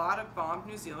up a lot of bombed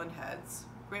New Zealand heads.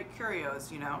 Great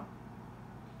curios, you know.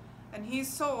 And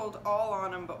he's sold all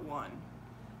on them but one.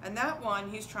 And that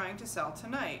one he's trying to sell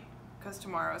tonight, because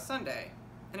tomorrow's Sunday.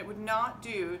 And it would not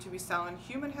do to be selling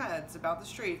human heads about the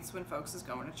streets when folks is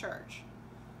going to church.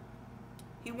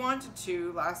 He wanted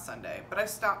to last Sunday, but I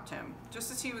stopped him,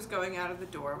 just as he was going out of the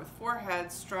door with 4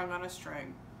 heads strung on a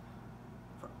string,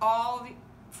 for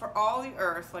all the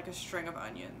earth like a string of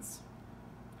onions.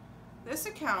 This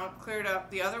account cleared up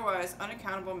the otherwise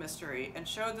unaccountable mystery and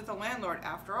showed that the landlord,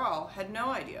 after all, had no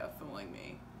idea of fooling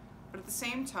me. But at the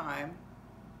same time,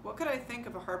 what could I think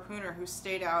of a harpooner who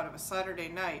stayed out of a Saturday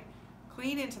night,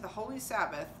 clean into the Holy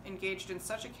Sabbath, engaged in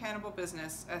such a cannibal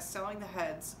business as selling the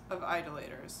heads of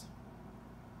idolators?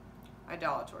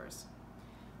 Idolators.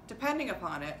 Depending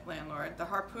upon it, landlord, the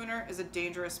harpooner is a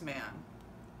dangerous man.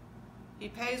 He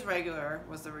pays regular,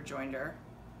 was the rejoinder.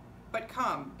 But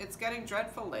come, it's getting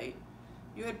dreadful late.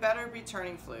 You had better be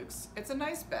turning flukes. It's a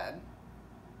nice bed.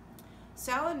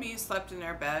 Sal and me slept in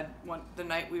their bed the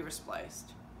night we were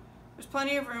spliced. There's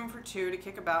plenty of room for 2 to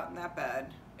kick about in that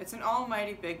bed. It's an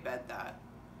almighty big bed, that.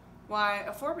 Why,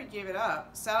 afore we gave it up,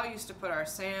 Sal used to put our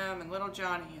Sam and little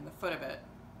Johnny in the foot of it.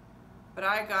 But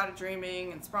I got a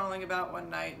dreaming and sprawling about one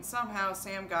night, and somehow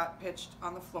Sam got pitched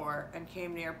on the floor and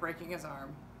came near breaking his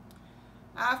arm.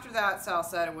 After that, Sal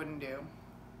said it wouldn't do.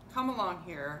 Come along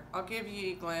here, I'll give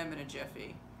ye a glim in a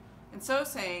jiffy. And so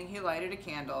saying, he lighted a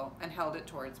candle and held it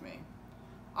towards me,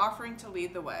 offering to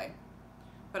lead the way.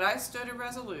 But I stood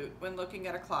irresolute when, looking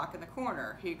at a clock in the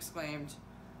corner, he exclaimed,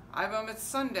 "Ivam, it's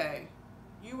Sunday.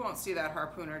 You won't see that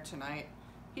harpooner tonight.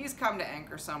 He's come to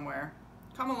anchor somewhere.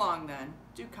 Come along then.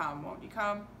 Do come, won't you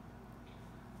come?"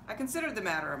 I considered the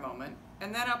matter a moment,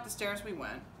 and then up the stairs we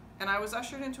went, and I was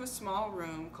ushered into a small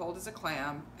room, cold as a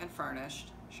clam, and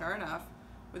furnished, sure enough,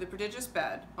 with a prodigious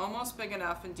bed, almost big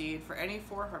enough indeed for any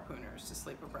 4 harpooners to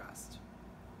sleep abreast.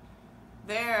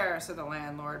 "There," said the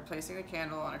landlord, placing a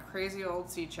candle on a crazy old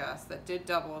sea chest that did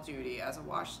double duty as a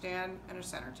washstand and a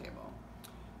center table.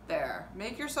 "There,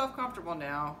 make yourself comfortable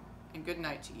now, and good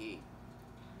night to ye."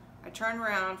 I turned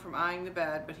round from eyeing the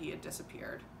bed, but he had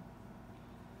disappeared.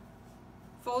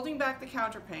 Folding back the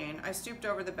counterpane, I stooped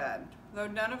over the bed. Though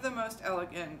none of the most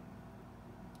elegant,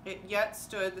 it yet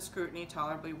stood the scrutiny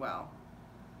tolerably well.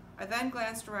 I then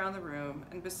glanced around the room,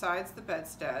 and besides the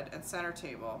bedstead and center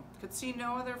table, could see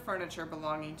no other furniture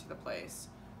belonging to the place,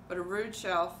 but a rude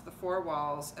shelf, the 4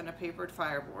 walls, and a papered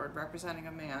fireboard representing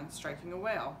a man striking a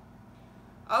whale.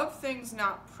 Of things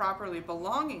not properly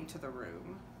belonging to the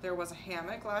room, there was a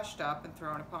hammock lashed up and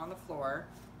thrown upon the floor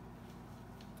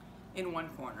in one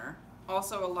corner,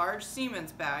 also a large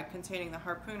seaman's bag containing the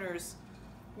harpooner's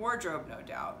wardrobe, no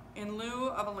doubt, in lieu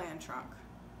of a land trunk.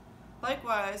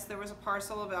 Likewise, there was a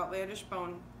parcel of outlandish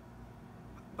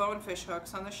bonefish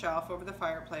hooks on the shelf over the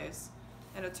fireplace,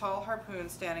 and a tall harpoon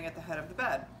standing at the head of the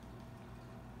bed.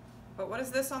 But what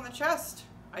is this on the chest?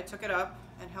 I took it up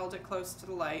and held it close to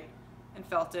the light, and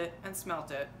felt it and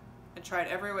smelt it, and tried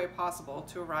every way possible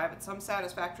to arrive at some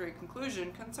satisfactory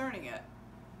conclusion concerning it.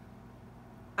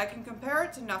 I can compare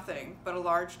it to nothing but a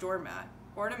large doormat,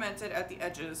 ornamented at the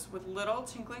edges with little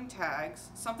tinkling tags,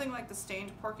 something like the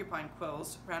stained porcupine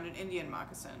quills round an Indian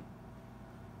moccasin.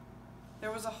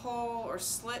 There was a hole or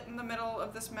slit in the middle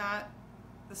of this mat,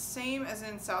 the same as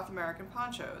in South American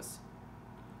ponchos.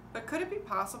 But could it be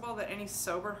possible that any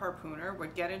sober harpooner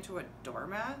would get into a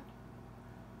doormat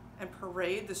and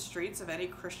parade the streets of any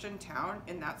Christian town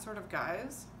in that sort of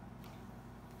guise?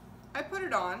 I put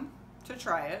it on to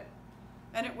try it,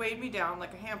 and it weighed me down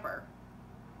like a hamper,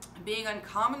 being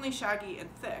uncommonly shaggy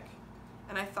and thick,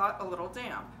 and I thought a little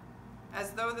damp,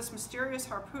 as though this mysterious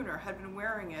harpooner had been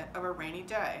wearing it of a rainy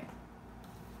day.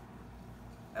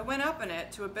 I went up in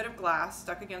it to a bit of glass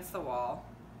stuck against the wall,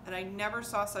 and I never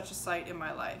saw such a sight in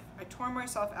my life. I tore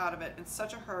myself out of it in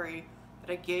such a hurry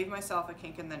that I gave myself a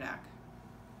kink in the neck.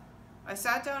 I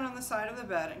sat down on the side of the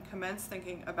bed and commenced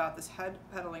thinking about this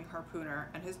head-peddling harpooner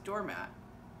and his doormat.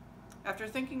 After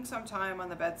thinking some time on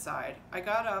the bedside, I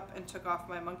got up and took off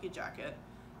my monkey jacket,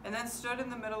 and then stood in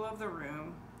the middle of the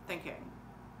room, thinking.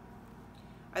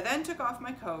 I then took off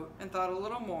my coat and thought a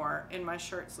little more in my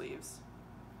shirt sleeves.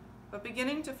 But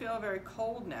beginning to feel very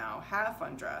cold now, half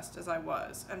undressed as I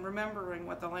was, and remembering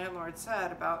what the landlord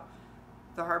said about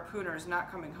the harpooners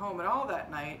not coming home at all that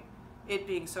night, it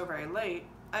being so very late,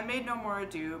 I made no more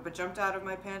ado, but jumped out of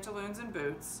my pantaloons and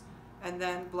boots, and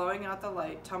then, blowing out the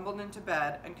light, tumbled into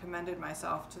bed and commended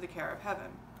myself to the care of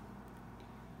heaven.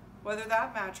 Whether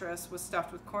that mattress was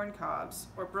stuffed with corn cobs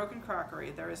or broken crockery,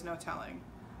 there is no telling,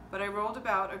 but I rolled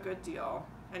about a good deal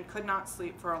and could not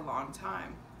sleep for a long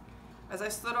time. As I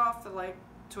slid off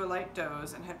to a light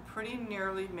doze and had pretty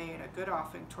nearly made a good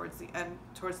offing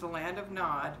towards the land of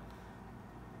Nod,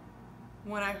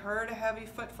 when I heard a heavy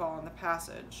footfall in the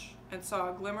passage and saw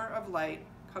a glimmer of light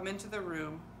come into the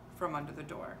room from under the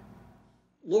door.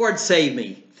 Lord save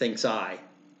me, thinks I.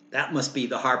 That must be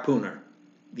the harpooner,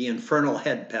 the infernal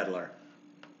head peddler.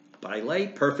 But I lay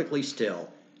perfectly still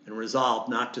and resolved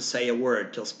not to say a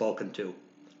word till spoken to.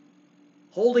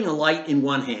 Holding a light in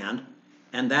one hand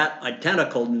and that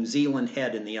identical New Zealand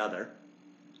head in the other,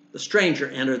 the stranger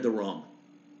entered the room,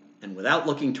 and without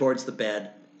looking towards the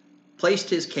bed, placed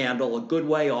his candle a good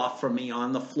way off from me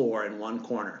on the floor in one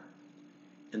corner,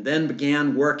 and then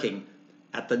began working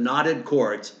at the knotted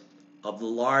cords of the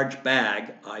large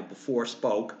bag I before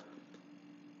spoke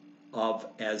of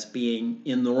as being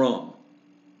in the room.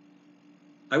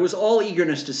 I was all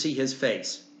eagerness to see his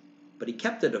face, but he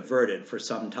kept it averted for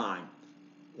some time,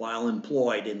 while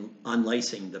employed in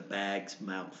unlacing the bag's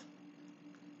mouth.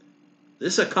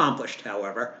 This accomplished,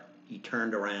 however, he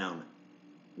turned around,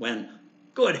 when,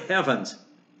 good heavens,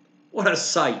 what a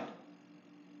sight!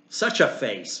 Such a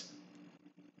face!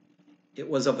 It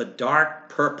was of a dark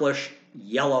purplish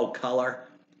yellow color,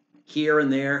 here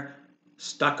and there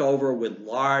stuck over with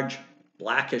large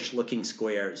blackish-looking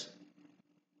squares.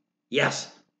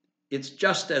 Yes, it's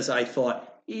just as I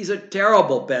thought. He's a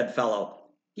terrible bedfellow.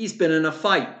 He's been in a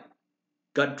fight,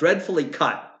 got dreadfully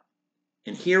cut,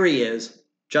 and here he is,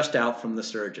 just out from the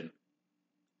surgeon.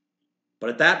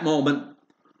 But at that moment,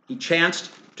 he chanced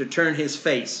to turn his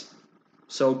face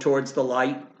so towards the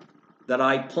light that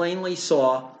I plainly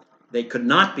saw they could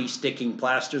not be sticking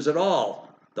plasters at all,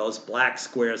 those black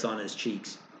squares on his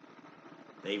cheeks.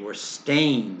 They were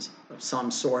stains of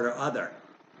some sort or other.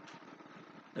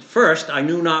 At first, I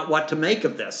knew not what to make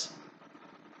of this,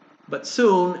 but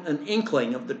soon an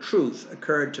inkling of the truth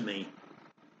occurred to me.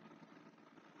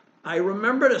 I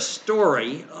remembered a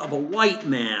story of a white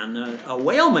man, a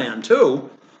whaleman too,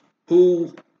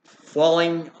 who,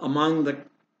 falling among the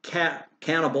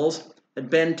cannibals, had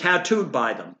been tattooed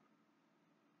by them.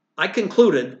 I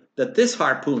concluded that this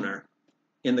harpooner,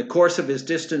 in the course of his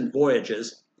distant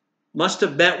voyages, must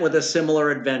have met with a similar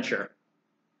adventure.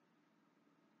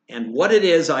 And what it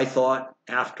is, I thought,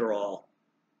 after all,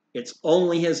 it's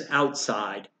only his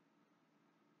outside.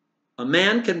 A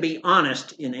man can be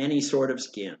honest in any sort of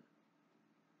skin.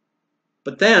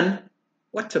 But then,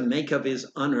 what to make of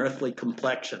his unearthly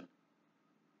complexion?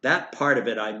 That part of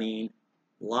it, I mean,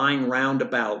 lying round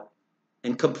about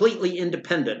and completely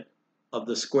independent of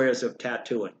the squares of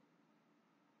tattooing.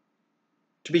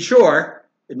 To be sure,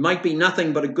 it might be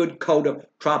nothing but a good coat of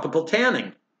tropical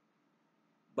tanning,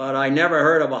 but I never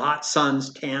heard of a hot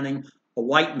sun's tanning a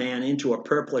white man into a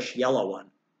purplish yellow one.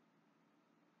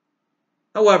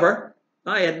 However,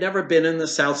 I had never been in the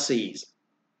South Seas,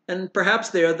 and perhaps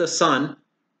there the sun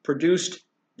produced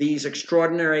these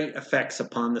extraordinary effects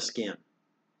upon the skin.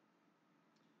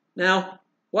 Now,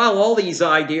 while all these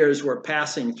ideas were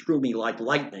passing through me like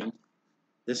lightning,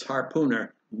 this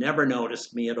harpooner never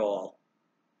noticed me at all.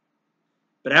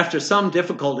 But after some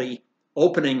difficulty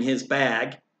opening his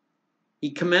bag,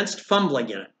 he commenced fumbling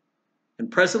in it, and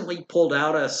presently pulled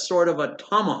out a sort of a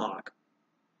tomahawk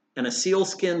and a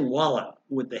sealskin wallet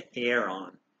with the hair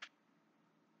on.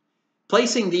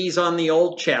 Placing these on the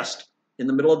old chest in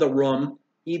the middle of the room,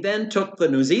 he then took the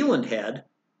New Zealand head,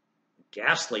 a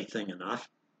ghastly thing enough,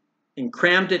 and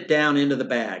crammed it down into the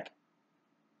bag.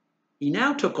 He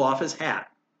now took off his hat,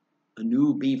 a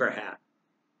new beaver hat,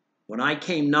 when I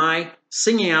came nigh,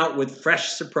 singing out with fresh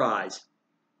surprise.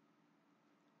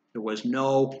 There was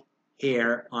no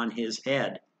hair on his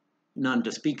head, none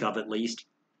to speak of at least,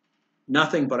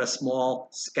 nothing but a small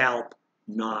scalp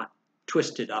knot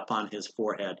twisted up on his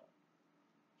forehead.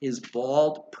 His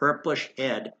bald, purplish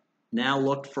head now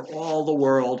looked for all the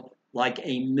world like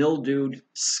a mildewed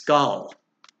skull.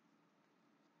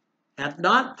 Had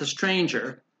not the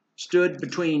stranger stood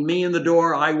between me and the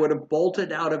door, I would have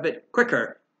bolted out of it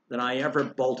quicker than I ever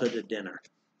bolted a dinner.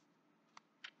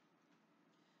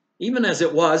 Even as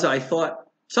it was, I thought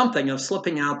something of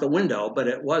slipping out the window, but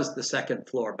it was the second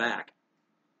floor back.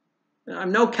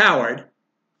 I'm no coward,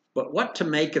 but what to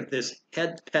make of this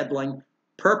head-peddling,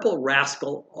 purple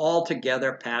rascal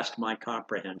altogether past my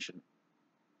comprehension.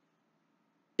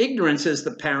 Ignorance is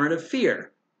the parent of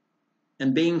fear,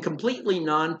 and being completely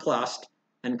nonplussed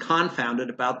and confounded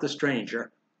about the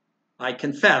stranger, I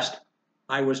confessed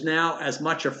I was now as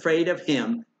much afraid of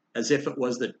him as if it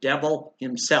was the devil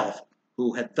himself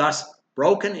who had thus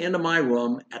broken into my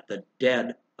room at the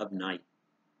dead of night.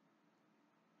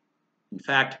 In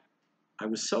fact, I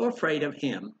was so afraid of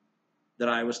him that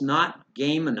I was not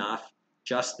game enough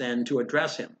just then to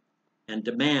address him, and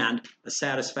demand a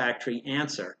satisfactory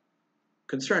answer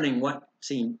concerning what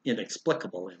seemed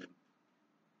inexplicable in him.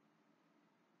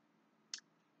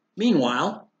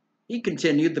 Meanwhile, he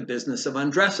continued the business of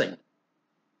undressing,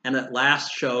 and at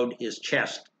last showed his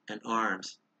chest and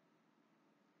arms.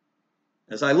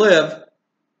 As I live,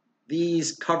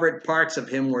 these covered parts of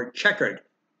him were checkered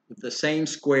with the same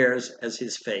squares as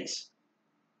his face.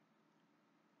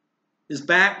 His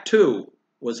back, too,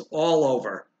 was all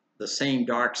over the same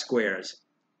dark squares.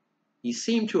 He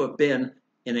seemed to have been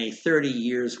in a 30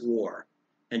 years' war,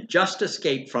 and just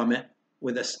escaped from it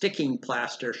with a sticking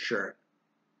plaster shirt.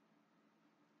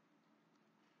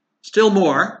 Still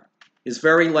more, his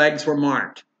very legs were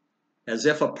marked, as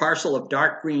if a parcel of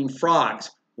dark green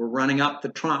frogs were running up the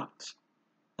trunks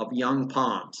of young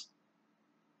palms.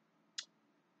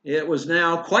 It was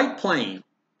now quite plain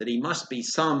that he must be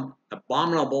some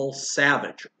abominable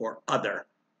savage or other,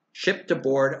 shipped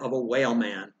aboard of a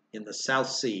whaleman in the South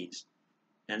Seas,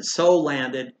 and so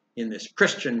landed in this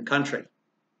Christian country.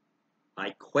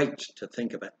 I quaked to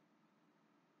think of it.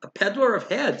 A peddler of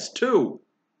heads, too,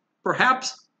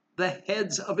 perhaps the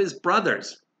heads of his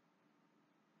brothers.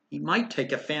 He might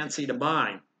take a fancy to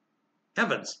mine.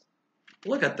 Heavens,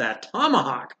 look at that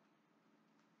tomahawk!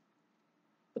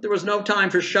 But there was no time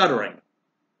for shuddering,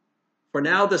 for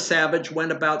now the savage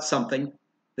went about something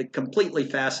that completely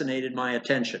fascinated my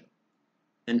attention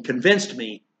and convinced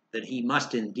me that he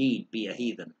must indeed be a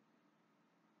heathen.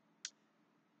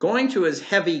 Going to his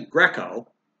heavy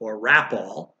Greco, or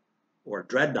rapall, or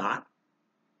dreadnought,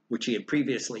 which he had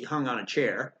previously hung on a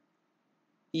chair,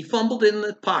 he fumbled in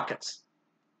the pockets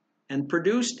and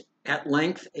produced at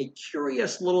length a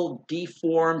curious little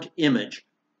deformed image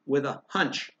with a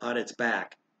hunch on its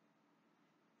back,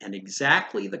 and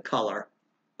exactly the color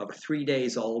of a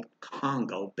 3-day-old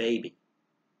Congo baby.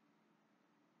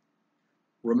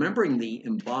 Remembering the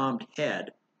embalmed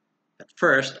head, at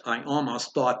first I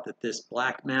almost thought that this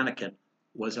black mannequin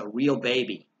was a real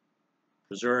baby,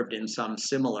 preserved in some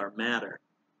similar manner.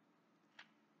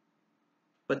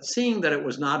 But seeing that it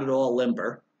was not at all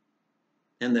limber,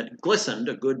 and that it glistened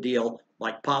a good deal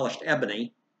like polished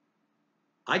ebony,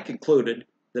 I concluded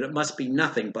that it must be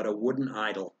nothing but a wooden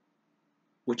idol,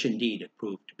 which indeed it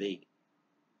proved to be.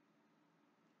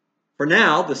 For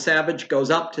now, the savage goes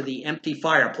up to the empty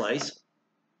fireplace,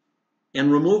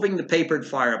 and removing the papered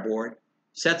fireboard,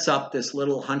 sets up this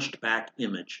little hunched back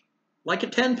image, like a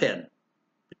 10-pin,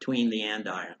 between the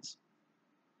andirons.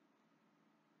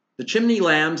 The chimney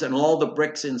lambs and all the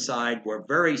bricks inside were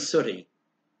very sooty,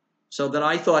 so that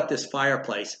I thought this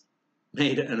fireplace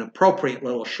made an appropriate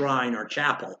little shrine or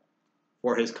chapel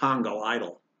for his Congo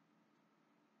idol.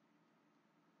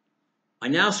 I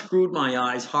now screwed my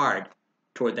eyes hard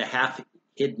toward the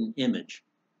half-hidden image,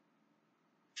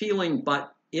 feeling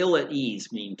but ill at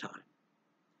ease meantime,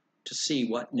 to see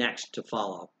what next to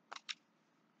follow.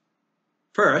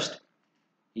 First,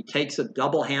 he takes a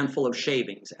double handful of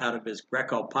shavings out of his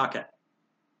Greco pocket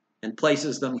and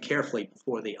places them carefully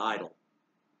before the idol.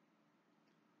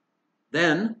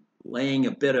 Then, laying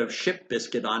a bit of ship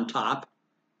biscuit on top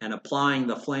and applying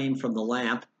the flame from the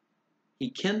lamp, he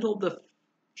kindled the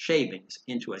shavings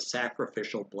into a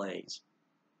sacrificial blaze.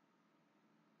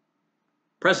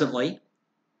 Presently,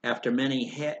 after many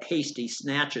hasty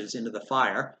snatches into the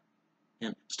fire,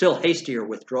 and still hastier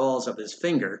withdrawals of his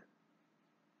finger,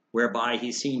 whereby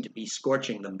he seemed to be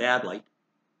scorching them badly,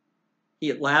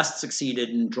 he at last succeeded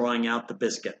in drawing out the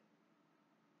biscuit.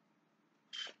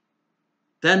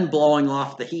 Then, blowing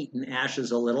off the heat and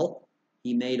ashes a little,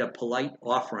 he made a polite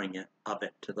offering of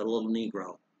it to the little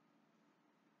Negro.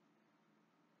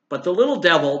 But the little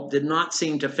devil did not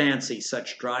seem to fancy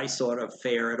such dry sort of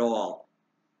fare at all.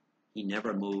 He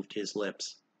never moved his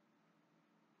lips.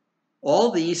 All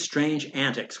these strange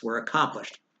antics were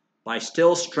accomplished by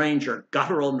still stranger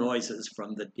guttural noises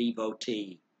from the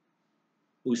devotee,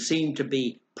 who seemed to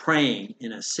be praying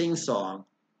in a sing-song,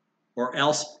 or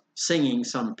else singing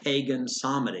some pagan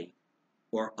psalmody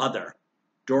or other,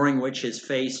 during which his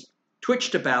face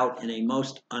twitched about in a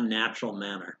most unnatural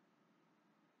manner.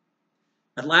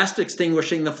 At last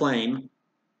extinguishing the flame,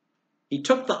 he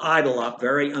took the idol up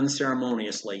very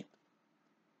unceremoniously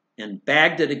and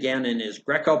bagged it again in his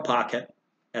Greco pocket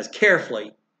as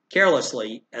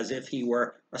carelessly as if he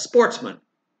were a sportsman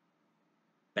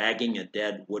bagging a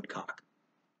dead woodcock.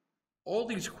 All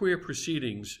these queer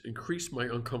proceedings increased my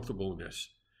uncomfortableness,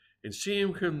 and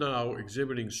seeing him now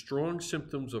exhibiting strong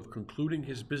symptoms of concluding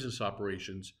his business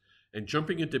operations and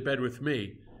jumping into bed with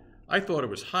me, I thought it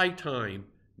was high time,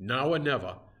 now or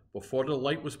never, before the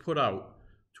light was put out,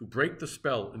 to break the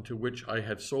spell into which I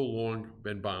had so long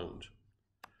been bound.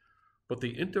 but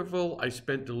the interval I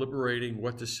spent deliberating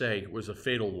what to say was a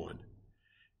fatal one.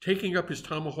 Taking up his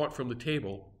tomahawk from the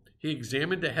table, he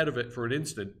examined the head of it for an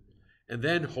instant, and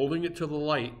then, holding it to the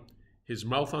light, his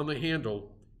mouth on the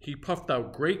handle, he puffed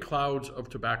out great clouds of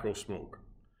tobacco smoke.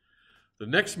 The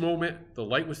next moment, the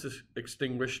light was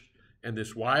extinguished, and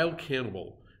this wild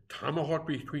cannibal, tomahawk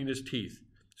between his teeth,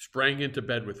 sprang into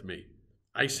bed with me.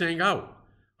 I sang out.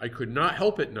 I could not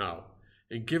help it now,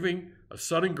 and giving a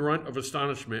sudden grunt of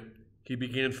astonishment, he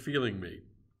began feeling me.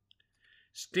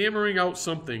 Stammering out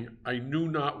something, I knew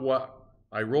not what,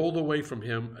 I rolled away from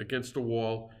him against the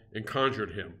wall and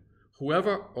conjured him,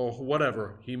 whoever or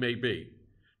whatever he may be,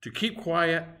 to keep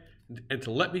quiet and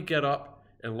to let me get up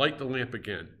and light the lamp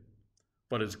again.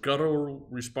 But his guttural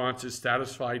responses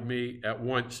satisfied me at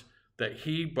once that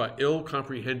he but ill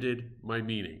comprehended my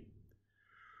meaning.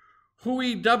 "Who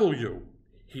ye devil you?"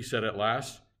 he said at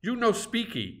last. "You no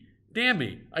speaky. Damn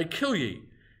me, I kill ye."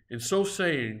 And so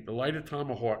saying, the lighted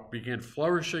tomahawk began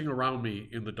flourishing around me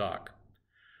in the dark.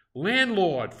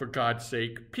 "Landlord, for God's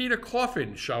sake, Peter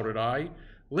Coffin," shouted I.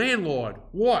 "Landlord,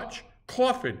 watch,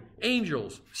 coffin,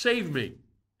 angels, save me."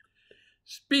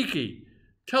 "Speaky,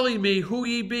 tell ye me who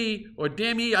ye be, or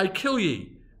damn ye, I kill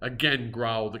ye," again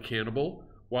growled the cannibal,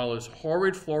 while his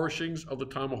horrid flourishings of the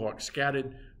tomahawk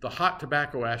scattered the hot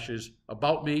tobacco ashes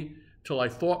about me till I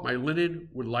thought my linen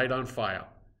would light on fire.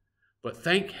 But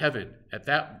thank heaven, at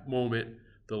that moment,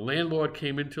 the landlord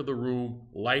came into the room,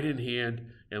 light in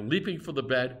hand, and leaping for the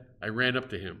bed, I ran up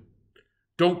to him.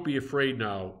 "Don't be afraid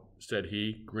now," said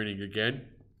he, grinning again.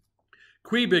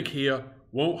 "Quebec here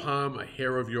won't harm a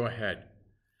hair of your head."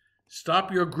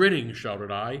 "Stop your grinning," shouted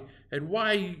I, "and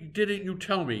why didn't you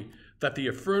tell me that the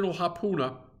infernal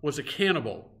harpooner was a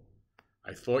cannibal?"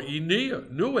 "I thought ye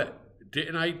knew it.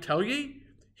 Didn't I tell ye?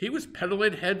 He was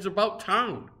peddling heads about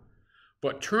town.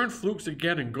 But turn flukes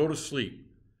again and go to sleep.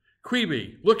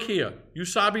 Queeby, look here. You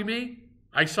sabi me?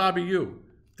 I sabi you.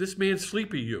 This man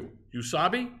sleepy you. You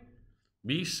sabi?"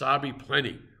 "Me sabi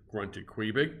plenty," grunted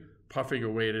Queeby, puffing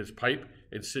away at his pipe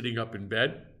and sitting up in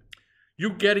bed.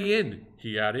 "You getty in,"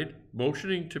 he added,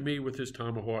 motioning to me with his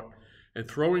tomahawk and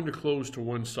throwing the clothes to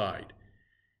one side.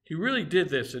 He really did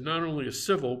this in not only a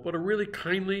civil, but a really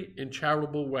kindly and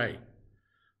charitable way.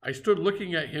 I stood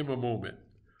looking at him a moment.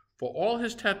 For all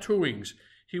his tattooings,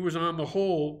 he was on the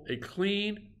whole a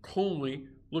clean,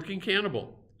 comely-looking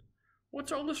cannibal.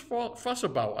 What's all this fuss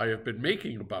about I have been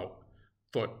making about?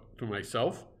 Thought to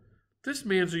myself. This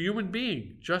man's a human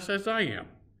being, just as I am,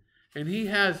 and he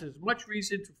has as much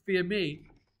reason to fear me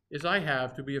as I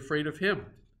have to be afraid of him.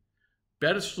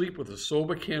 Better sleep with a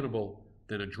sober cannibal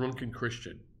than a drunken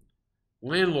Christian.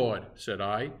 "Landlord," said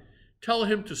I, "tell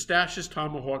him to stash his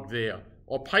tomahawk there,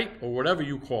 or pipe, or whatever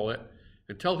you call it,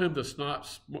 and tell him to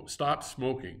stop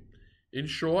smoking. In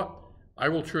short, I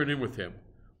will turn in with him,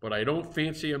 but I don't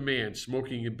fancy a man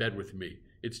smoking in bed with me.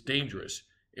 It's dangerous,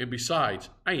 and besides,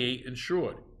 I ain't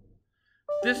insured."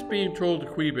 This being told to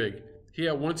Quebec, he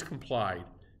at once complied,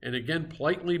 and again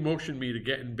politely motioned me to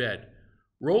get in bed,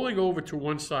 rolling over to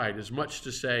one side as much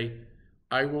to say,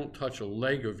 "I won't touch a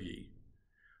leg of ye."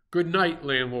 "Good night,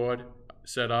 landlord,"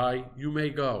 said I. "You may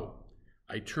go."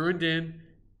 I turned in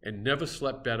and never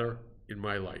slept better in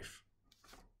my life.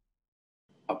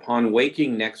 Upon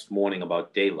waking next morning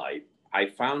about daylight, I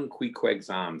found Queequeg's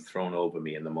arm thrown over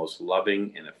me in the most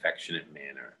loving and affectionate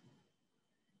manner.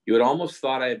 You had almost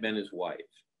thought I had been his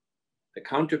wife. The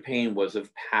counterpane was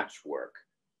of patchwork,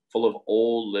 full of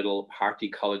old little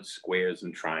party-colored squares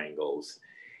and triangles,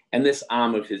 and this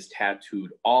arm of his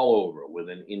tattooed all over with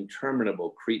an interminable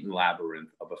Cretan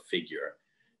labyrinth of a figure,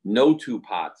 no two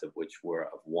parts of which were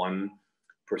of one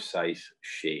precise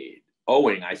shade,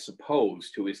 owing, I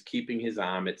suppose, to his keeping his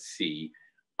arm at sea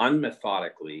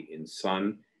unmethodically in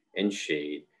sun and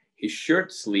shade, his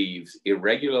shirt sleeves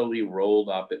irregularly rolled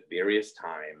up at various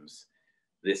times.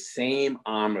 This same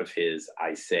arm of his,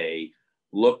 I say,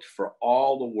 looked for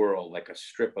all the world like a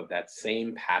strip of that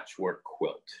same patchwork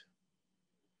quilt.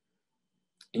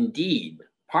 Indeed,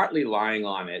 partly lying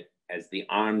on it, as the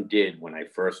arm did when I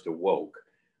first awoke,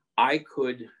 I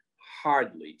could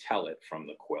hardly tell it from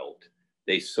the quilt.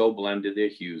 They so blended their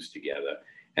hues together,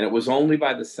 and it was only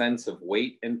by the sense of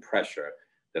weight and pressure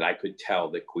that I could tell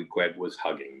that Queequeg was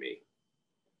hugging me.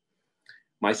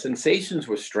 My sensations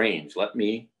were strange. Let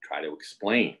me try to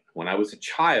explain. When I was a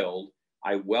child,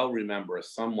 I well remember a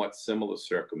somewhat similar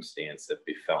circumstance that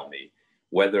befell me.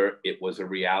 Whether it was a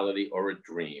reality or a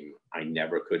dream, I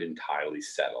never could entirely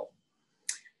settle.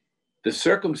 The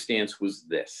circumstance was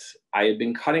this. I had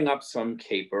been cutting up some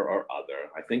caper or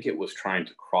other. I think it was trying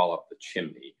to crawl up the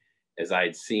chimney, as I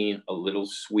had seen a little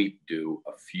sweep do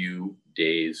a few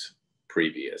days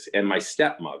previous, and my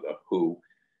stepmother, who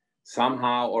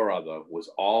somehow or other was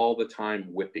all the time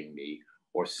whipping me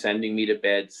or sending me to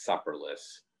bed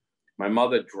supperless. My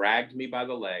mother dragged me by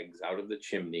the legs out of the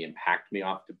chimney and packed me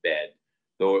off to bed,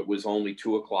 though it was only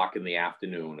 2 o'clock in the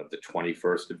afternoon of the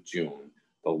 21st of June,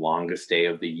 the longest day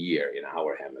of the year in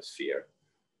our hemisphere.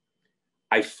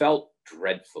 I felt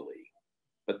dreadfully,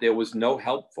 but there was no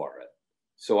help for it.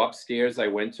 So upstairs I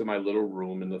went to my little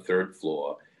room in the 3rd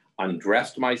floor,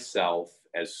 undressed myself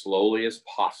as slowly as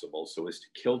possible so as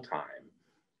to kill time,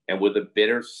 and with a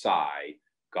bitter sigh,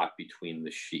 got between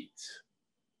the sheets.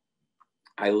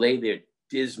 I lay there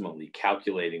dismally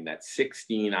calculating that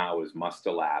 16 hours must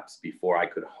elapse before I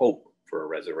could hope for a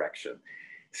resurrection.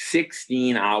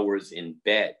 16 hours in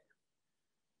bed.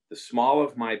 The small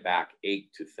of my back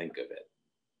ached to think of it.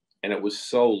 And it was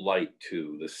so light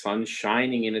too, the sun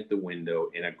shining in at the window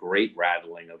in a great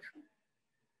rattling of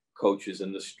coaches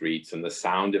in the streets and the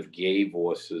sound of gay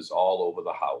voices all over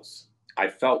the house. I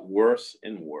felt worse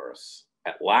and worse.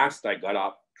 At last I got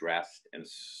up, dressed, and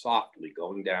softly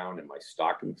going down in my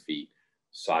stocking feet,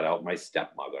 sought out my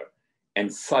stepmother,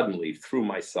 and suddenly threw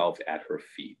myself at her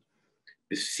feet,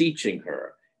 beseeching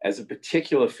her as a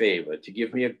particular favor to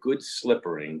give me a good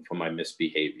slippering for my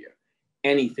misbehavior.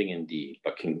 Anything indeed,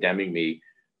 but condemning me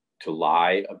to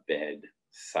lie abed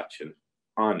such an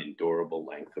unendurable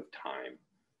length of time.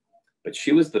 But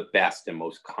she was the best and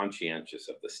most conscientious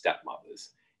of the stepmothers,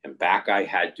 and back I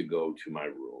had to go to my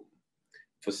room.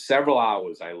 For several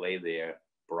hours I lay there,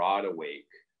 broad awake,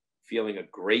 feeling a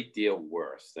great deal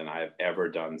worse than I have ever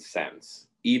done since,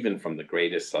 even from the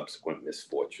greatest subsequent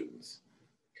misfortunes.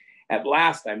 At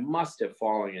last I must have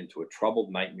fallen into a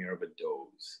troubled nightmare of a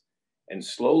doze, and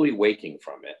slowly waking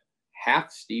from it,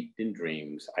 half steeped in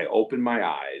dreams, I opened my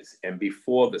eyes, and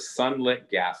before the sunlit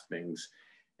gaspings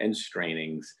and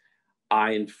strainings,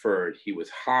 I inferred he was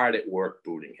hard at work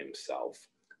booting himself,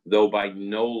 though by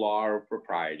no law of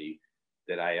propriety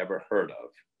that I ever heard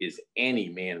of is any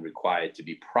man required to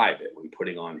be private when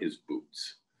putting on his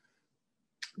boots.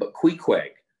 But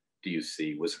Queequeg, do you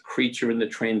see, was a creature in the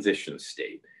transition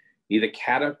state, neither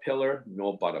caterpillar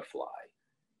nor butterfly.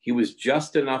 He was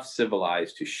just enough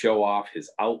civilized to show off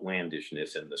his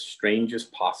outlandishness in the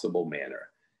strangest possible manner.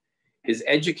 His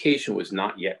education was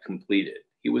not yet completed.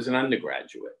 He was an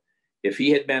undergraduate. If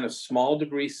he had been a small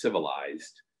degree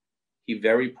civilized, he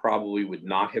very probably would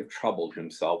not have troubled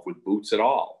himself with boots at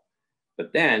all.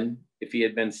 But then, if he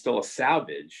had been still a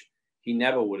savage, he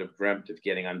never would have dreamt of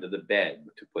getting under the bed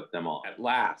to put them on. At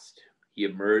last, he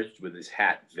emerged with his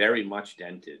hat very much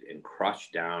dented and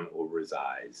crushed down over his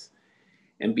eyes,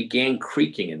 and began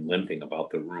creaking and limping about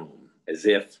the room, as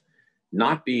if,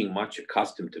 not being much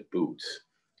accustomed to boots,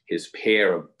 his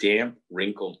pair of damp,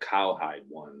 wrinkled cowhide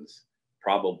ones,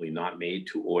 probably not made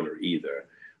to order either,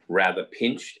 rather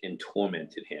pinched and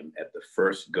tormented him at the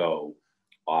first go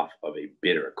off of a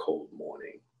bitter cold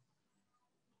morning.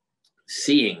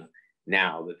 Seeing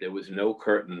now that there was no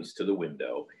curtains to the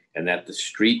window, and that the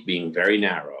street being very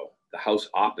narrow, the house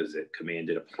opposite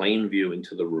commanded a plain view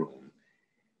into the room,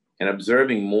 and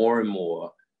observing more and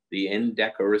more the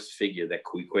indecorous figure that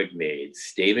Queequeg made,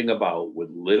 staving about with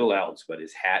little else but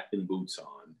his hat and boots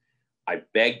on, I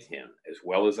begged him, as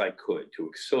well as I could, to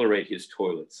accelerate his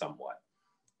toilet somewhat,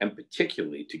 and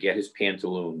particularly to get his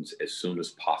pantaloons as soon as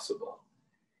possible.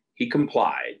 He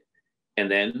complied, and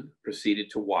then proceeded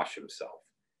to wash himself.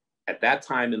 At that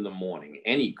time in the morning,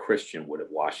 any Christian would have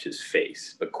washed his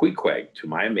face, but Queequeg, to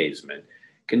my amazement,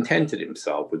 contented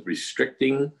himself with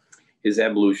restricting his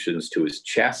ablutions to his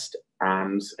chest,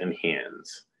 arms, and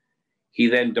hands. He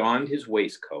then donned his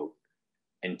waistcoat,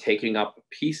 and taking up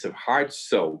a piece of hard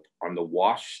soap on the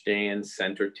washstand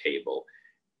center table,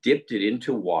 dipped it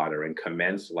into water and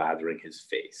commenced lathering his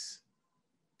face.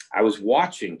 I was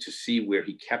watching to see where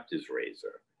he kept his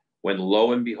razor, when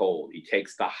lo and behold, he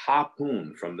takes the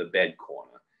harpoon from the bed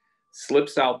corner,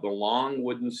 slips out the long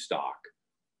wooden stock,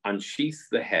 unsheaths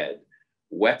the head,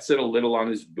 wets it a little on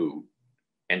his boot,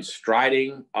 and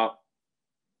striding up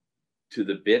to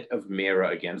the bit of mirror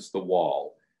against the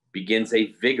wall, begins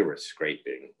a vigorous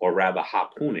scraping, or rather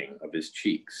harpooning, of his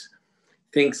cheeks.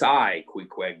 Thinks I,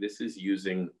 Queequeg, this is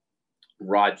using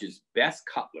Roger's best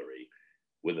cutlery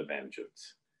with a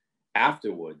vengeance.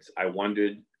 Afterwards, I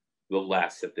wondered the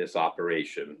less at this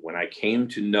operation when I came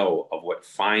to know of what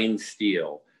fine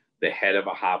steel the head of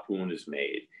a harpoon is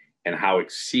made, and how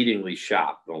exceedingly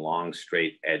sharp the long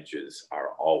straight edges are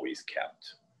always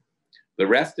kept. The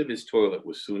rest of his toilet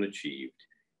was soon achieved,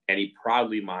 and he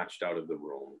proudly marched out of the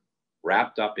room,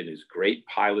 wrapped up in his great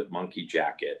pilot monkey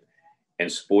jacket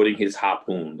and sporting his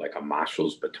harpoon like a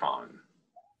marshal's baton.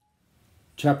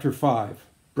 Chapter 5.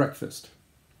 breakfast.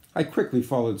 I quickly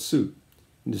followed suit,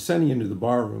 and descending into the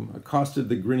barroom, accosted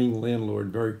the grinning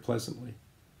landlord very pleasantly.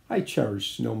 I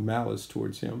cherished no malice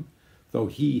towards him, though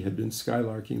he had been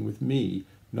skylarking with me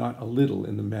not a little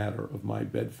in the matter of my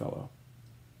bedfellow.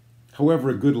 However,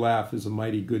 a good laugh is a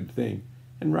mighty good thing,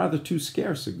 and rather too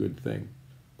scarce a good thing.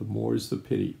 The more's the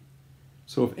pity.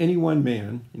 So if any one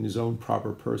man, in his own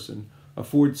proper person,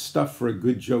 affords stuff for a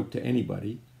good joke to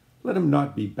anybody, let him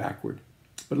not be backward,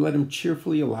 but let him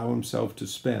cheerfully allow himself to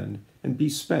spend and be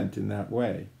spent in that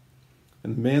way.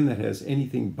 And the man that has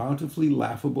anything bountifully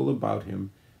laughable about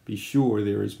him, be sure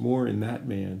there is more in that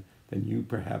man than you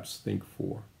perhaps think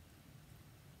for.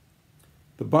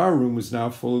 The bar-room was now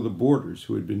full of the boarders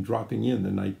who had been dropping in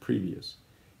the night previous,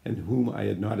 and whom I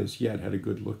had not as yet had a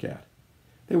good look at.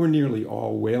 They were nearly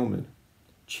all whalemen,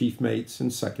 chief mates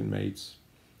and second mates,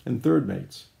 and third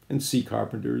mates, and sea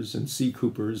carpenters, and sea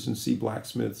coopers, and sea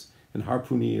blacksmiths, and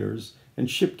harpooneers, and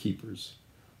shipkeepers,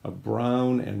 a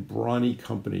brown and brawny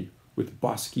company with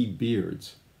bosky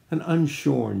beards, an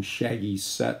unshorn, shaggy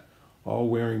set, all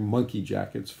wearing monkey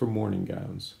jackets for morning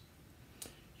gowns.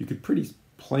 You could pretty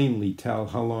plainly tell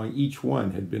how long each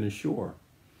one had been ashore.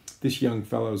 This young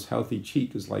fellow's healthy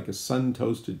cheek is like a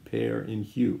sun-toasted pear in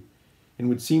hue, and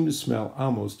would seem to smell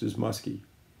almost as musky.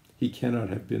 He cannot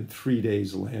have been 3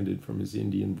 days landed from his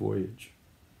Indian voyage.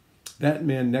 That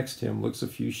man next to him looks a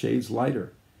few shades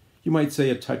lighter. You might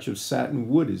say a touch of satin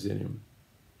wood is in him.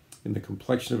 In the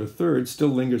complexion of a third still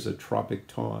lingers a tropic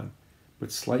tawn,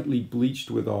 but slightly bleached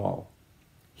withal.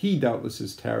 He doubtless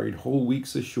has tarried whole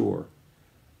weeks ashore.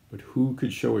 But who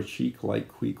could show a cheek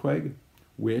like Queequeg,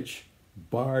 which,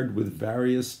 barred with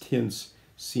various tints,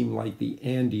 seemed like the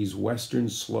Andes' western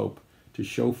slope to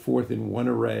show forth in one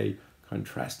array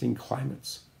contrasting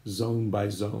climates, zone by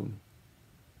zone.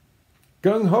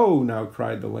 "Gung-ho!" now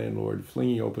cried the landlord,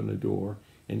 flinging open the door,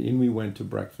 and in we went to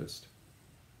breakfast.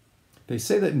 They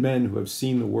say that men who have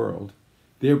seen the world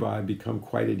thereby become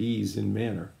quite at ease in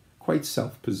manner, quite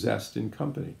self-possessed in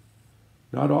company.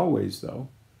 Not always, though.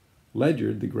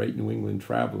 Ledyard, the great New England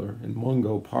traveler, and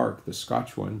Mungo Park, the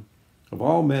Scotch one, of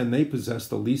all men they possess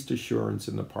the least assurance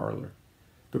in the parlor.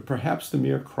 But perhaps the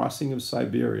mere crossing of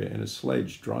Siberia in a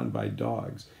sledge drawn by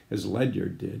dogs, as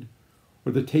Ledyard did,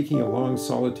 or the taking a long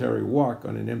solitary walk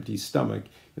on an empty stomach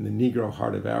in the Negro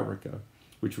heart of Africa,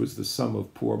 which was the sum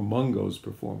of poor Mungo's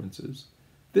performances,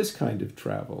 this kind of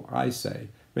travel, I say,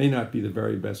 may not be the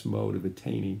very best mode of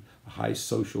attaining a high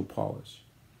social polish.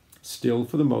 Still,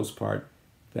 for the most part,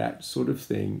 that sort of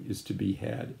thing is to be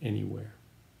had anywhere.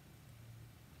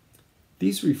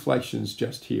 These reflections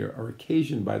just here are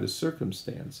occasioned by the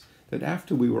circumstance that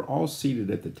after we were all seated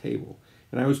at the table,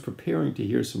 and I was preparing to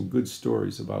hear some good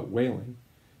stories about whaling,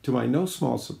 to my no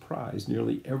small surprise,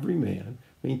 nearly every man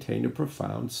maintained a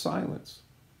profound silence.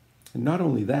 And not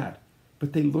only that,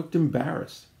 but they looked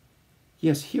embarrassed.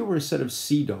 Yes, here were a set of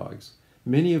sea dogs,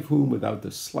 many of whom without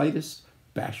the slightest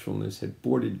bashfulness had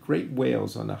boarded great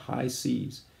whales on the high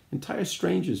seas, entire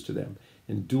strangers to them,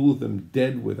 and dueled them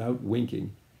dead without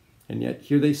winking. And yet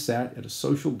here they sat at a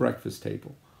social breakfast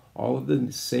table, all of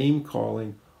the same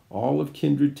calling, all of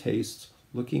kindred tastes,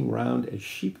 looking round as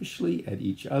sheepishly at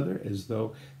each other as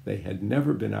though they had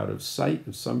never been out of sight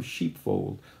of some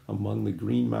sheepfold among the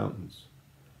Green Mountains.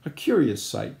 A curious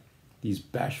sight, these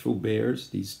bashful bears,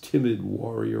 these timid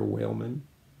warrior whalemen.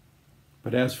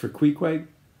 But as for Queequeg,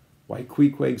 why,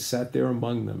 Queequeg sat there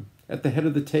among them, at the head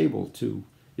of the table, too,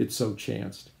 it so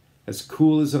chanced, as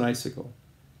cool as an icicle.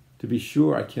 To be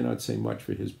sure, I cannot say much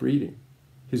for his breeding.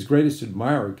 His greatest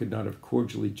admirer could not have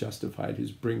cordially justified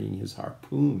his bringing his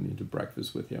harpoon into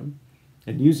breakfast with him,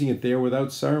 and using it there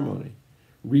without ceremony,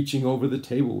 reaching over the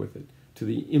table with it, to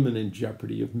the imminent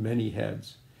jeopardy of many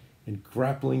heads, and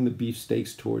grappling the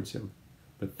beefsteaks towards him.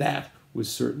 But that was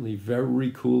certainly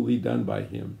very coolly done by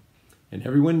him, and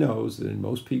everyone knows that in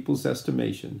most people's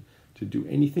estimation, to do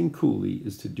anything coolly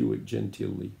is to do it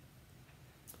genteelly.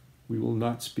 We will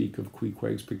not speak of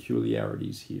Queequeg's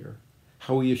peculiarities here,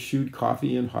 how he eschewed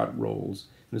coffee and hot rolls,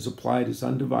 and has applied his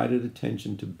undivided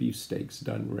attention to beefsteaks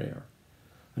done rare.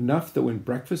 Enough that when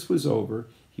breakfast was over,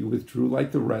 he withdrew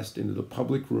like the rest into the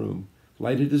public room,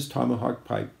 lighted his tomahawk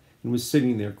pipe, and was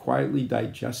sitting there quietly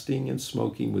digesting and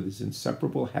smoking with his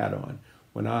inseparable hat on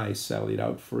when I sallied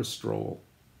out for a stroll.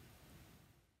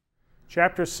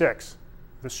 Chapter 6,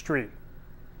 The Street.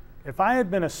 If I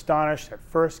had been astonished at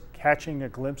first catching a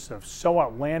glimpse of so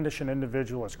outlandish an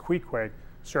individual as Queequeg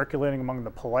circulating among the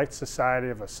polite society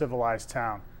of a civilized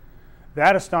town,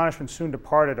 that astonishment soon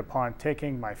departed upon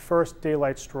taking my first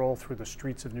daylight stroll through the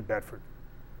streets of New Bedford.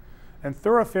 and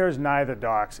thoroughfares nigh the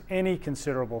docks, any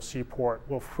considerable seaport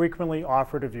will frequently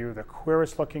offer to view the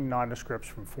queerest looking nondescripts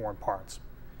from foreign parts.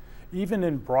 Even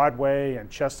in Broadway and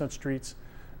Chestnut Streets,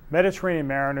 Mediterranean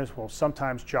mariners will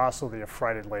sometimes jostle the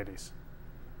affrighted ladies.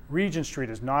 Regent Street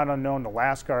is not unknown to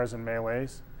Lascars and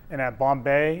Malays, and at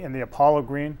Bombay and the Apollo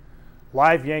Green,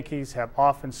 live Yankees have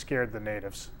often scared the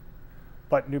natives.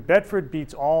 But New Bedford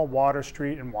beats all Water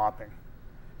Street and Wapping.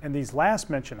 In these last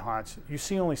mentioned haunts, you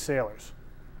see only sailors.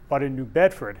 But in New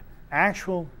Bedford,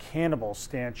 actual cannibals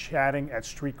stand chatting at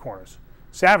street corners,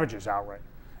 savages outright,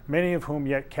 many of whom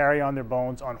yet carry on their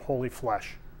bones unholy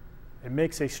flesh. It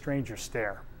makes a stranger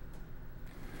stare.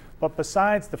 But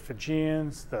besides the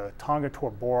Fijians, the Tonga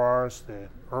Torborars, the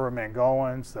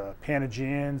Urumangoans, the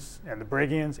Panageans, and the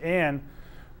Brigians, and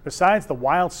besides the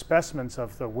wild specimens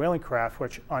of the whaling craft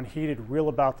which unheeded reel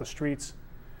about the streets,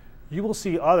 you will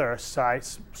see other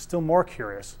sights still more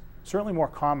curious, certainly more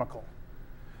comical.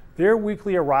 There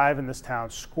weekly arrive in this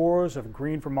town scores of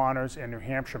green Vermonters and New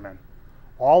Hampshiremen,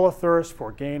 all athirst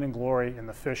for gain and glory in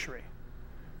the fishery.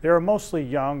 They are mostly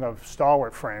young, of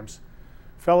stalwart frames,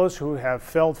 fellows who have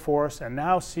felled forests and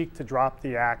now seek to drop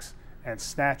the axe and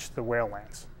snatch the whale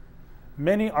lands.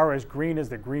 Many are as green as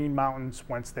the green mountains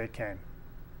whence they came.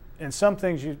 In some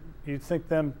things you'd think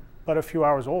them but a few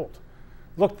hours old.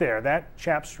 Look there, that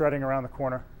chap strutting around the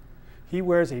corner. He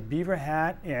wears a beaver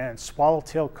hat and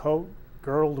swallowtail coat,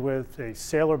 girdled with a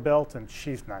sailor belt and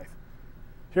sheath knife.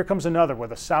 Here comes another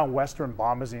with a southwestern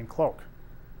bombazine cloak.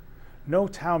 No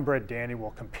town-bred dandy will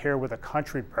compare with a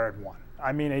country-bred one.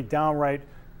 I mean a downright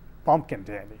bumpkin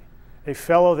dandy. A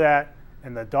fellow that,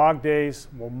 in the dog days,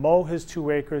 will mow his 2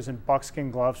 acres in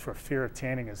buckskin gloves for fear of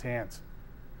tanning his hands.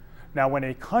 Now, when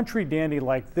a country dandy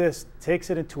like this takes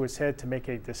it into his head to make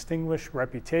a distinguished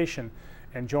reputation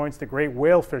and joins the great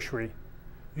whale fishery,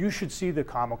 you should see the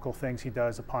comical things he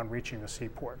does upon reaching the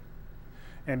seaport.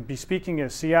 And bespeaking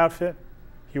his sea outfit,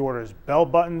 he orders bell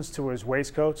buttons to his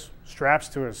waistcoats, straps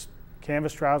to his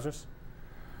canvas trousers.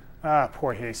 Ah,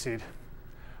 poor hayseed.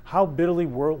 How bitterly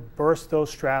burst those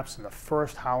straps in the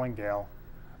first howling gale,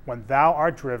 when thou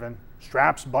art driven,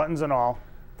 straps, buttons, and all,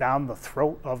 down the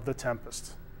throat of the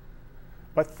tempest.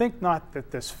 But think not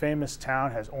that this famous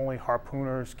town has only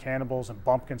harpooners, cannibals, and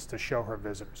bumpkins to show her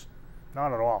visitors.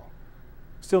 Not at all.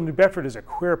 Still, New Bedford is a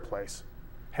queer place.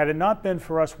 Had it not been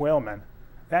for us whalemen,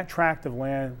 that tract of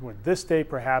land would this day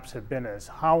perhaps have been as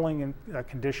howling in a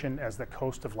condition as the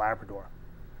coast of Labrador.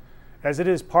 As it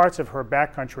is, parts of her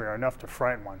backcountry are enough to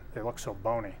frighten one. They look so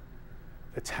bony.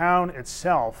 The town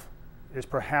itself is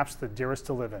perhaps the dearest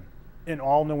to live in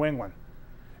all New England.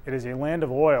 It is a land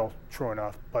of oil, true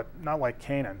enough, but not like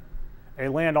Canaan. A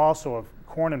land also of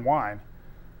corn and wine.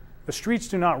 The streets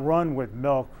do not run with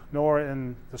milk, nor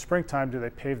in the springtime do they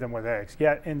pave them with eggs.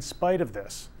 Yet, in spite of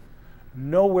this,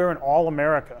 nowhere in all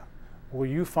America will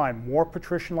you find more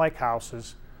patrician-like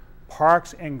houses,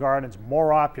 parks and gardens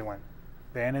more opulent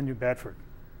than in New Bedford.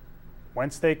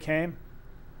 Whence they came,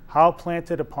 how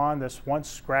planted upon this once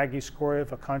scraggy scoria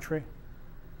of a country.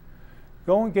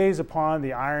 Go and gaze upon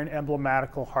the iron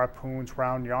emblematical harpoons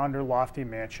round yonder lofty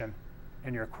mansion,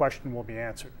 and your question will be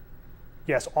answered.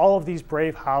 Yes, all of these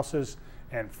brave houses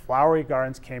and flowery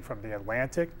gardens came from the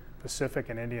Atlantic, Pacific,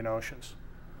 and Indian Oceans.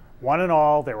 One and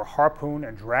all, they were harpooned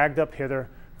and dragged up hither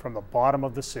from the bottom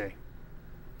of the sea.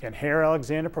 Can Herr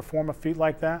Alexander perform a feat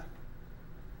like that?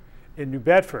 In New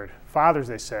Bedford, fathers,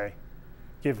 they say,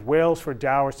 give whales for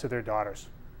dowers to their daughters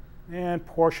and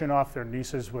portion off their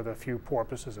nieces with a few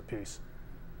porpoises apiece.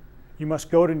 You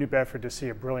must go to New Bedford to see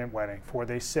a brilliant wedding, for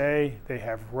they say they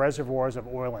have reservoirs of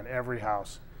oil in every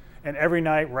house, and every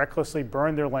night recklessly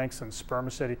burn their links in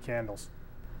spermaceti candles.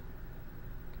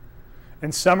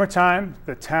 In summertime,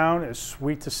 the town is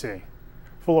sweet to see,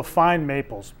 full of fine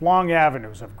maples, long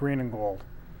avenues of green and gold.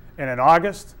 And in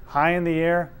August, high in the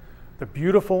air, the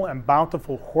beautiful and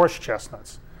bountiful horse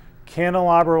chestnuts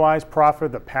candelabra-wise proffer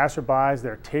the passerbys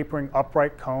their tapering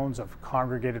upright cones of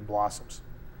congregated blossoms.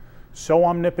 So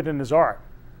omnipotent is art,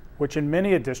 which in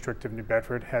many a district of New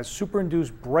Bedford has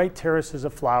superinduced bright terraces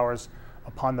of flowers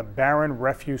upon the barren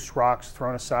refuse rocks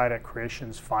thrown aside at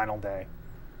creation's final day.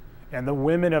 And the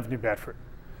women of New Bedford,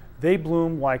 they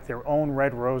bloom like their own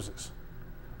red roses.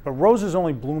 But roses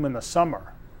only bloom in the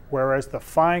summer, whereas the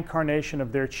fine carnation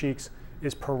of their cheeks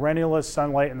is perennial as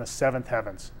sunlight in the seventh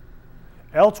heavens.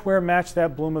 Elsewhere match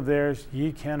that bloom of theirs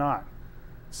ye cannot,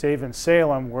 save in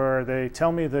Salem, where they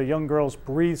tell me the young girls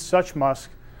breathe such musk,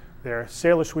 their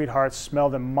sailor sweethearts smell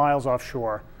them miles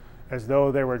offshore, as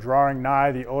though they were drawing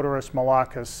nigh the odorous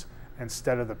Malaccas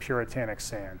instead of the puritanic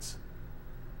sands.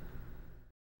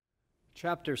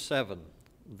 Chapter 7,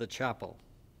 The Chapel.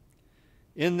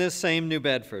 In this same New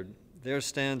Bedford, there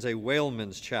stands a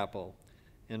whaleman's chapel,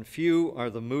 and few are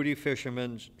the moody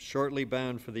fishermen shortly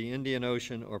bound for the Indian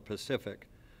Ocean or Pacific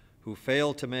who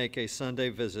fail to make a Sunday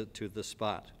visit to the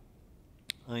spot.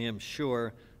 I am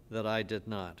sure that I did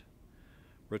not.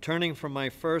 Returning from my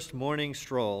first morning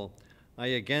stroll, I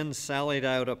again sallied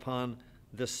out upon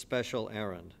this special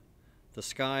errand. The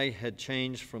sky had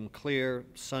changed from clear,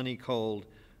 sunny cold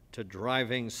to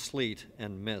driving sleet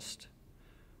and mist.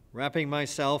 Wrapping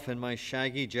myself in my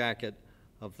shaggy jacket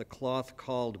of the cloth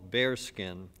called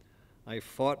bearskin, I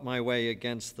fought my way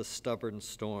against the stubborn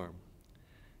storm.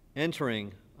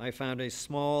 Entering, I found a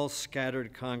small,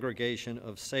 scattered congregation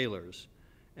of sailors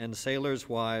and sailors'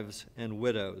 wives and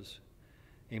widows.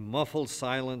 A muffled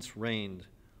silence reigned,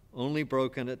 only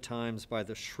broken at times by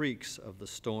the shrieks of the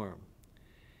storm.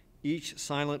 Each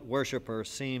silent worshiper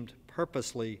seemed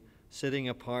purposely sitting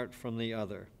apart from the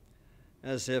other,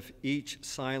 as if each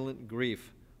silent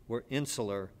grief were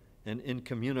insular and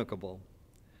incommunicable.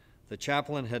 The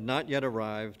chaplain had not yet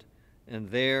arrived, and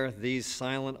there these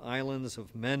silent islands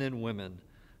of men and women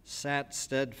sat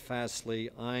steadfastly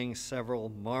eyeing several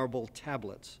marble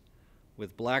tablets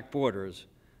with black borders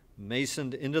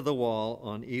masoned into the wall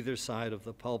on either side of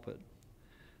the pulpit.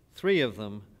 3 of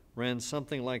them ran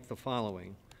something like the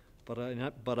following,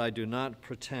 but I do not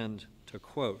pretend to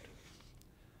quote.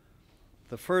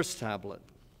 The first tablet: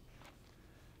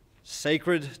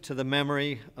 sacred to the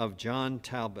memory of John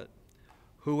Talbot,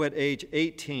 who at age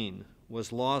 18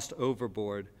 was lost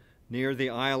overboard near the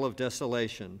Isle of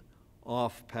Desolation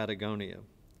off Patagonia,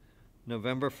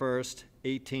 November 1st,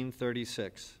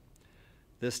 1836.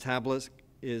 This tablet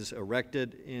is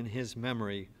erected in his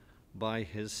memory by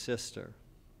his sister.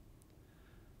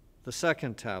 The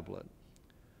second tablet: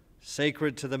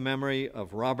 sacred to the memory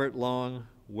of Robert Long,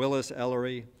 Willis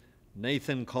Ellery,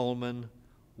 Nathan Coleman,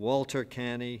 Walter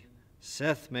Canny,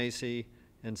 Seth Macy,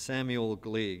 and Samuel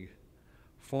Gleig,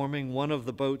 forming one of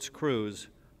the boat's crews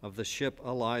of the ship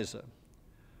Eliza,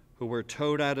 who were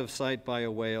towed out of sight by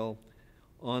a whale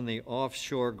on the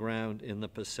offshore ground in the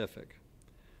Pacific,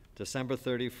 December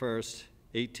 31st,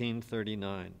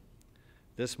 1839.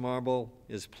 This marble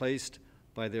is placed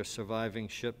by their surviving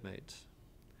shipmates.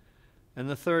 And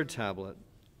the third tablet: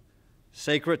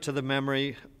 sacred to the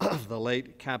memory of the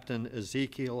late Captain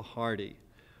Ezekiel Hardy,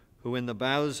 who in the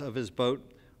bows of his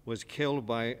boat was killed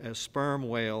by a sperm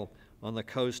whale on the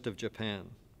coast of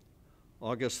Japan,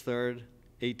 August 3rd,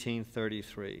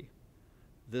 1833.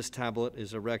 This tablet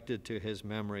is erected to his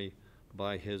memory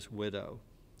by his widow.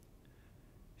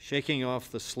 Shaking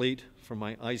off the sleet from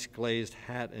my ice-glazed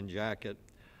hat and jacket,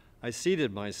 I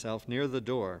seated myself near the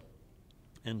door,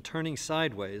 and turning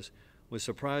sideways, was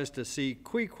surprised to see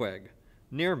Queequeg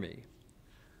near me.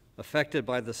 Affected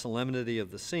by the solemnity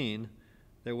of the scene,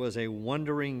 there was a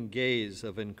wondering gaze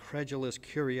of incredulous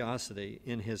curiosity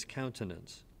in his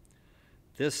countenance.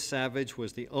 This savage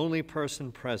was the only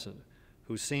person present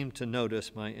who seemed to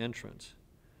notice my entrance,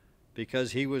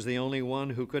 because he was the only one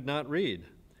who could not read,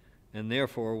 and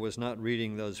therefore was not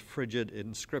reading those frigid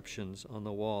inscriptions on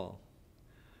the wall.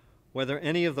 Whether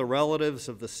any of the relatives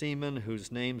of the seamen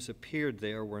whose names appeared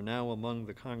there were now among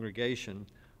the congregation,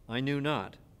 I knew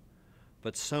not,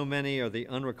 but so many are the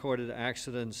unrecorded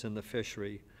accidents in the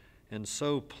fishery, and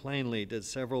so plainly did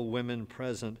several women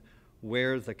present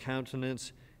wear the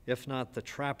countenance, if not the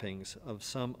trappings, of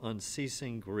some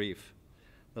unceasing grief,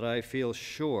 that I feel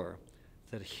sure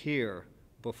that here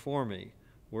before me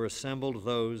were assembled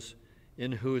those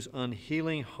in whose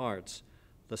unhealing hearts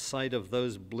the sight of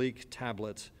those bleak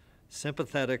tablets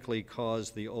sympathetically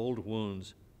caused the old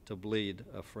wounds to bleed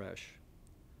afresh.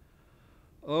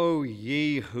 O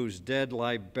ye whose dead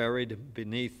lie buried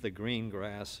beneath the green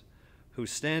grass, who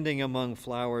standing among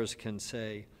flowers can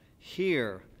say,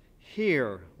 "Here,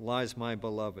 here lies my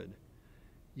beloved,"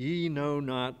 ye know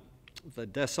not the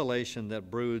desolation that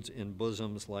broods in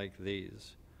bosoms like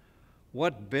these.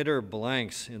 What bitter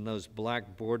blanks in those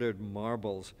black-bordered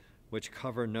marbles which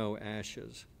cover no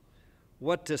ashes.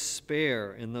 What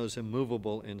despair in those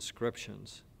immovable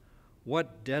inscriptions.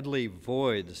 What deadly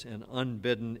voids and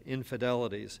unbidden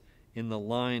infidelities in the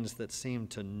lines that seem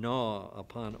to gnaw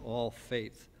upon all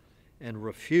faith and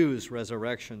refuse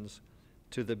resurrections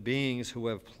to the beings who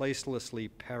have placelessly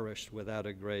perished without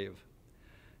a grave.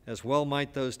 As well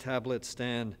might those tablets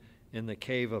stand in the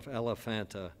cave of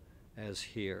Elephanta as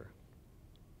here.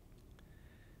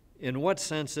 In what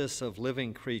census of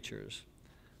living creatures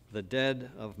the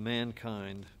dead of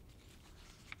mankind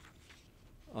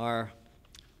are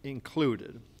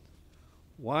included?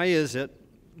 Why is it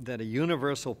that a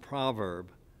universal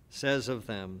proverb says of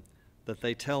them that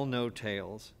they tell no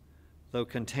tales, though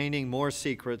containing more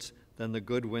secrets than the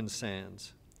Goodwin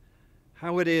sands?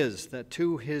 How it is that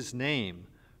to his name,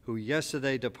 who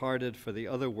yesterday departed for the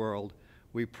other world,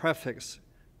 we prefix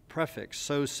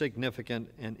so significant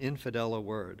and infidel a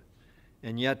word,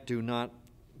 and yet do not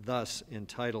thus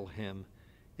entitle him,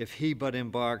 if he but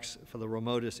embarks for the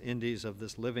remotest Indies of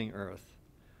this living earth.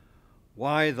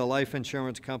 Why the life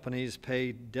insurance companies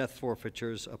pay death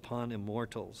forfeitures upon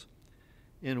immortals?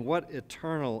 In what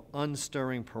eternal,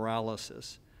 unstirring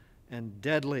paralysis and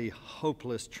deadly,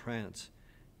 hopeless trance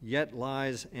yet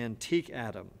lies antique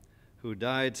Adam, who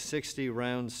died 60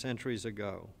 round centuries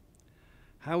ago?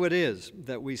 How it is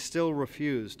that we still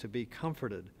refuse to be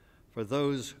comforted for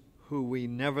those who we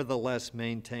nevertheless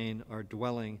maintain are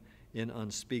dwelling in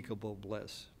unspeakable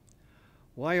bliss.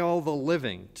 Why all the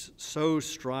living so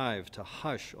strive to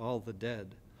hush all the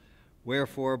dead?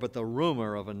 Wherefore but the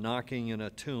rumor of a knocking in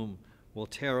a tomb will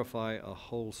terrify a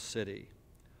whole city.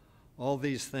 All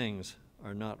these things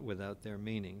are not without their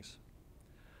meanings.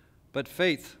 But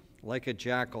faith, like a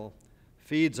jackal,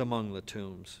 feeds among the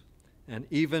tombs, and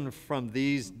even from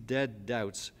these dead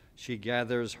doubts she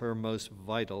gathers her most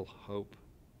vital hope.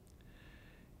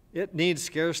 It needs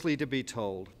scarcely to be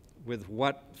told with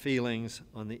what feelings,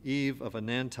 on the eve of a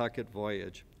Nantucket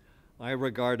voyage, I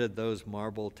regarded those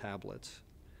marble tablets,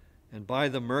 and by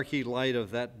the murky light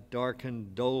of that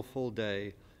darkened, doleful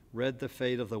day, read the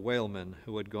fate of the whalemen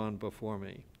who had gone before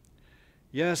me.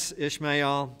 Yes,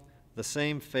 Ishmael, the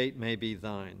same fate may be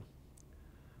thine.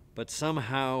 But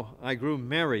somehow I grew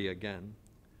merry again.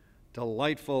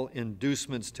 Delightful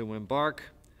inducements to embark,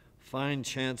 fine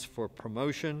chance for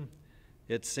promotion.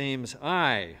 It seems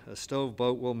a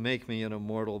stoveboat will make me an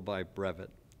immortal by brevet.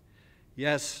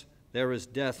 Yes, there is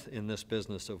death in this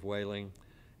business of whaling,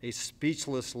 a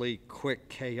speechlessly quick,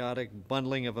 chaotic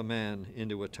bundling of a man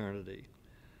into eternity.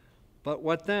 But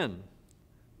what then?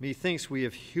 Methinks we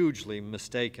have hugely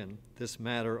mistaken this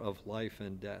matter of life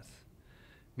and death.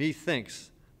 Methinks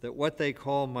that what they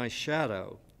call my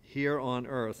shadow here on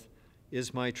earth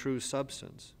is my true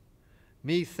substance.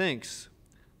 Methinks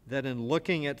that in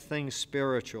looking at things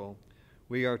spiritual,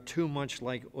 we are too much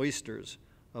like oysters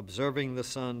observing the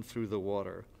sun through the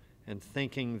water and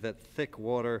thinking that thick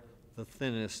water the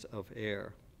thinnest of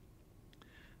air.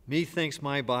 Methinks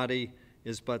my body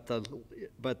is but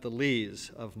the lees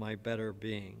of my better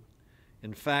being.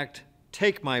 In fact,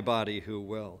 take my body who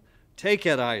will. Take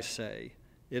it, I say.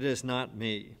 It is not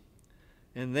me.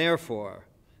 And therefore,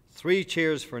 3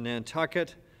 cheers for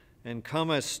Nantucket, and come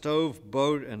a stove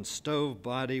boat and stove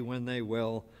body when they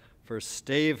will, for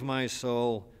stave my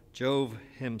soul, Jove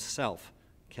himself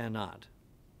cannot.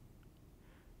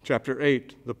 Chapter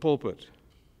 8, The Pulpit.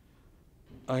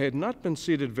 I had not been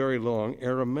seated very long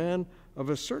ere a man of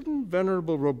a certain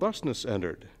venerable robustness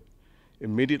entered.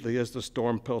 Immediately as the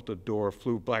storm-pelted door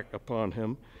flew back upon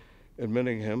him,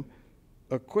 admitting him,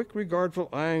 a quick regardful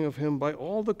eyeing of him by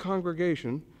all the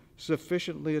congregation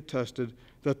sufficiently attested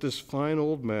that this fine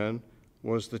old man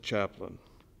was the chaplain.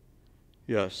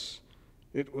 Yes,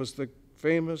 it was the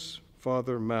famous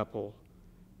Father Mapple,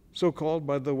 so called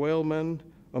by the whalemen,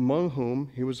 among whom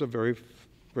he was a very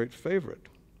great favorite.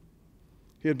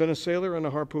 He had been a sailor and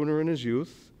a harpooner in his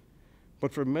youth,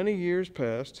 but for many years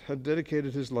past had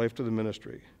dedicated his life to the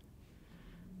ministry.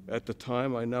 At the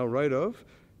time I now write of,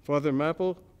 Father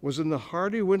Mapple was in the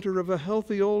hardy winter of a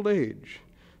healthy old age,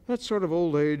 that sort of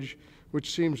old age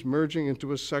which seems merging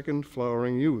into a second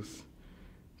flowering youth.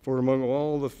 For among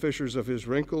all the fissures of his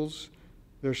wrinkles,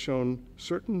 there shone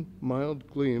certain mild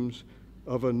gleams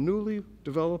of a newly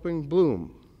developing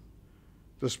bloom,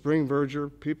 the spring verdure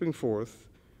peeping forth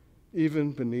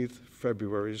even beneath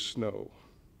February's snow.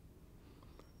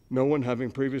 No one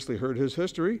having previously heard his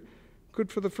history could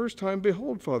for the first time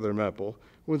behold Father Mapple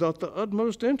without the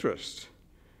utmost interest,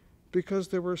 because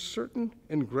there were certain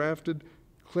engrafted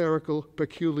clerical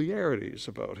peculiarities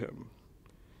about him,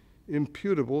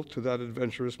 imputable to that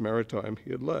adventurous maritime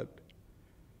he had led.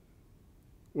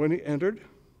 When he entered,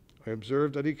 I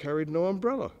observed that he carried no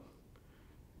umbrella,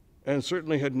 and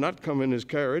certainly had not come in his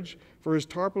carriage, for his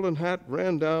tarpaulin hat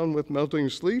ran down with melting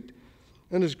sleet,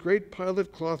 and his great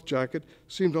pilot cloth jacket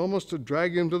seemed almost to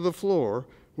drag him to the floor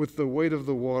with the weight of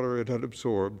the water it had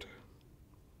absorbed.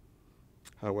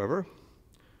 However,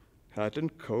 hat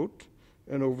and coat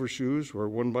and overshoes were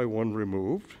one by one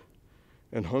removed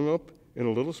and hung up in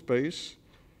a little space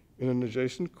in an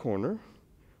adjacent corner,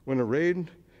 when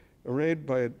arrayed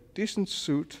by a decent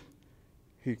suit,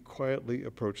 he quietly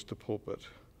approached the pulpit.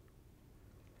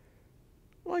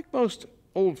 Like most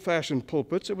old-fashioned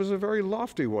pulpits, it was a very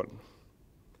lofty one,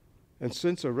 and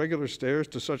since irregular stairs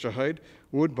to such a height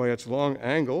would, by its long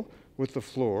angle with the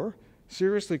floor,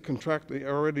 seriously contract the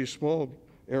already small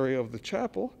area of the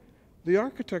chapel, The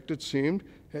architect, it seemed,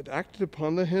 had acted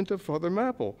upon the hint of Father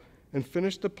Mapple and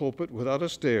finished the pulpit without a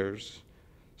stairs,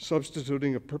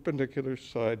 substituting a perpendicular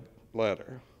side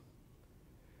ladder,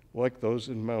 like those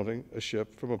in mounting a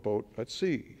ship from a boat at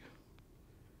sea.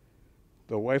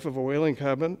 The wife of a whaling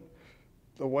captain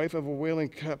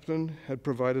had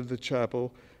provided the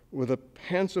chapel with a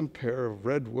handsome pair of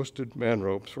red worsted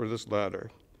man-ropes for this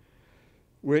ladder,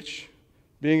 which,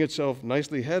 being itself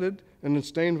nicely headed and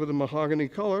stained with a mahogany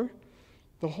color,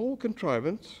 the whole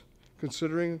contrivance,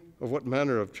 considering of what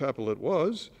manner of chapel it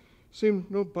was,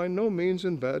 seemed by no means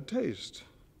in bad taste.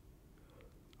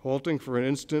 Halting for an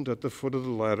instant at the foot of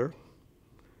the ladder,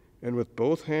 and with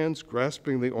both hands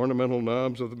grasping the ornamental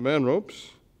knobs of the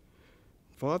man-ropes,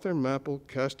 Father Mapple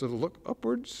cast a look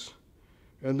upwards,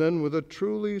 and then with a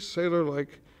truly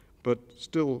sailor-like but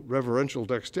still reverential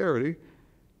dexterity,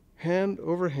 hand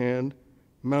over hand,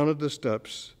 mounted the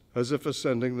steps as if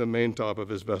ascending the main top of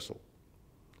his vessel.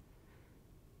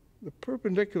 The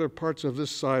perpendicular parts of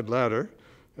this side ladder,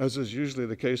 as is usually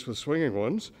the case with swinging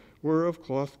ones, were of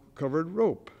cloth-covered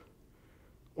rope.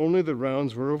 Only the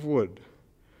rounds were of wood,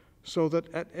 so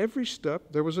that at every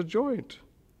step there was a joint.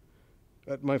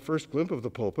 At my first glimpse of the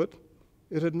pulpit,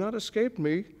 it had not escaped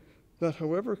me that,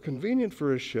 however convenient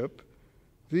for a ship,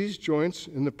 these joints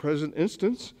in the present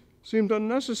instance seemed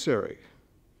unnecessary.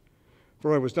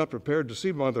 For I was not prepared to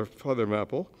see Father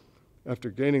Mapple,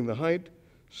 after gaining the height,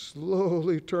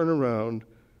 slowly turn around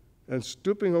and,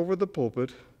 stooping over the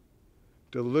pulpit,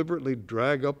 deliberately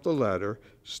drag up the ladder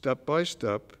step by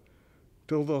step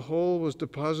till the whole was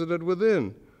deposited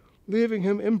within, leaving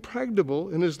him impregnable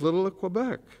in his little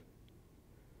Quebec.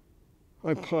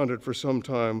 I pondered for some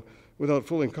time without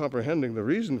fully comprehending the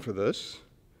reason for this.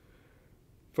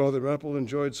 Father Mapple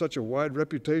enjoyed such a wide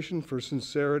reputation for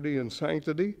sincerity and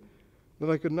sanctity that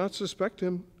I could not suspect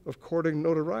him of courting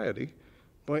notoriety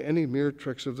by any mere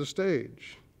tricks of the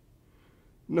stage.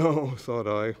 No, thought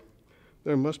I,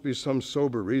 there must be some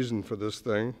sober reason for this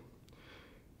thing.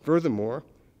 Furthermore,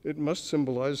 it must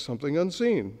symbolize something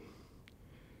unseen.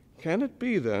 Can it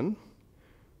be, then,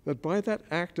 that by that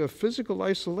act of physical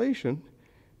isolation,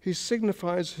 he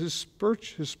signifies his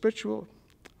spiritual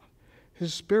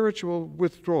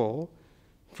withdrawal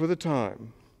for the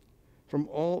time from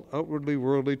all outwardly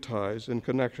worldly ties and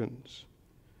connections?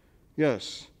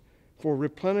 Yes, for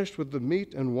replenished with the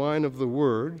meat and wine of the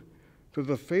Word, to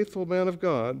the faithful man of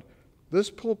God, this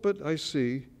pulpit, I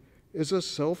see, is a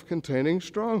self-containing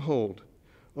stronghold,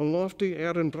 a lofty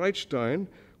Ehrenbreitstein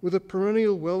with a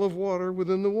perennial well of water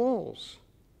within the walls.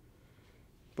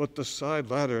 But the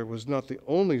side ladder was not the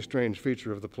only strange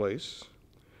feature of the place,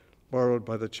 borrowed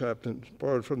from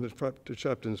the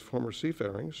chaplain's former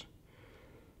seafarings.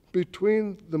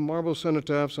 Between the marble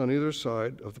cenotaphs on either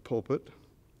side of the pulpit,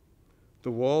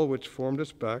 the wall which formed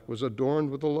its back was adorned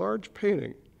with a large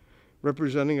painting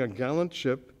representing a gallant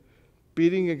ship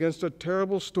beating against a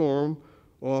terrible storm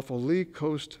off a lee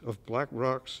coast of black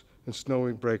rocks and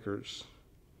snowy breakers.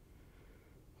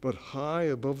 But high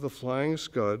above the flying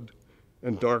scud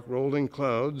and dark rolling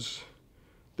clouds,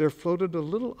 there floated a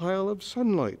little isle of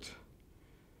sunlight,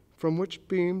 from which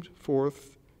beamed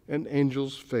forth an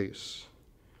angel's face.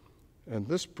 And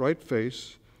this bright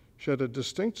face shed a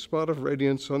distinct spot of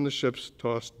radiance on the ship's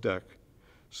tossed deck,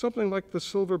 something like the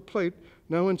silver plate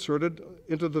now inserted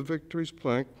into the Victory's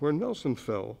plank where Nelson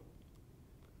fell.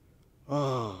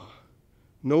 Ah,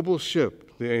 noble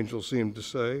ship, the angel seemed to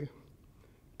say.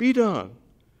 Beat on,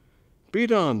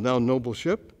 thou noble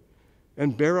ship,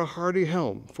 and bear a hardy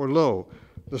helm, for lo,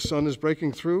 the sun is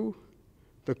breaking through,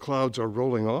 the clouds are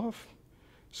rolling off,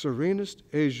 serenest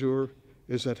azure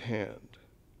is at hand.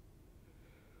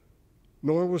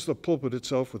 Nor was the pulpit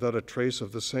itself without a trace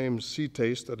of the same sea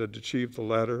taste that had achieved the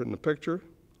ladder in the picture.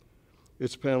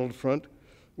 Its paneled front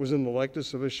was in the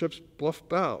likeness of a ship's bluff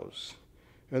bows,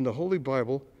 and the Holy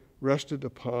Bible rested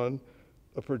upon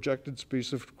a projected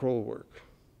piece of scrollwork,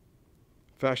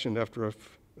 fashioned after a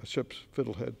ship's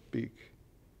fiddlehead beak.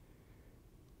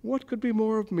 What could be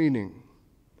more of meaning?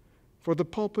 For the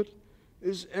pulpit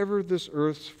is ever this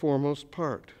earth's foremost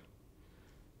part.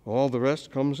 All the rest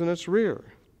comes in its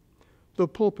rear. The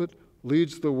pulpit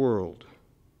leads the world.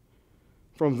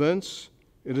 From thence,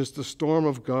 it is the storm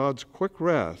of God's quick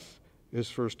wrath is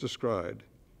first descried,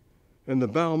 and the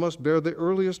bow must bear the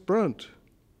earliest brunt.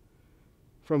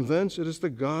 From thence, it is the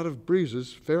God of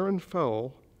breezes, fair and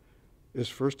foul, is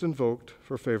first invoked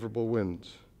for favorable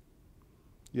winds.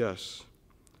 Yes,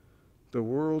 the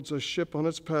world's a ship on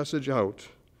its passage out,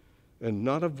 and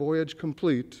not a voyage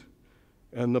complete,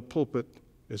 and the pulpit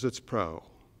is its prow.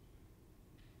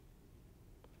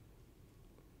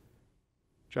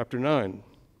 Chapter 9,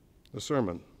 the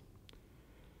sermon.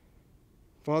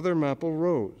 Father Mapple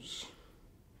rose,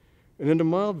 and in a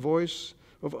mild voice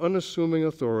of unassuming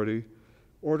authority,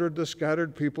 ordered the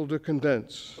scattered people to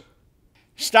condense.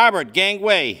 Starboard,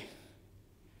 gangway.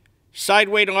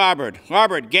 Sideway to larboard.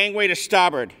 Larboard, gangway to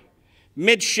starboard.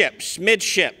 Midships,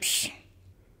 midships.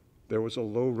 There was a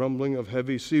low rumbling of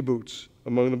heavy sea boots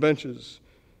among the benches,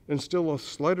 and still a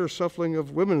slighter shuffling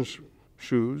of women's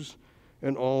shoes,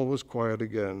 and all was quiet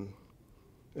again,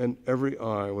 and every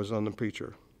eye was on the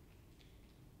preacher.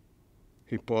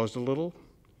 He paused a little,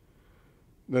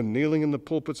 then kneeling in the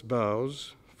pulpit's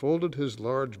bows, folded his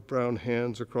large brown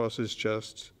hands across his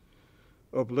chest,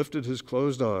 uplifted his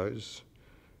closed eyes,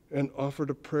 and offered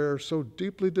a prayer so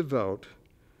deeply devout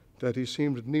that he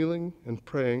seemed kneeling and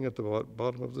praying at the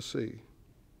bottom of the sea.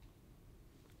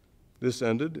 This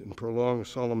ended in prolonged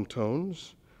solemn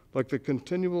tones, like the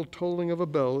continual tolling of a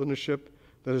bell in a ship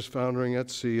that is foundering at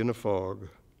sea in a fog.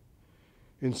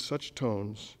 In such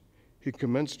tones, he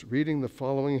commenced reading the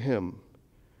following hymn,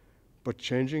 but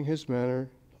changing his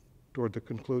manner toward the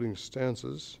concluding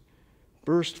stanzas,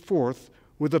 burst forth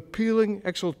with appealing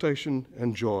exultation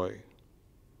and joy.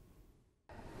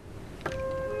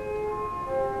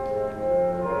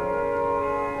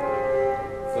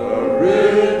 The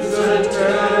ribs and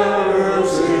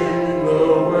terrors in the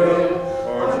way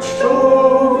arched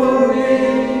over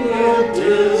me a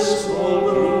dismal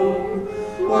gloom,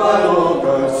 while all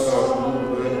God's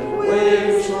sunlit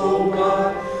waves roll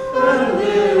by and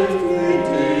lift me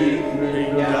deeply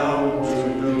down to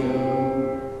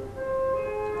doom.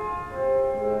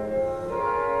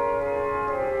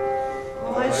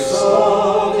 I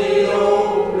saw the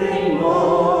opening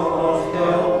maw of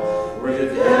hell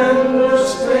with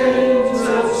endless pains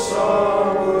and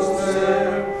sorrows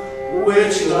there,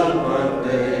 which none but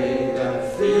they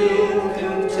that feel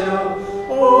can tell.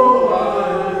 Oh, I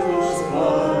was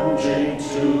plunging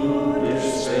to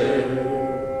despair.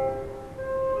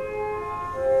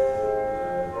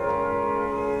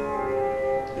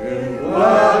 In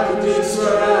black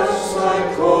distress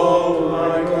I called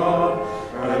my God,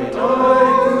 and I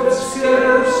could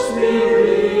scarcely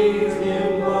leave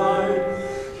him mine.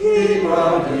 He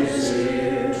bowed his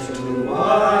ear to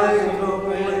my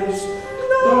complaints,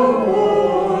 no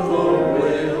more the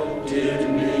will did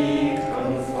me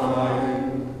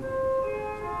confine.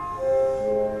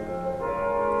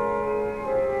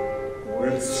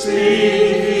 With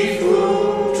speed he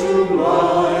flew to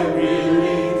my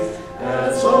relief,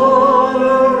 as on a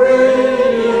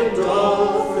radiant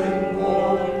dolphin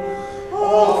borne,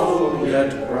 awful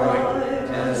yet bright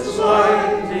as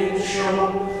lightning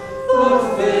shone the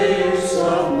face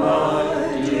of my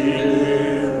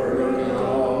deliverer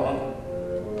God.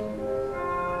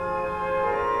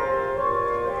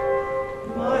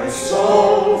 My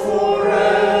soul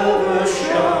forever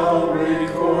shall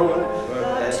record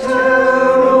that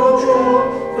terrible joy,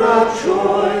 that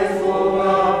joyful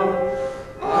hour.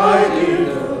 I give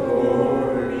the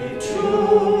glory to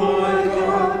my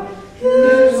God,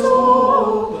 His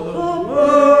all the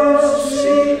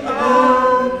mercy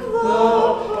and the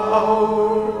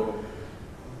power.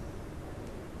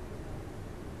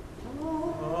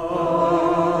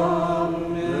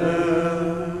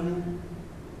 Amen.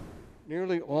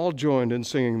 Nearly all joined in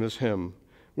singing this hymn,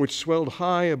 which swelled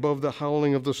high above the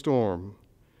howling of the storm.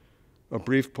 A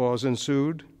brief pause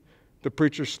ensued. The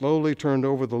preacher slowly turned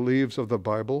over the leaves of the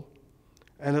Bible,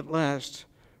 and at last,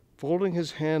 folding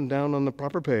his hand down on the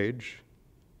proper page,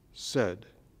 said,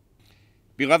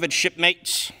 Beloved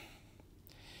shipmates,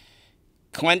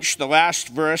 clench the last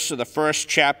verse of the first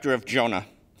chapter of Jonah.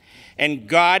 And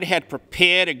God had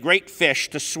prepared a great fish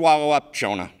to swallow up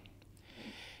Jonah.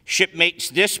 Shipmates,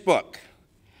 this book,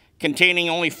 containing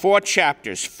only 4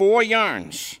 chapters, 4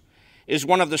 yarns, is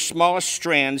one of the smallest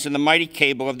strands in the mighty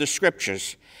cable of the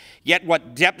Scriptures. Yet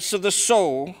what depths of the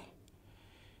soul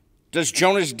does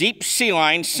Jonah's deep sea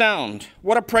line sound?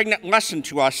 What a pregnant lesson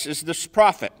to us is this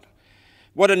prophet.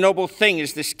 What a noble thing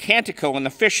is this canticle in the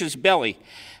fish's belly.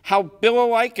 How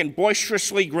billow-like and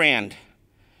boisterously grand.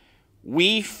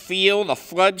 We feel the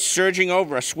flood surging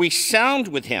over us. We sound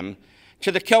with him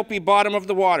to the kelpy bottom of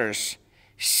the waters.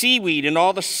 Seaweed and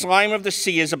all the slime of the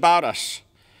sea is about us.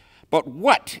 But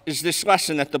what is this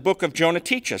lesson that the book of Jonah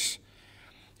teaches?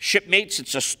 Shipmates,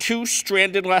 it's a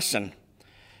 2-stranded lesson.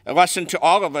 A lesson to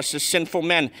all of us as sinful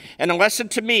men, and a lesson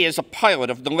to me as a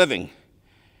pilot of the living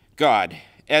God.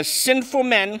 As sinful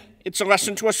men, it's a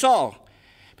lesson to us all,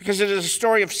 because it is a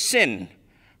story of sin,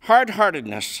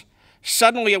 hard-heartedness,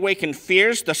 suddenly awakened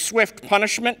fears, the swift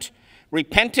punishment,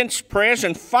 repentance, prayers,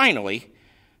 and finally,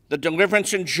 the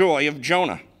deliverance and joy of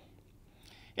Jonah.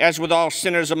 As with all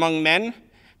sinners among men,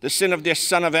 the sin of this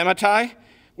son of Amittai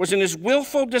was in his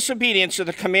willful disobedience of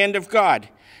the command of God.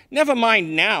 Never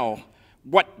mind now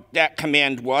what that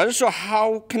command was or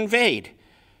how conveyed,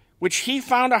 which he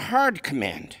found a hard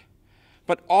command.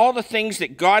 But all the things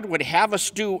that God would have us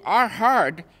do are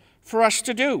hard for us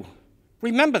to do.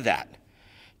 Remember that.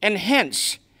 And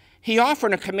hence, he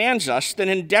often commands us that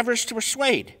endeavors to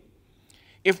persuade.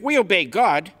 If we obey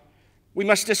God, we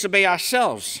must disobey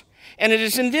ourselves. And it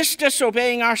is in this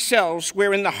disobeying ourselves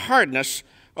wherein the hardness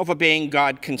of obeying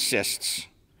God consists.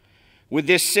 With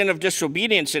this sin of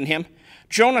disobedience in him,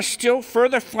 Jonah still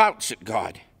further flouts at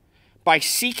God by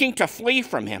seeking to flee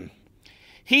from him.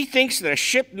 He thinks that a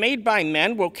ship made by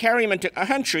men will carry him into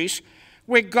countries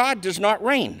where God does not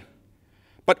reign,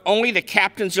 but only the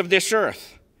captains of this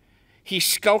earth. He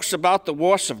skulks about the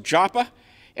wharfs of Joppa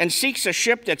and seeks a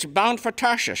ship that's bound for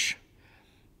Tarshish.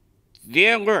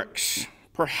 There lurks,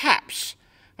 perhaps,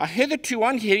 a hitherto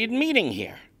unhidden meaning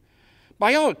here.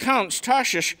 By all accounts,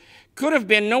 Tarshish could have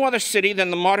been no other city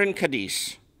than the modern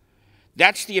Cadiz.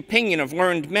 That's the opinion of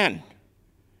learned men.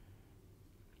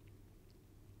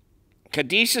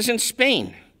 Cadiz is in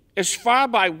Spain, as far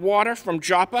by water from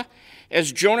Joppa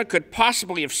as Jonah could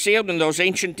possibly have sailed in those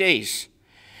ancient days,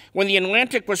 when the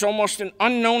Atlantic was almost an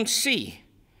unknown sea,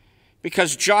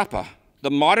 because Joppa, the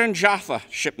modern Jaffa,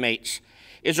 shipmates,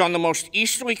 is on the most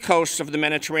easterly coast of the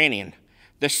Mediterranean,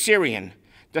 the Syrian,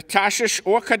 the Tarshish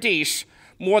or Cadiz,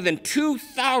 more than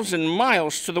 2,000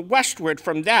 miles to the westward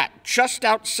from that, just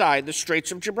outside the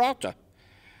Straits of Gibraltar.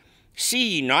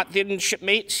 See ye not, then,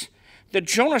 shipmates, that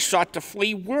Jonah sought to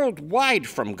flee worldwide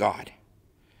from God?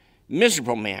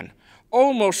 Miserable man,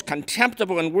 almost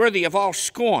contemptible and worthy of all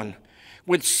scorn,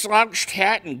 with slouched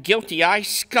hat and guilty eye,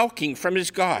 skulking from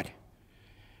his God,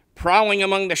 prowling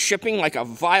among the shipping like a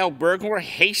vile burglar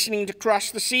hastening to cross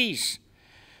the seas,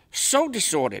 so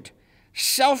disordered,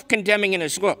 self-condemning in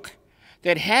his look,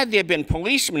 that had there been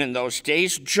policemen in those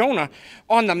days, Jonah,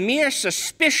 on the mere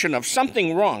suspicion of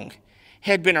something wrong,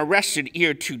 had been arrested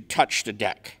ere to touch the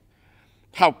deck.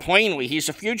 How plainly he's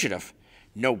a fugitive.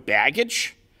 No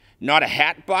baggage, not a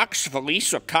hat box,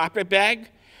 valise, or carpet bag.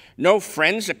 No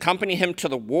friends accompany him to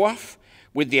the wharf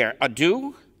with their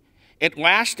adieu. At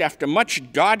last, after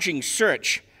much dodging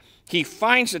search, he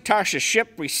finds the Tarshish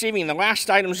ship receiving the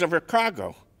last items of her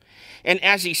cargo. And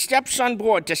as he steps on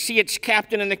board to see its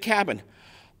captain in the cabin,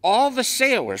 all the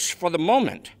sailors, for the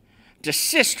moment,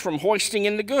 desist from hoisting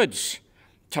in the goods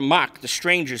to mock the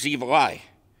stranger's evil eye.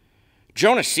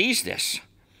 Jonah sees this,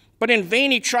 but in vain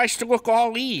he tries to look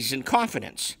all ease and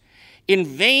confidence. In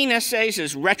vain essays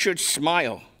his wretched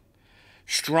smile.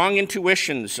 Strong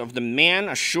intuitions of the man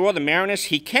assure the mariners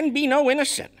he can be no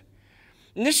innocent.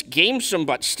 In this gamesome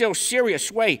but still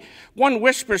serious way, one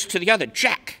whispers to the other,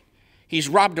 "Jack, he's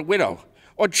robbed a widow."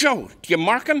 Or, "Joe, do you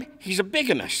mark him? He's a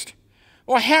bigamist."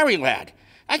 Or, "Harry, lad,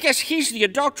 I guess he's the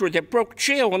adulterer that broke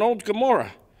jail in old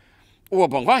Gomorrah." Or,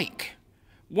 belike,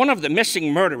 one of the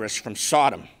missing murderers from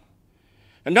Sodom.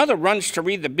 Another runs to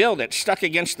read the bill that's stuck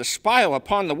against the spile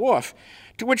upon the wharf,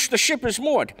 to which the ship is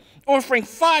moored, offering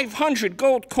 500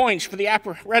 gold coins for the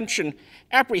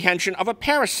apprehension of a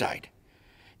parricide,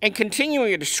 and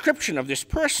continuing a description of this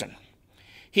person.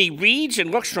 He reads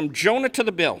and looks from Jonah to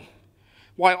the bill,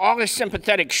 while all his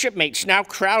sympathetic shipmates now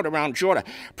crowd around Jonah,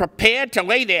 prepared to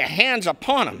lay their hands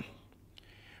upon him.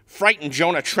 Frightened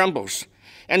Jonah trembles,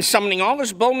 and summoning all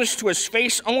his boldness to his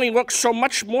face, only looks so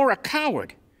much more a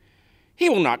coward. He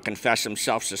will not confess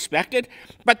himself suspected,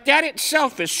 but that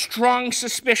itself is strong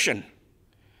suspicion.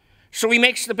 So he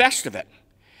makes the best of it,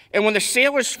 and when the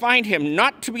sailors find him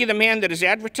not to be the man that is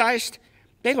advertised,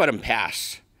 they let him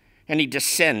pass, and he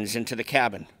descends into the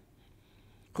cabin.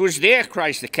 "Who's there?"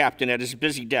 cries the captain at his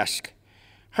busy desk,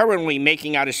 hurriedly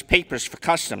making out his papers for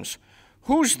customs.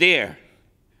 "Who's there?"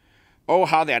 Oh,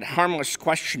 how that harmless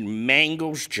question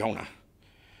mangles Jonah.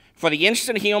 For the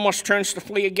instant he almost turns to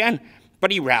flee again,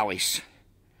 but he rallies.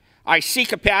 "I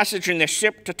seek a passage in the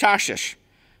ship to Tarshish.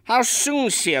 How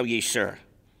soon sail ye, sir?"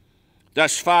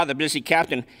 Thus far the busy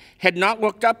captain had not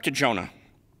looked up to Jonah,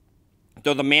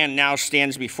 though the man now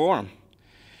stands before him.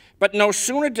 But no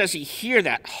sooner does he hear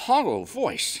that hollow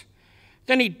voice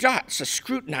than he darts a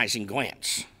scrutinizing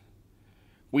glance.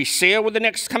 "We sail with the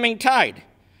next coming tide."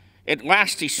 At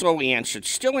last he slowly answered,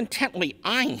 still intently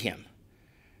eyeing him.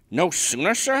 "No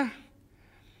sooner, sir?"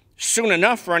 "Soon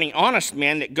enough for any honest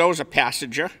man that goes a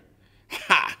passenger."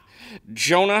 Ha!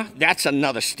 Jonah, that's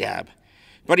another stab.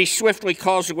 But he swiftly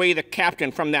calls away the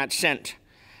captain from that scent.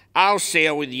 "I'll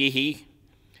sail with ye,"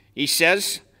 he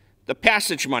says. "The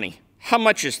passage money, how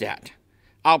much is that?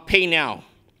 I'll pay now.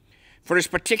 For it is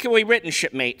particularly written,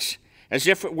 shipmates, as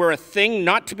if it were a thing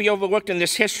not to be overlooked in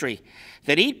this history,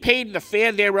 that he'd paid the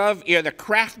fare thereof ere the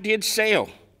craft did sail.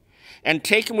 And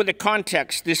taken with the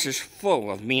context, this is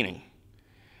full of meaning.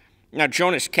 Now,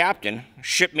 Jonah's captain,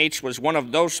 shipmates, was one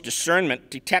of those discernment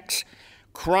detects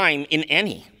crime in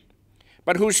any,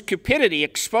 but whose cupidity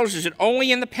exposes it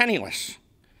only in the penniless.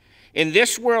 In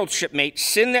this world, shipmates,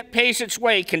 sin that pays its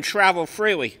way can travel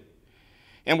freely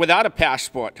and without a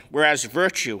passport, whereas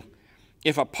virtue,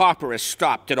 if a pauper, is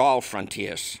stopped at all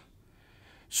frontiers.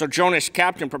 So Jonah's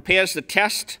captain prepares to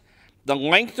test the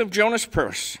length of Jonah's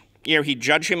purse ere he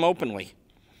judge him openly.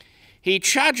 He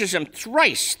charges him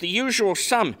thrice the usual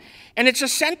sum, and it's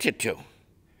assented to.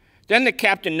 Then the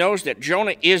captain knows that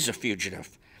Jonah is a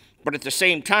fugitive, but at the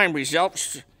same time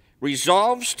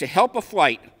resolves to help a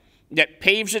flight that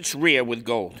paves its rear with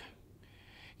gold.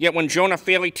 Yet when Jonah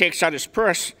fairly takes out his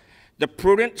purse, the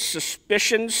prudent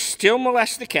suspicions still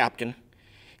molest the captain.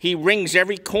 He rings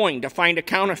every coin to find a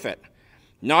counterfeit.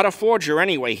 Not a forger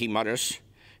anyway, he mutters,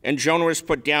 and Jonah is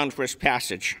put down for his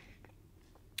passage.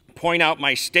 Point out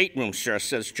my stateroom, sir,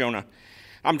 says Jonah.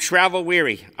 I'm travel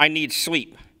weary. I need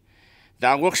sleep.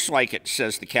 Thou looks like it,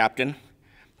 says the captain.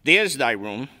 There's thy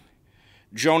room.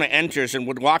 Jonah enters and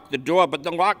would lock the door, but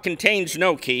the lock contains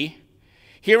no key.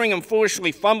 Hearing him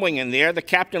foolishly fumbling in there, the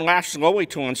captain laughs lowly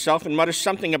to himself and mutters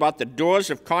something about the doors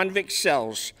of convict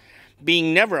cells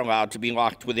being never allowed to be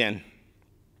locked within.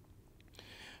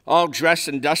 All dressed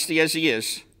and dusty as he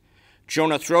is,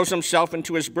 Jonah throws himself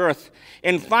into his berth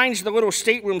and finds the little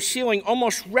stateroom ceiling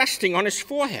almost resting on his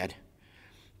forehead.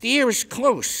 The air is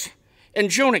close, and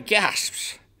Jonah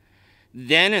gasps.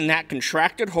 Then, in that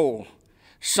contracted hole,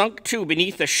 sunk too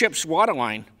beneath the ship's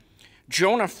waterline,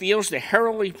 Jonah feels the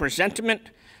heraldly presentiment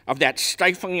of that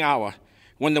stifling hour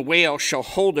when the whale shall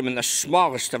hold him in the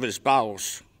smallest of his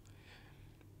bowels.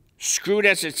 Screwed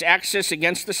as its axis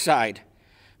against the side,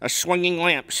 a swinging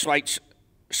lamp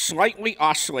slightly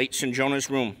oscillates in Jonah's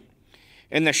room,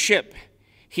 and the ship,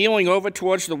 heeling over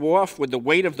towards the wharf with the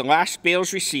weight of the last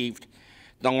bales received,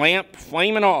 the lamp,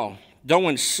 flame and all, though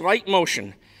in slight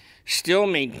motion, still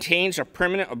maintains a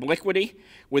permanent obliquity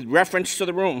with reference to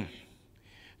the room.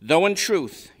 Though in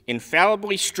truth,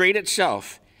 infallibly straight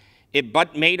itself, it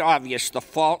but made obvious the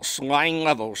false lying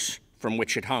levels from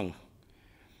which it hung.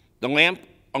 The lamp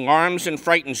alarms and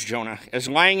frightens Jonah, as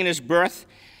lying in his berth,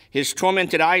 his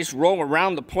tormented eyes roll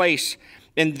around the place,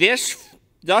 and this,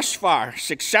 thus far,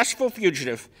 successful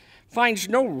fugitive finds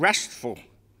no rest for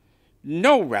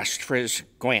his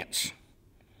glance.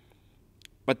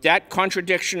 But that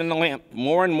contradiction in the lamp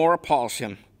more and more appalls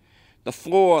him. The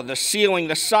floor, the ceiling,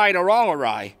 the side are all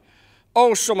awry.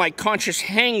 Oh, so my conscience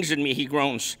hangs in me, he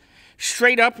groans.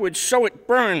 Straight upwards, so it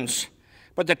burns.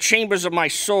 But the chambers of my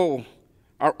soul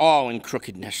are all in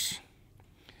crookedness.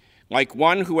 Like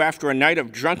one who after a night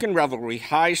of drunken revelry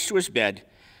hies to his bed,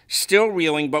 still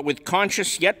reeling but with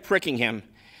conscience yet pricking him,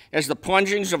 as the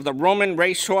plungings of the Roman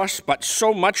racehorse but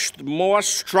so much the more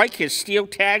strike his steel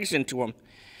tags into him,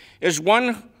 is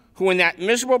one who in that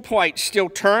miserable plight still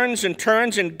turns and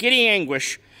turns in giddy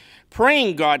anguish,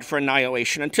 praying God for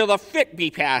annihilation until the fit be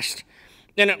past,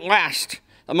 and at last,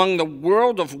 among the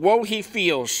world of woe he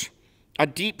feels, a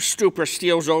deep stupor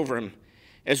steals over him,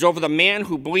 as over the man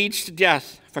who bleeds to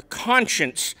death, for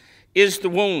conscience is the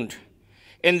wound,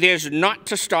 and there's naught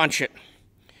to staunch it.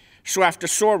 So after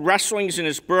sore wrestlings in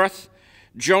his berth,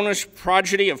 Jonah's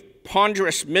prodigy of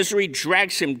ponderous misery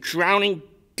drags him drowning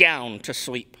down to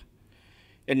sleep.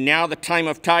 And now the time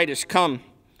of tide has come.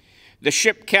 The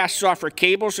ship casts off her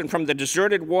cables, and from the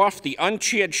deserted wharf, the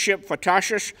uncheered ship for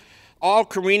Tarshish, all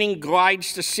careening,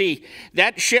 glides to sea.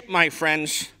 That ship, my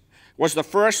friends, was the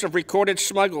first of recorded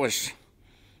smugglers.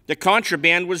 The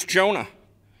contraband was Jonah.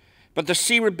 But the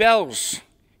sea rebels.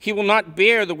 He will not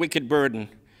bear the wicked burden.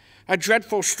 A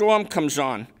dreadful storm comes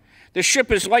on. The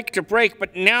ship is like to break,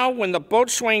 but now when the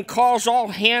boatswain calls all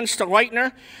hands to lighten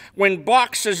her, when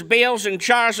boxes, bales, and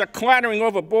jars are clattering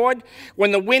overboard,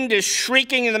 when the wind is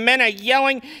shrieking and the men are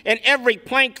yelling, and every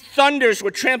plank thunders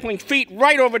with trampling feet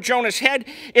right over Jonah's head,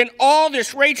 in all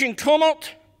this raging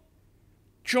tumult,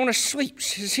 Jonah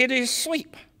sleeps his hideous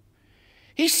sleep.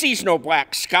 He sees no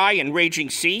black sky and raging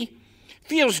sea,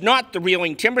 feels not the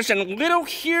reeling timbers, and little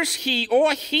hears he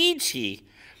or heeds he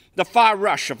the far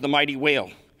rush of the mighty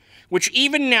whale, which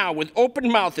even now with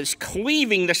open mouth is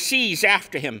cleaving the seas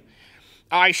after him.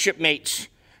 Aye, shipmates,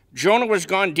 Jonah was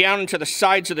gone down into the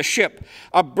sides of the ship,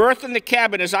 a berth in the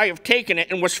cabin as I have taken it,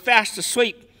 and was fast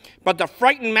asleep. But the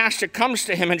frightened master comes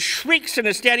to him and shrieks in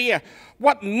his dead ear,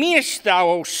 "What meanest thou,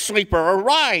 O sleeper?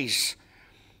 Arise!"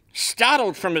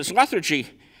 Startled from his lethargy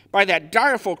by that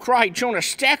direful cry, Jonah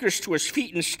staggers to his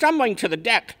feet, and stumbling to the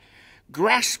deck,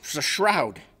 grasps a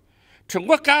shroud to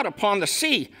look out upon the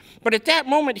sea. But at that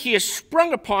moment he is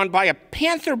sprung upon by a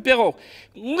panther billow,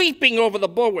 leaping over the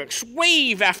bulwarks.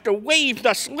 Wave after wave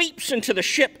thus leaps into the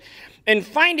ship, and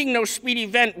finding no speedy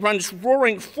vent, runs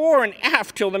roaring fore and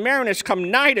aft till the mariners come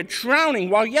nigh to drowning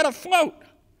while yet afloat.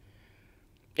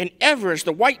 And ever as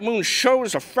the white moon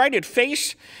shows a frighted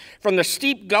face from the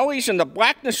steep gullies and the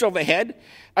blackness overhead,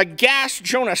 aghast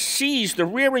Jonah sees the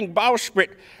rearing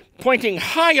bowsprit pointing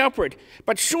high upward,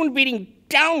 but soon beating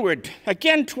downward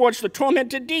again towards the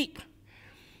tormented deep.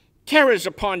 Terrors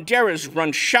upon terrors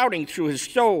run shouting through his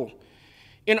soul.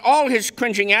 In all his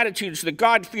cringing attitudes, the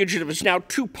God-fugitive is now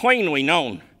too plainly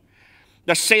known.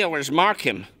 The sailors mark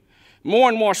him. More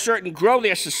and more certain grow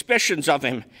their suspicions of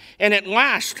him, and at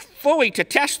last, fully to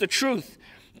test the truth,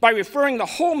 by referring the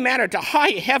whole matter to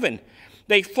high heaven,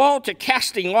 they fall to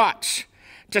casting lots,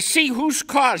 to see whose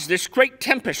cause this great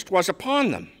tempest was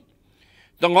upon them.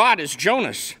 The lot is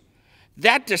Jonah's.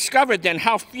 That discovered then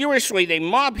how furiously they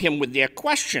mob him with their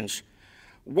questions.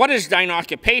 What is thine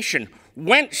occupation?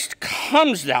 Whence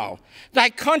comes thou?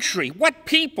 Thy country? What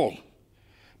people?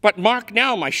 But mark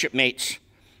now, my shipmates,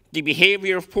 the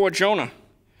behavior of poor Jonah.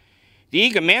 The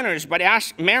eager mariners but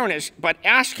ask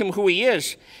him who he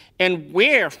is, and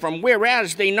where, from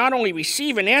whereas they not only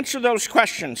receive and answer those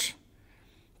questions,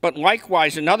 but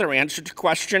likewise another answer to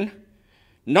question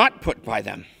not put by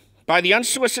them. By the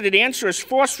unsolicited answer is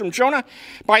forced from Jonah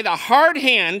by the hard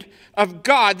hand of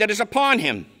God that is upon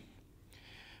him.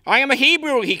 I am a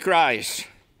Hebrew, he cries,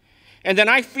 and then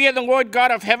I fear the Lord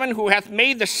God of heaven, who hath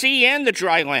made the sea and the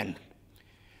dry land.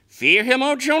 Fear him,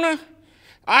 O Jonah?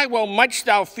 Ay, well mightst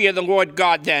thou fear the Lord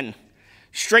God then.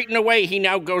 Straighten away he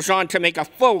now goes on to make a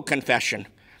full confession,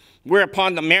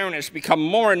 whereupon the mariners become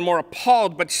more and more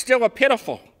appalled, but still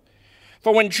pitiful.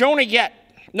 For when Jonah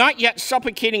not yet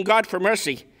supplicating God for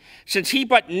mercy, since he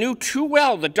but knew too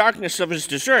well the darkness of his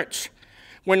deserts,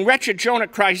 when wretched Jonah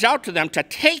cries out to them to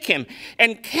take him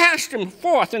and cast him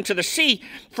forth into the sea,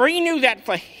 for he knew that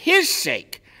for his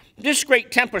sake this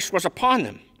great tempest was upon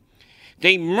them,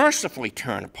 they mercifully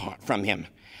turn apart from him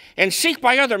and seek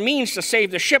by other means to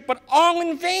save the ship, but all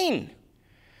in vain.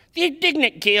 The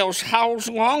indignant gales howls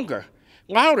louder.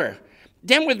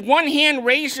 Then with one hand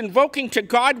raised invoking to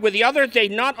God, with the other they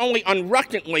not only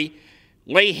unreluctantly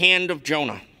lay hand of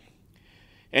Jonah.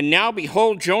 And now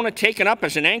behold Jonah taken up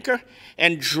as an anchor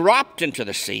and dropped into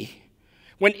the sea,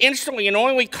 when instantly an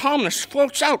oily calmness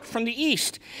floats out from the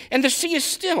east, and the sea is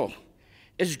still,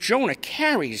 as Jonah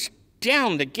carries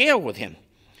down the gale with him,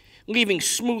 leaving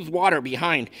smooth water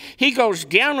behind. He goes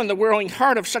down in the whirling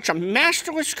heart of such a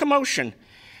masterless commotion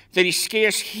that he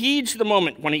scarce heeds the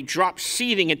moment when he drops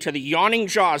seething into the yawning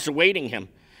jaws awaiting him,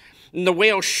 and the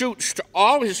whale shoots to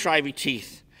all his driving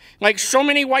teeth, like so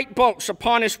many white bolts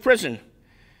upon his prison.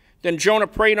 Then Jonah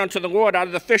prayed unto the Lord out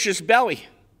of the fish's belly.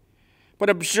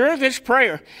 But observe his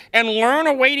prayer and learn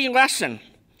a weighty lesson.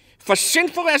 For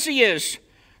sinful as he is,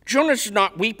 Jonah does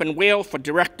not weep and wail for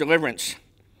direct deliverance.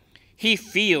 He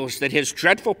feels that his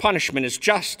dreadful punishment is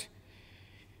just.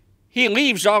 He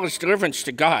leaves all his deliverance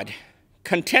to God,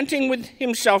 contenting with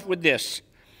himself with this,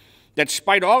 that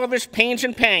despite all of his pains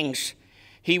and pangs,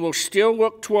 he will still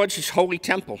look towards his holy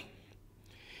temple.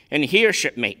 And here,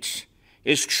 shipmates,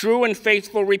 is true and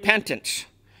faithful repentance,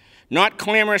 not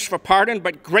clamorous for pardon,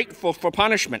 but grateful for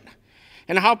punishment.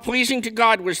 And how pleasing to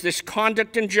God was this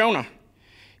conduct in Jonah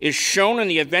is shown in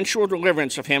the eventual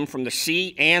deliverance of him from the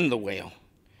sea and the whale.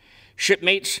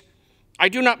 Shipmates, I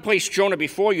do not place Jonah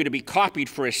before you to be copied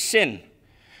for his sin,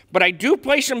 but I do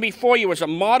place him before you as a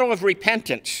model of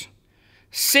repentance.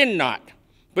 Sin not,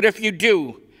 but if you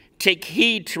do, take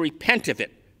heed to repent of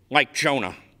it, like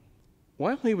Jonah.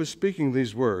 While he was speaking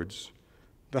these words,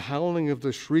 the howling of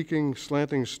the shrieking,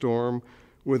 slanting storm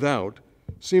without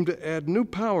seemed to add new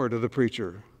power to the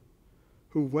preacher,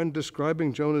 who, when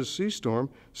describing Jonah's sea storm,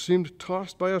 seemed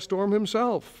tossed by a storm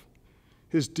himself.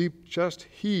 His deep chest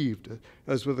heaved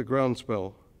as with a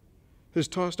groundswell. His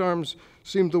tossed arms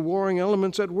seemed the warring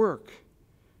elements at work,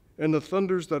 and the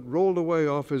thunders that rolled away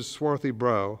off his swarthy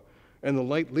brow and the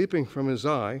light leaping from his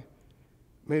eye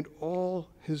made all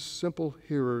his simple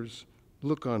hearers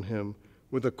look on him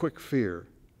with a quick fear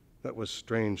that was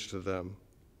strange to them.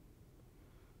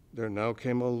 There now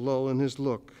came a lull in his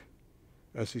look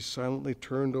as he silently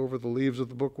turned over the leaves of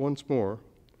the book once more,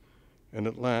 and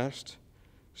at last,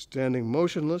 standing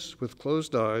motionless with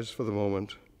closed eyes for the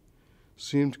moment,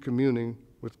 seemed communing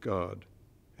with God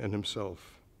and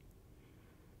himself.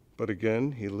 But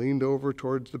again he leaned over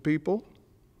towards the people,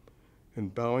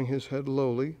 and bowing his head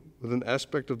lowly with an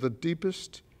aspect of the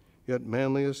deepest yet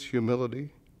manliest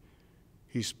humility,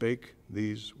 he spake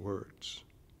these words.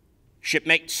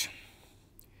 Shipmates,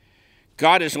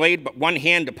 God has laid but one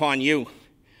hand upon you.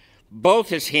 Both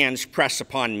his hands press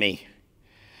upon me.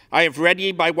 I have read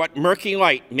ye by what murky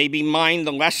light may be mine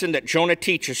the lesson that Jonah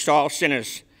teaches to all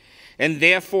sinners, and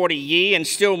therefore to ye, and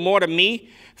still more to me,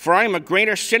 for I am a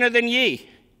greater sinner than ye.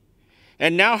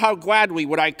 And now how gladly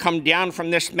would I come down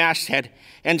from this masthead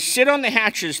and sit on the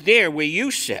hatches there where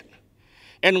you sit,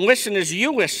 and listen as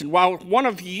you listen, while one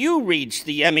of you reads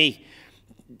me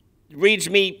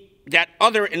that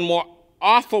other and more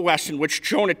awful lesson which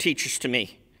Jonah teaches to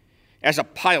me, as a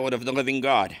pilot of the living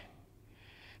God.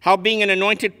 How being an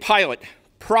anointed pilot,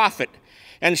 prophet,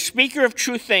 and speaker of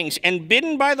true things, and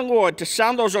bidden by the Lord to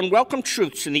sound those unwelcome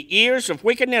truths in the ears of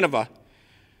wicked Nineveh,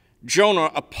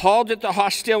 Jonah, appalled at the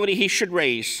hostility he should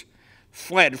raise,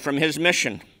 fled from his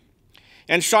mission,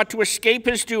 and sought to escape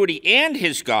his duty and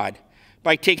his God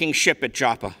by taking ship at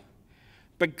Joppa.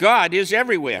 But God is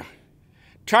everywhere.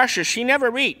 Tarshish he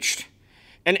never reached,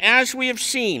 and as we have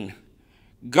seen,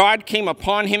 God came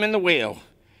upon him in the whale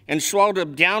and swallowed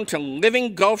him down to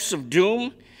living gulfs of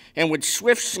doom, and with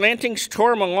swift slantings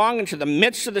tore him along into the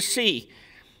midst of the sea,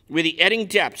 where the eddying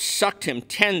depths sucked him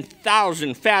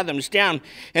 10,000 fathoms down,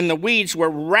 and the weeds were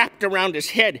wrapped around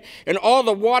his head, and all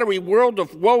the watery world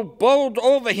of woe bowled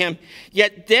over him.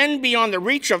 Yet then, beyond the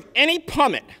reach of any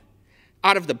plummet,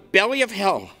 out of the belly of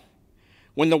hell,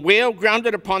 when the whale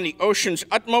grounded upon the ocean's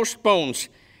utmost bones,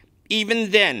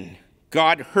 even then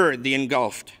God heard the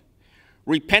engulfed,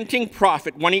 repenting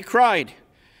prophet when he cried.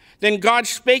 Then God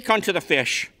spake unto the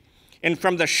fish, and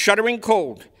from the shuddering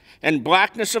cold and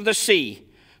blackness of the sea,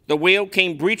 the whale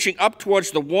came breaching up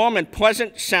towards the warm and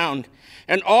pleasant sound,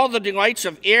 and all the delights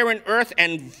of air and earth,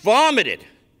 and vomited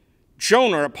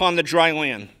Jonah upon the dry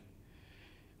land.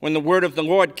 When the word of the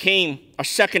Lord came a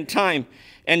second time,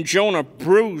 and Jonah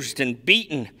bruised and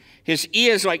beaten, his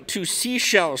ears like two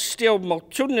seashells, still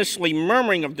multitudinously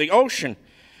murmuring of the ocean,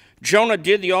 Jonah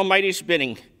did the Almighty's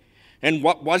bidding. And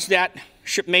what was that,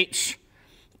 shipmates?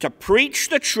 To preach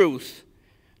the truth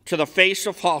to the face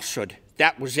of falsehood.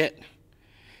 That was it.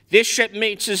 This,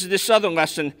 shipmates, is this other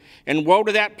lesson, and woe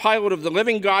to that pilot of the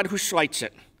living God who slights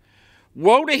it.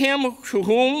 Woe to him to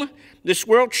whom this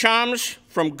world charms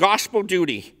from gospel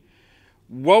duty.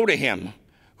 Woe to him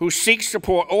who seeks to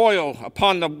pour oil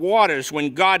upon the waters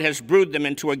when God has brewed them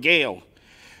into a gale.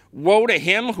 Woe to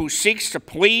him who seeks to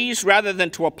please rather than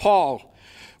to appall.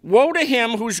 Woe to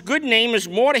him whose good name is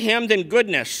more to him than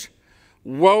goodness.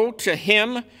 Woe to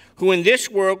him who in this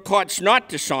world courts not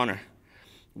dishonor.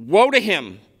 Woe to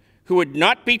him who would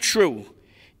not be true,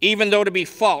 even though to be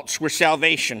false were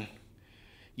salvation.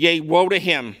 Yea, woe to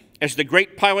him, as the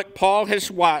great pilot Paul has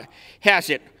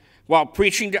it, while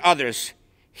preaching to others,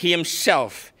 he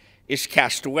himself is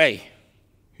cast away.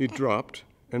 He dropped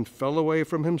and fell away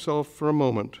from himself for a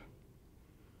moment.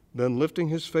 Then, lifting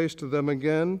his face to them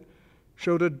again,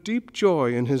 showed a deep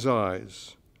joy in his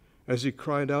eyes as he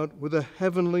cried out with a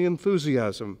heavenly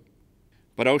enthusiasm.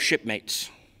 But, O shipmates,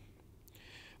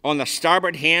 on the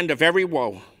starboard hand of every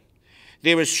woe,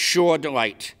 there is sure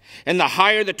delight. And the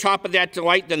higher the top of that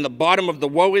delight, then the bottom of the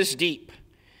woe is deep.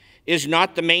 Is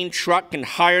not the main truck and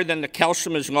higher than the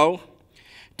kelsom is low?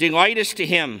 Delight is to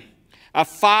him a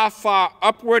far, far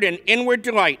upward and inward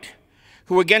delight,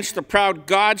 who against the proud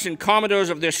gods and commodores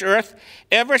of this earth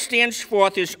ever stands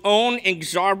forth his own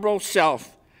inexorable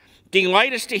self.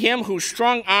 Delight is to him whose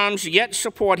strong arms yet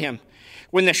support him,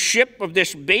 when the ship of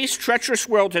this base, treacherous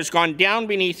world has gone down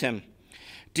beneath him.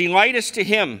 Delight is to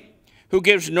him who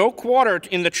gives no quarter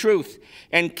in the truth,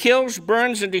 and kills,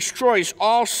 burns, and destroys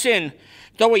all sin,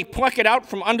 though he pluck it out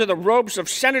from under the robes of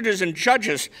senators and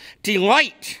judges.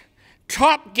 Delight,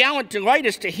 top gallant delight,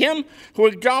 is to him who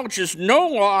acknowledges no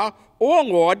law or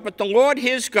Lord, but the Lord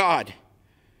his God,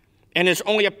 and is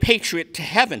only a patriot to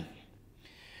heaven.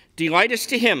 Delight is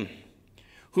to him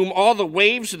whom all the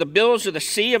waves of the billows of the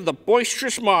sea of the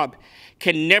boisterous mob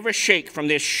can never shake from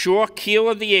this sure keel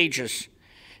of the ages.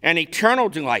 And eternal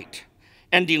delight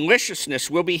and deliciousness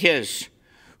will be his,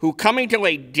 who coming to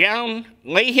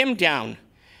lay him down,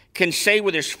 can say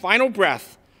with his final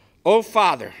breath, O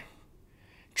Father,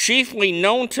 chiefly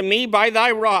known to me by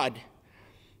thy rod,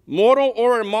 mortal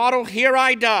or immortal, here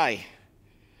I die.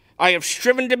 I have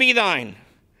striven to be thine,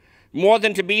 more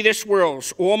than to be this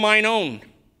world's or mine own.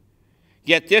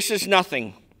 Yet this is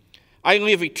nothing. I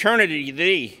leave eternity to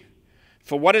thee.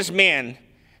 For what is man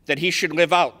that he should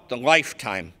live out the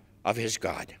lifetime of his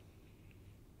God?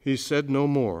 He said no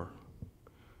more,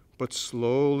 but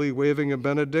slowly waving a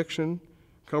benediction,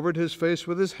 covered his face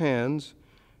with his hands,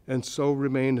 and so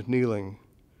remained kneeling,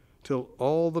 till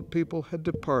all the people had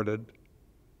departed,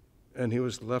 and he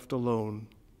was left alone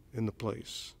in the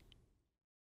place.